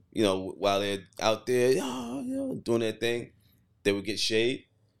 while they're out there doing their thing, they would get shade.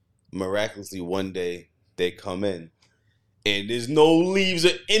 Miraculously, one day, they come in, and there's no leaves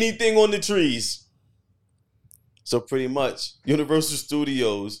or anything on the trees. So pretty much, Universal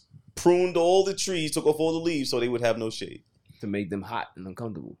Studios pruned all the trees, took off all the leaves so they would have no shade. to make them hot and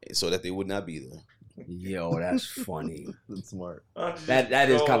uncomfortable? So that they would not be there. Yo, that's funny. That's smart. That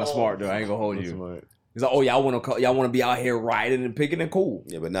is kind of smart though. I ain't gonna hold That's you. smart. It's like, oh, y'all want to be out here riding and picking and cool.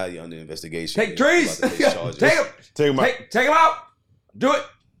 Yeah, but now you're under investigation. Take trees. About to face charges. Take them. Take them out. Take them out. Do it.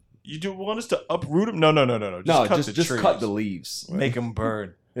 You do want us to uproot them? No. Just No, cut just the trees. cut the leaves. Make them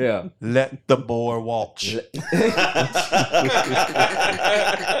burn. Yeah. Let the boar watch.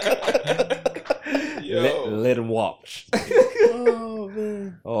 Let him watch. Oh,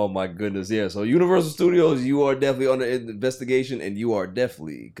 man. Oh my goodness, yeah. So Universal Studios, you are definitely under investigation, and you are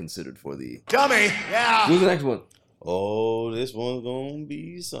definitely considered for the Dummy, yeah. Who's the next one? Oh, this one's gonna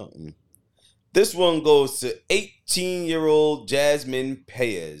be something. This one goes to 18-year-old Jasmine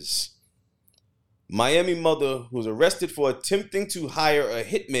Paez. Miami mother who's arrested for attempting to hire a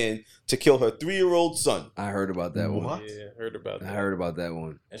hitman to kill her 3-year-old son. I heard about that one. What? Yeah, heard about that. I heard about that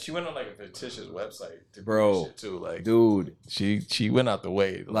one. And she went on like a fictitious website to Bro, do shit too. Like, dude, she went out the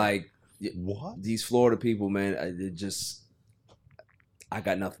way. like What? These Florida people, man, I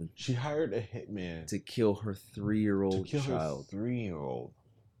got nothing. She hired a hitman to kill her 3-year-old child. 3-year-old.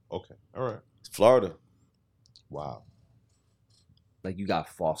 Okay, all right. It's Florida. Wow. Like you got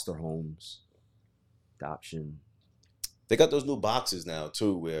foster homes, adoption. They got those new boxes now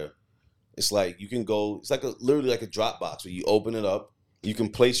too, where it's like you can go. It's like literally like a drop box where you open it up, you can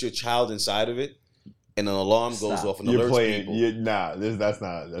place your child inside of it, and an alarm goes off and alerts people. That's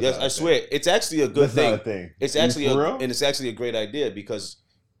not. Yes, I swear, it's actually a good thing. It's actually it's actually a great idea because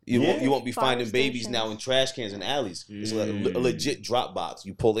you won't be finding babies now in trash cans and alleys. It's like a legit drop box.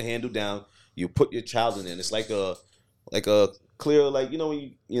 You pull the handle down, you put your child in it. It's like a clear, like, you know, when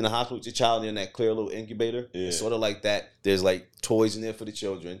you're in the hospital with your child in that clear little incubator. Yeah. It's sort of like that. There's like toys in there for the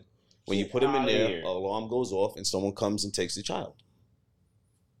children. When you put them in there, an alarm goes off and someone comes and takes the child.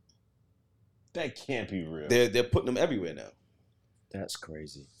 That can't be real. They're putting them everywhere now. That's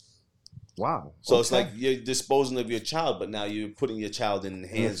crazy. Wow. So it's like you're disposing of your child, but now you're putting your child in the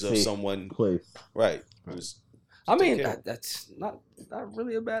hands of someone. Right. I mean, that's not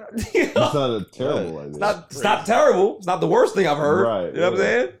really a bad idea. It's not a terrible idea. It's not terrible. It's not the worst thing I've heard. Right. You know what I'm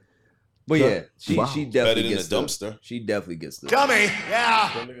saying? But yeah, she definitely better than gets a dumpster. She definitely gets the dummy.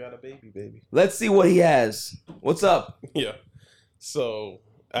 Yeah. Dummy got a baby. Let's see what he has. What's up? Yeah. So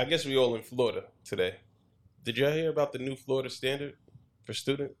I guess we all in Florida today. Did y'all hear about the new Florida standard for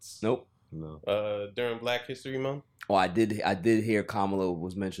students? Nope. No. During Black History Month. Oh, I did hear Kamala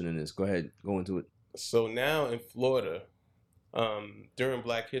was mentioning this. Go ahead, go into it. So now in Florida, during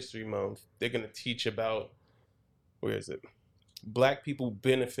Black History Month, they're gonna teach about Black people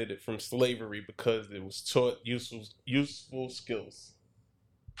benefited from slavery because it was taught useful skills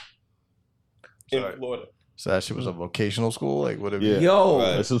in Florida. So that shit was a vocational school? Like, what?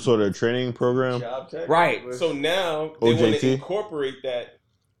 Like some sort of training program? Right. So now they want to incorporate that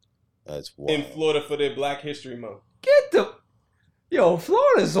in Florida for their Black History Month.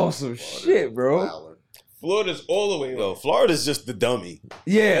 Florida's on some shit, bro. Florida's all the way on. Florida's just the dummy.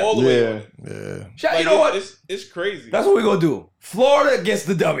 Yeah. All the way on. Yeah. You know what? It's crazy. That's what we're gonna do. Florida gets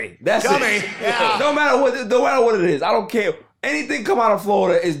the dummy. That's it. Yeah. No matter what it is. I don't care. Anything come out of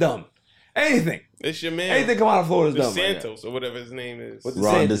Florida is dumb. Anything. It's your man. Anything come out of Florida is dumb. Santos or whatever his name is.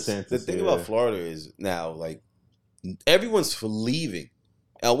 Ron DeSantis. The thing about Florida is now, like, everyone's for leaving.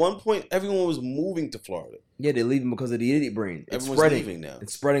 At one point, everyone was moving to Florida. Yeah, they're leaving because of the idiot brain. It's Everyone's spreading. leaving now.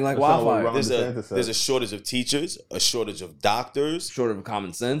 It's spreading like wildfire. There's a shortage of teachers, a shortage of doctors, shortage of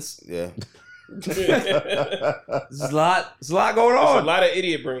common sense. Yeah. There's a lot going on. There's a lot of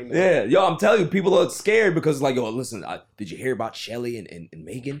idiot brain now. Yeah, yo, I'm telling you, people are scared because, like, yo, listen, did you hear about Shelly and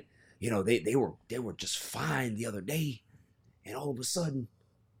Megan? You know, they were just fine the other day, and all of a sudden,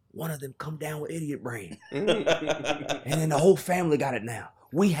 one of them come down with idiot brain, and then the whole family got it now.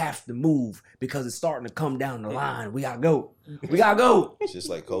 We have to move because it's starting to come down the line. We gotta go. It's just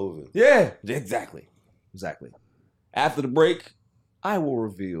like COVID. Yeah, exactly. After the break, I will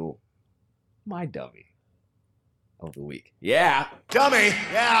reveal my dummy of the week. Yeah. Dummy.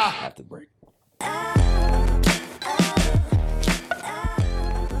 Yeah. After the break.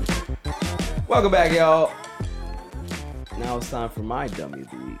 Welcome back, y'all. Now it's time for my dummy of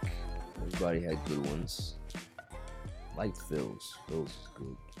the week. Everybody had good ones. Liked Phil's. Phil's is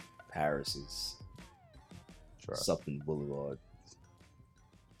good. Paris is something Boulevard.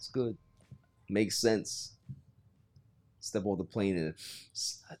 It's good. Makes sense. Step on the plane and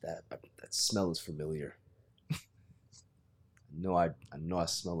that smell is familiar. I know I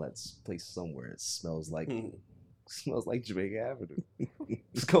smell that place somewhere. It smells like Jamaica Avenue.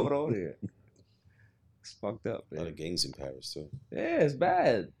 What's going on here? It's fucked up, man. A lot of gangs in Paris too. Yeah, it's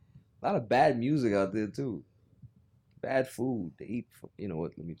bad. A lot of bad music out there too. Bad food to eat. You know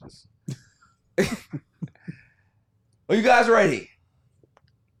what? Let me just. Are you guys ready?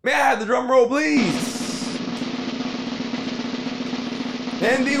 May I have the drum roll, please?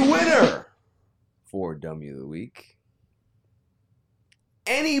 And the winner for Dummy of the Week.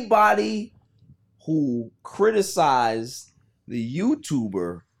 Anybody who criticized the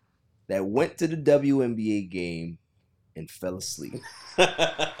YouTuber that went to the WNBA game and fell asleep.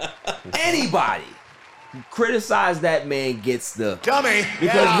 Anybody who criticized that man gets the dummy.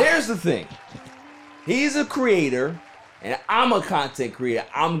 Because here's the thing. He's a creator, and I'm a content creator.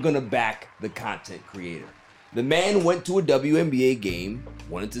 I'm gonna back the content creator. The man went to a WNBA game,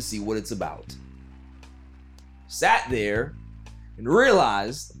 wanted to see what it's about. Sat there and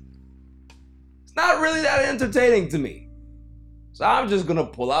realized it's not really that entertaining to me. So I'm just gonna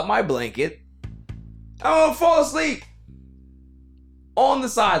pull out my blanket. I'm gonna fall asleep on the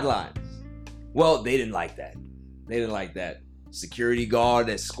sidelines. Well, they didn't like that. security guard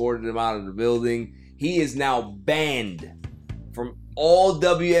escorted him out of the building. He is now banned from all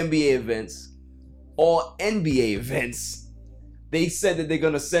WNBA events, all NBA events. They said that they're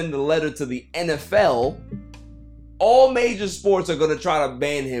going to send a letter to the NFL. All major sports are going to try to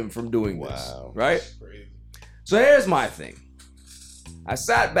ban him from doing this, right? So here's my thing. I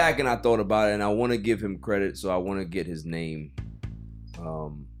sat back and I thought about it, and I want to give him credit, so I want to get his name. Give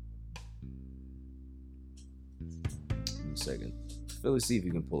me a second. Philly, see if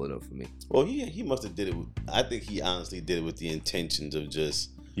you can pull it up for me. Well, he must have did it. I think he honestly did it with the intentions of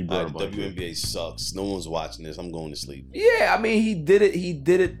just, the WNBA sucks. No one's watching this. I'm going to sleep. Yeah, I mean, he did it. He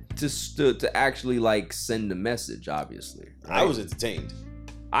did it to actually like send a message. Obviously, right? I was entertained.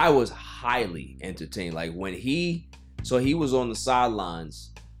 I was highly entertained. Like when he was on the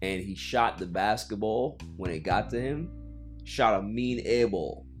sidelines and he shot the basketball when it got to him, shot a mean air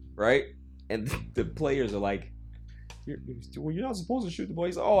ball, right? And the players are like, you're not supposed to shoot the ball.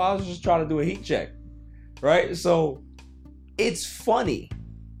 He's like, oh, I was just trying to do a heat check, right? So it's funny,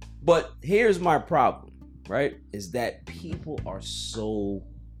 but here's my problem, right? Is that people are so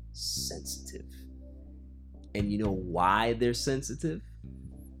sensitive. And you know why they're sensitive?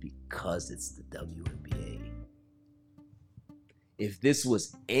 Because it's the WNBA. If this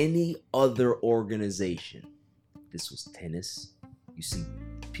was any other organization, this was tennis, you see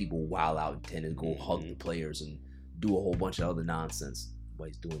people wild out in tennis, go hug the players and do a whole bunch of other nonsense.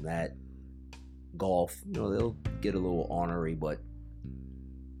 Nobody's doing that. Golf, they'll get a little ornery, but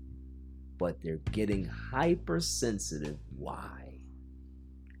they're getting hypersensitive. Why?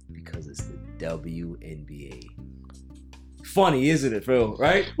 Because it's the WNBA. Funny, isn't it, Phil?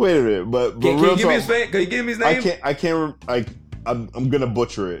 Right? Wait a minute, but can you give me his name? Can you give me his name? I can't. I'm gonna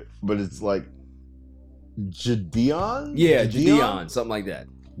butcher it, but it's like Jadeon. Yeah, Jadeon, something like that.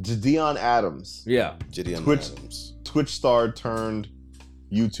 Jadeon Adams. Yeah, Jadeon Adams. Twitch star turned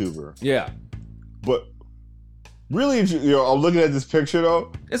YouTuber. Yeah, but really, I'm looking at this picture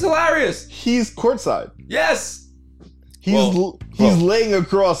though. It's hilarious. He's courtside. Yes. He's laying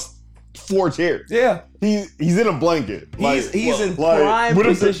across 4 chairs. Yeah. He's in a blanket. He's in prime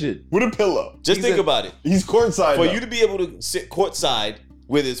position. With a pillow. Just think about it. He's courtside. For you to be able to sit courtside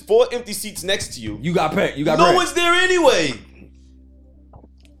with his 4 empty seats next to you. You got paid. No one's there anyway.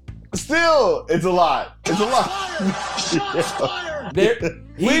 Still, it's a lot. It's a lot.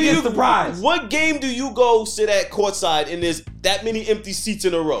 He gets the prize. What game do you go sit at courtside and there's that many empty seats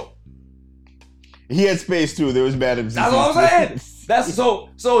in a row? He had space too. There was bad empty seats. That's what I'm saying. That's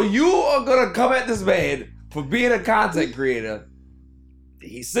so you are gonna come at this man for being a content creator.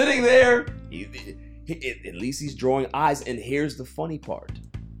 He's sitting there. At least he's drawing eyes. And here's the funny part.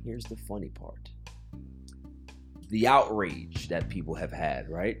 The outrage that people have had,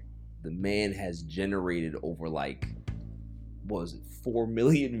 right? The man has generated over 4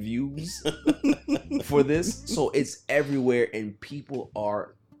 million views for this. So it's everywhere and people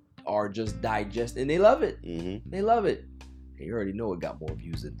are just digesting and they love it. Mm-hmm. They love it. You already know it got more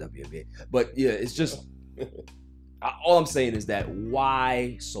views than WNBA. But yeah, it's just all I'm saying is that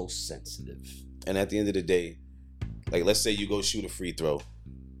why so sensitive? And at the end of the day, let's say you go shoot a free throw.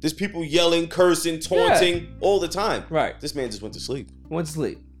 There's people yelling, cursing, taunting all the time. Right. This man just went to sleep.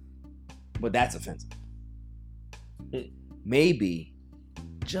 But that's offensive. Maybe,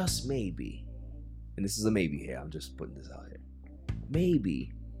 just maybe, and this is a maybe here, I'm just putting this out here.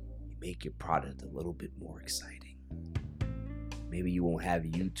 Maybe you make your product a little bit more exciting. Maybe you won't have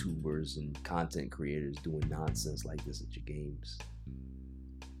YouTubers and content creators doing nonsense like this at your games.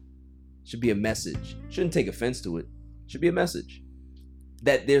 Should be a message. Shouldn't take offense to it. Should be a message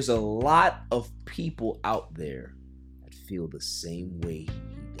that there's a lot of people out there that feel the same way he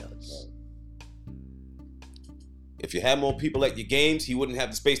does. If you had more people at your games, he wouldn't have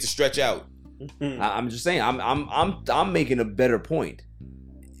the space to stretch out. I'm just saying. I'm making a better point.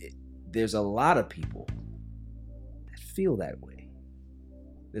 There's a lot of people that feel that way.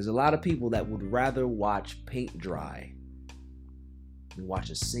 There's a lot of people that would rather watch paint dry than watch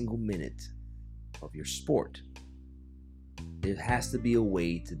a single minute of your sport. There has to be a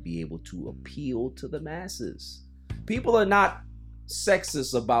way to be able to appeal to the masses. People are not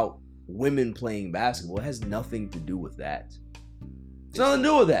sexist about women playing basketball. It has nothing to do with that. It's nothing to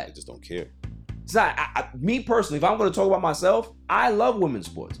do with that. I just don't care. It's not, me personally, if I'm going to talk about myself, I love women's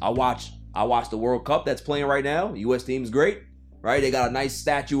sports. I watch the World Cup that's playing right now. The U.S. team's great, right? They got a nice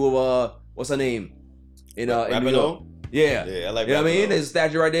statue of what's her name in New York. Yeah, I like. You know what I mean? There's a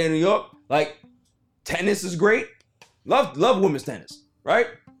statue right there in New York. Tennis is great. Love women's tennis, right?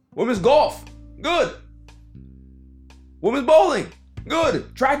 Women's golf, good. Women's bowling,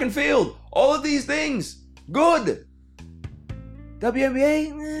 good. Track and field, all of these things, good.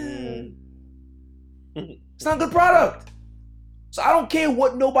 WNBA, it's not a good product. So I don't care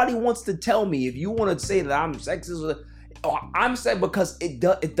what nobody wants to tell me. If you want to say that I'm sexist, or I'm saying because it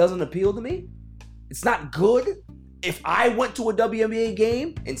doesn't appeal to me. It's not good. If I went to a WNBA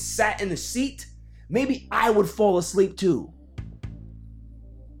game and sat in the seat, maybe I would fall asleep too.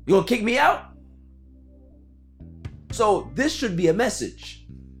 You gonna kick me out? So this should be a message.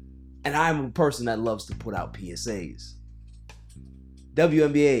 And I'm a person that loves to put out PSAs.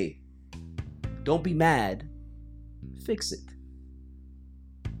 WNBA, don't be mad. Fix it.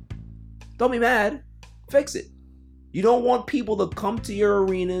 Don't be mad. Fix it. You don't want people to come to your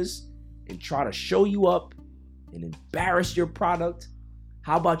arenas and try to show you up and embarrass your product.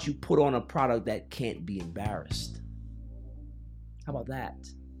 How about you put on a product that can't be embarrassed? How about that?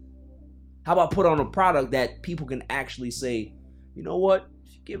 How about put on a product that people can actually say, you know what?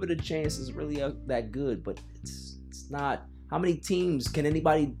 If you give it a chance, it's really that good, but it's not. How many teams? Can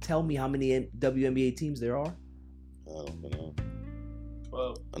anybody tell me how many WNBA teams there are? I don't know.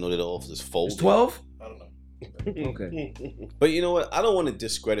 12. I know that the office is folded. It's 12? I don't know. Okay. But you know what? I don't want to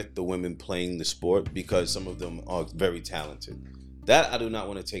discredit the women playing the sport because some of them are very talented. That I do not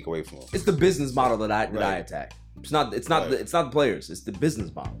want to take away from them. It's the business model that I attack. It's not the players. It's the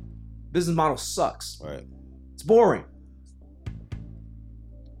business model. Business model sucks. Right. It's boring.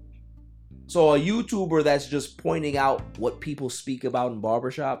 So a YouTuber that's just pointing out what people speak about in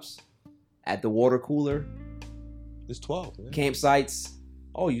barbershops, at the water cooler, it's 12. Man. Campsites.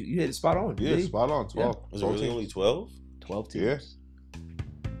 Oh, you hit it spot on. Yeah, spot on. 12. Yeah. Was it really only 12? 12 teams.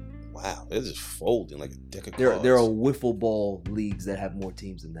 Yeah. Wow, they're just folding like a deck of There cards. are wiffle ball leagues that have more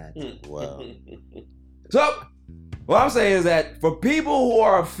teams than that. Wow. So, what I'm saying is that for people who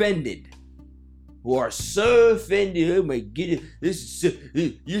are offended, who are so offended, oh my goodness,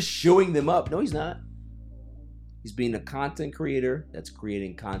 you're showing them up. No, he's not. He's being a content creator that's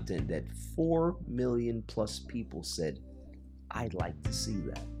creating content that 4 million plus people said, I'd like to see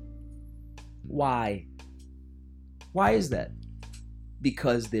that. Why? Why is that?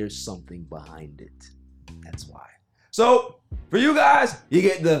 Because there's something behind it. That's why. So, for you guys, you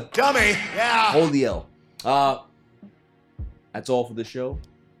get the dummy. Yeah. Hold the L. That's all for the show.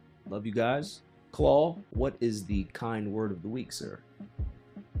 Love you guys. Claw, what is the kind word of the week, sir?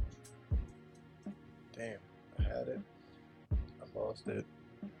 Damn, I had it. I lost it.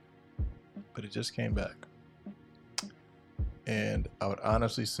 But it just came back. And I would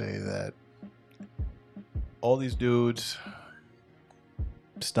honestly say that all these dudes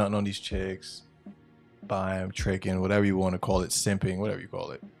stunting on these chicks, buying, tricking, whatever you want to call it, simping, whatever you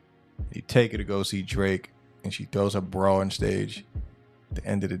call it. You take her to go see Drake, and she throws her bra on stage. At the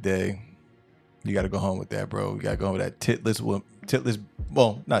end of the day, you got to go home with that, bro. You got to go home with that titless, well,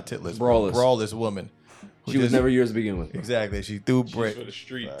 not titless, brawless woman. She was never yours to begin with. Exactly. She threw She's for the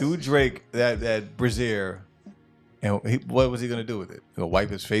streets. threw Drake that brassiere, and what was he gonna do with it? He gonna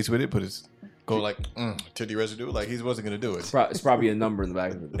wipe his face with it? Put his like titty residue? Like he wasn't gonna do it. It's probably a number in the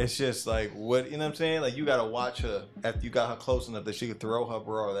back of it. It's just like what you know what I'm saying. Like you gotta watch her after you got her close enough that she could throw her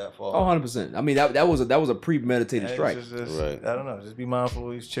bra that far. Oh, 100%. I mean that was a premeditated strike. Right. I don't know. Just be mindful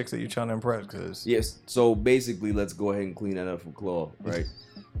of these chicks that you're trying to impress. Cause yes. So basically, let's go ahead and clean that up from Claw. Right.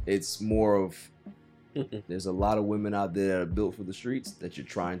 It's more of there's a lot of women out there that are built for the streets that you're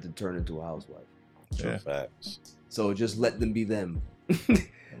trying to turn into a housewife. True facts. So just let them be them.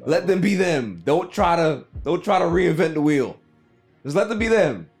 Let them be them. Don't try to reinvent the wheel. Just let them be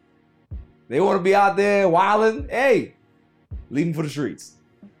them. They want to be out there wilding. Hey, leave them for the streets.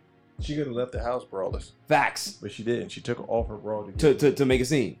 she could have left the house braless. Facts. But she didn't. She took off her bra to make a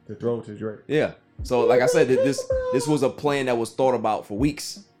scene. To throw it to Drake. Yeah. So like I said, this was a plan that was thought about for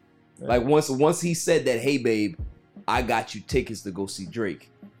weeks. Like once he said that, hey babe, I got you tickets to go see Drake.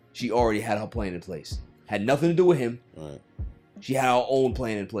 She already had her plan in place. Had nothing to do with him. Right. She had her own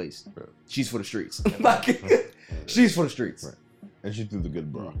plan in place. Right. She's for the streets. She's for the streets. Right. And she threw the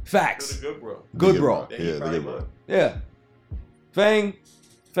good bra. Facts. The good bro. Good bra. Yeah, the good bra. Yeah.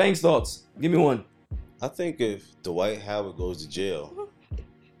 Fang's thoughts. Give me one. I think if Dwight Howard goes to jail,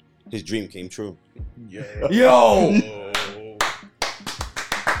 his dream came true. Yeah. Yo.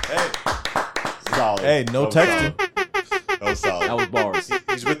 Solid. Hey, no texting. That was solid. That was bars.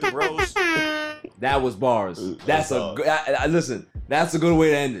 He's with the bros. That was bars. That's a good. Listen. That's a good way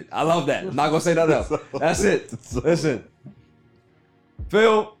to end it. I love that. I'm not gonna say nothing else. That's it. Listen.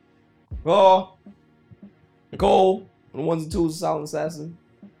 Phil, Paul, Nicole, on the ones and twos, Silent Assassin.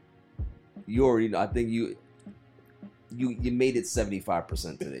 You already know. I think you made it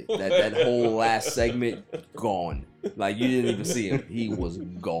 75% today. That whole last segment gone. Like you didn't even see him. He was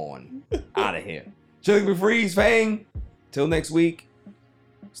gone. Out of here. Chili McFreeze, Fang. Till next week,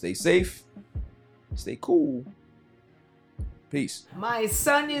 stay safe, stay cool. Peace. My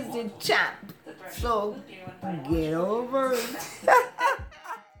son is the champ, so get over it.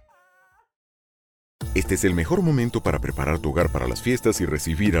 Este es el mejor momento para preparar tu hogar para las fiestas y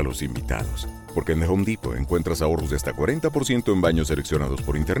recibir a los invitados. Porque en The Home Depot encuentras ahorros de hasta 40% en baños seleccionados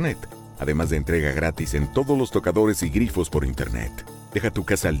por Internet. Además de entrega gratis en todos los tocadores y grifos por Internet. Deja tu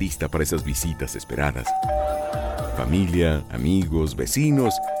casa lista para esas visitas esperadas. Familia, amigos,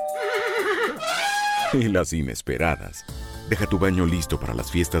 vecinos y las inesperadas. Deja tu baño listo para las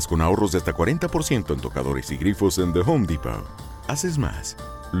fiestas con ahorros de hasta 40% en tocadores y grifos en The Home Depot. Haces más,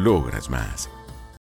 logras más.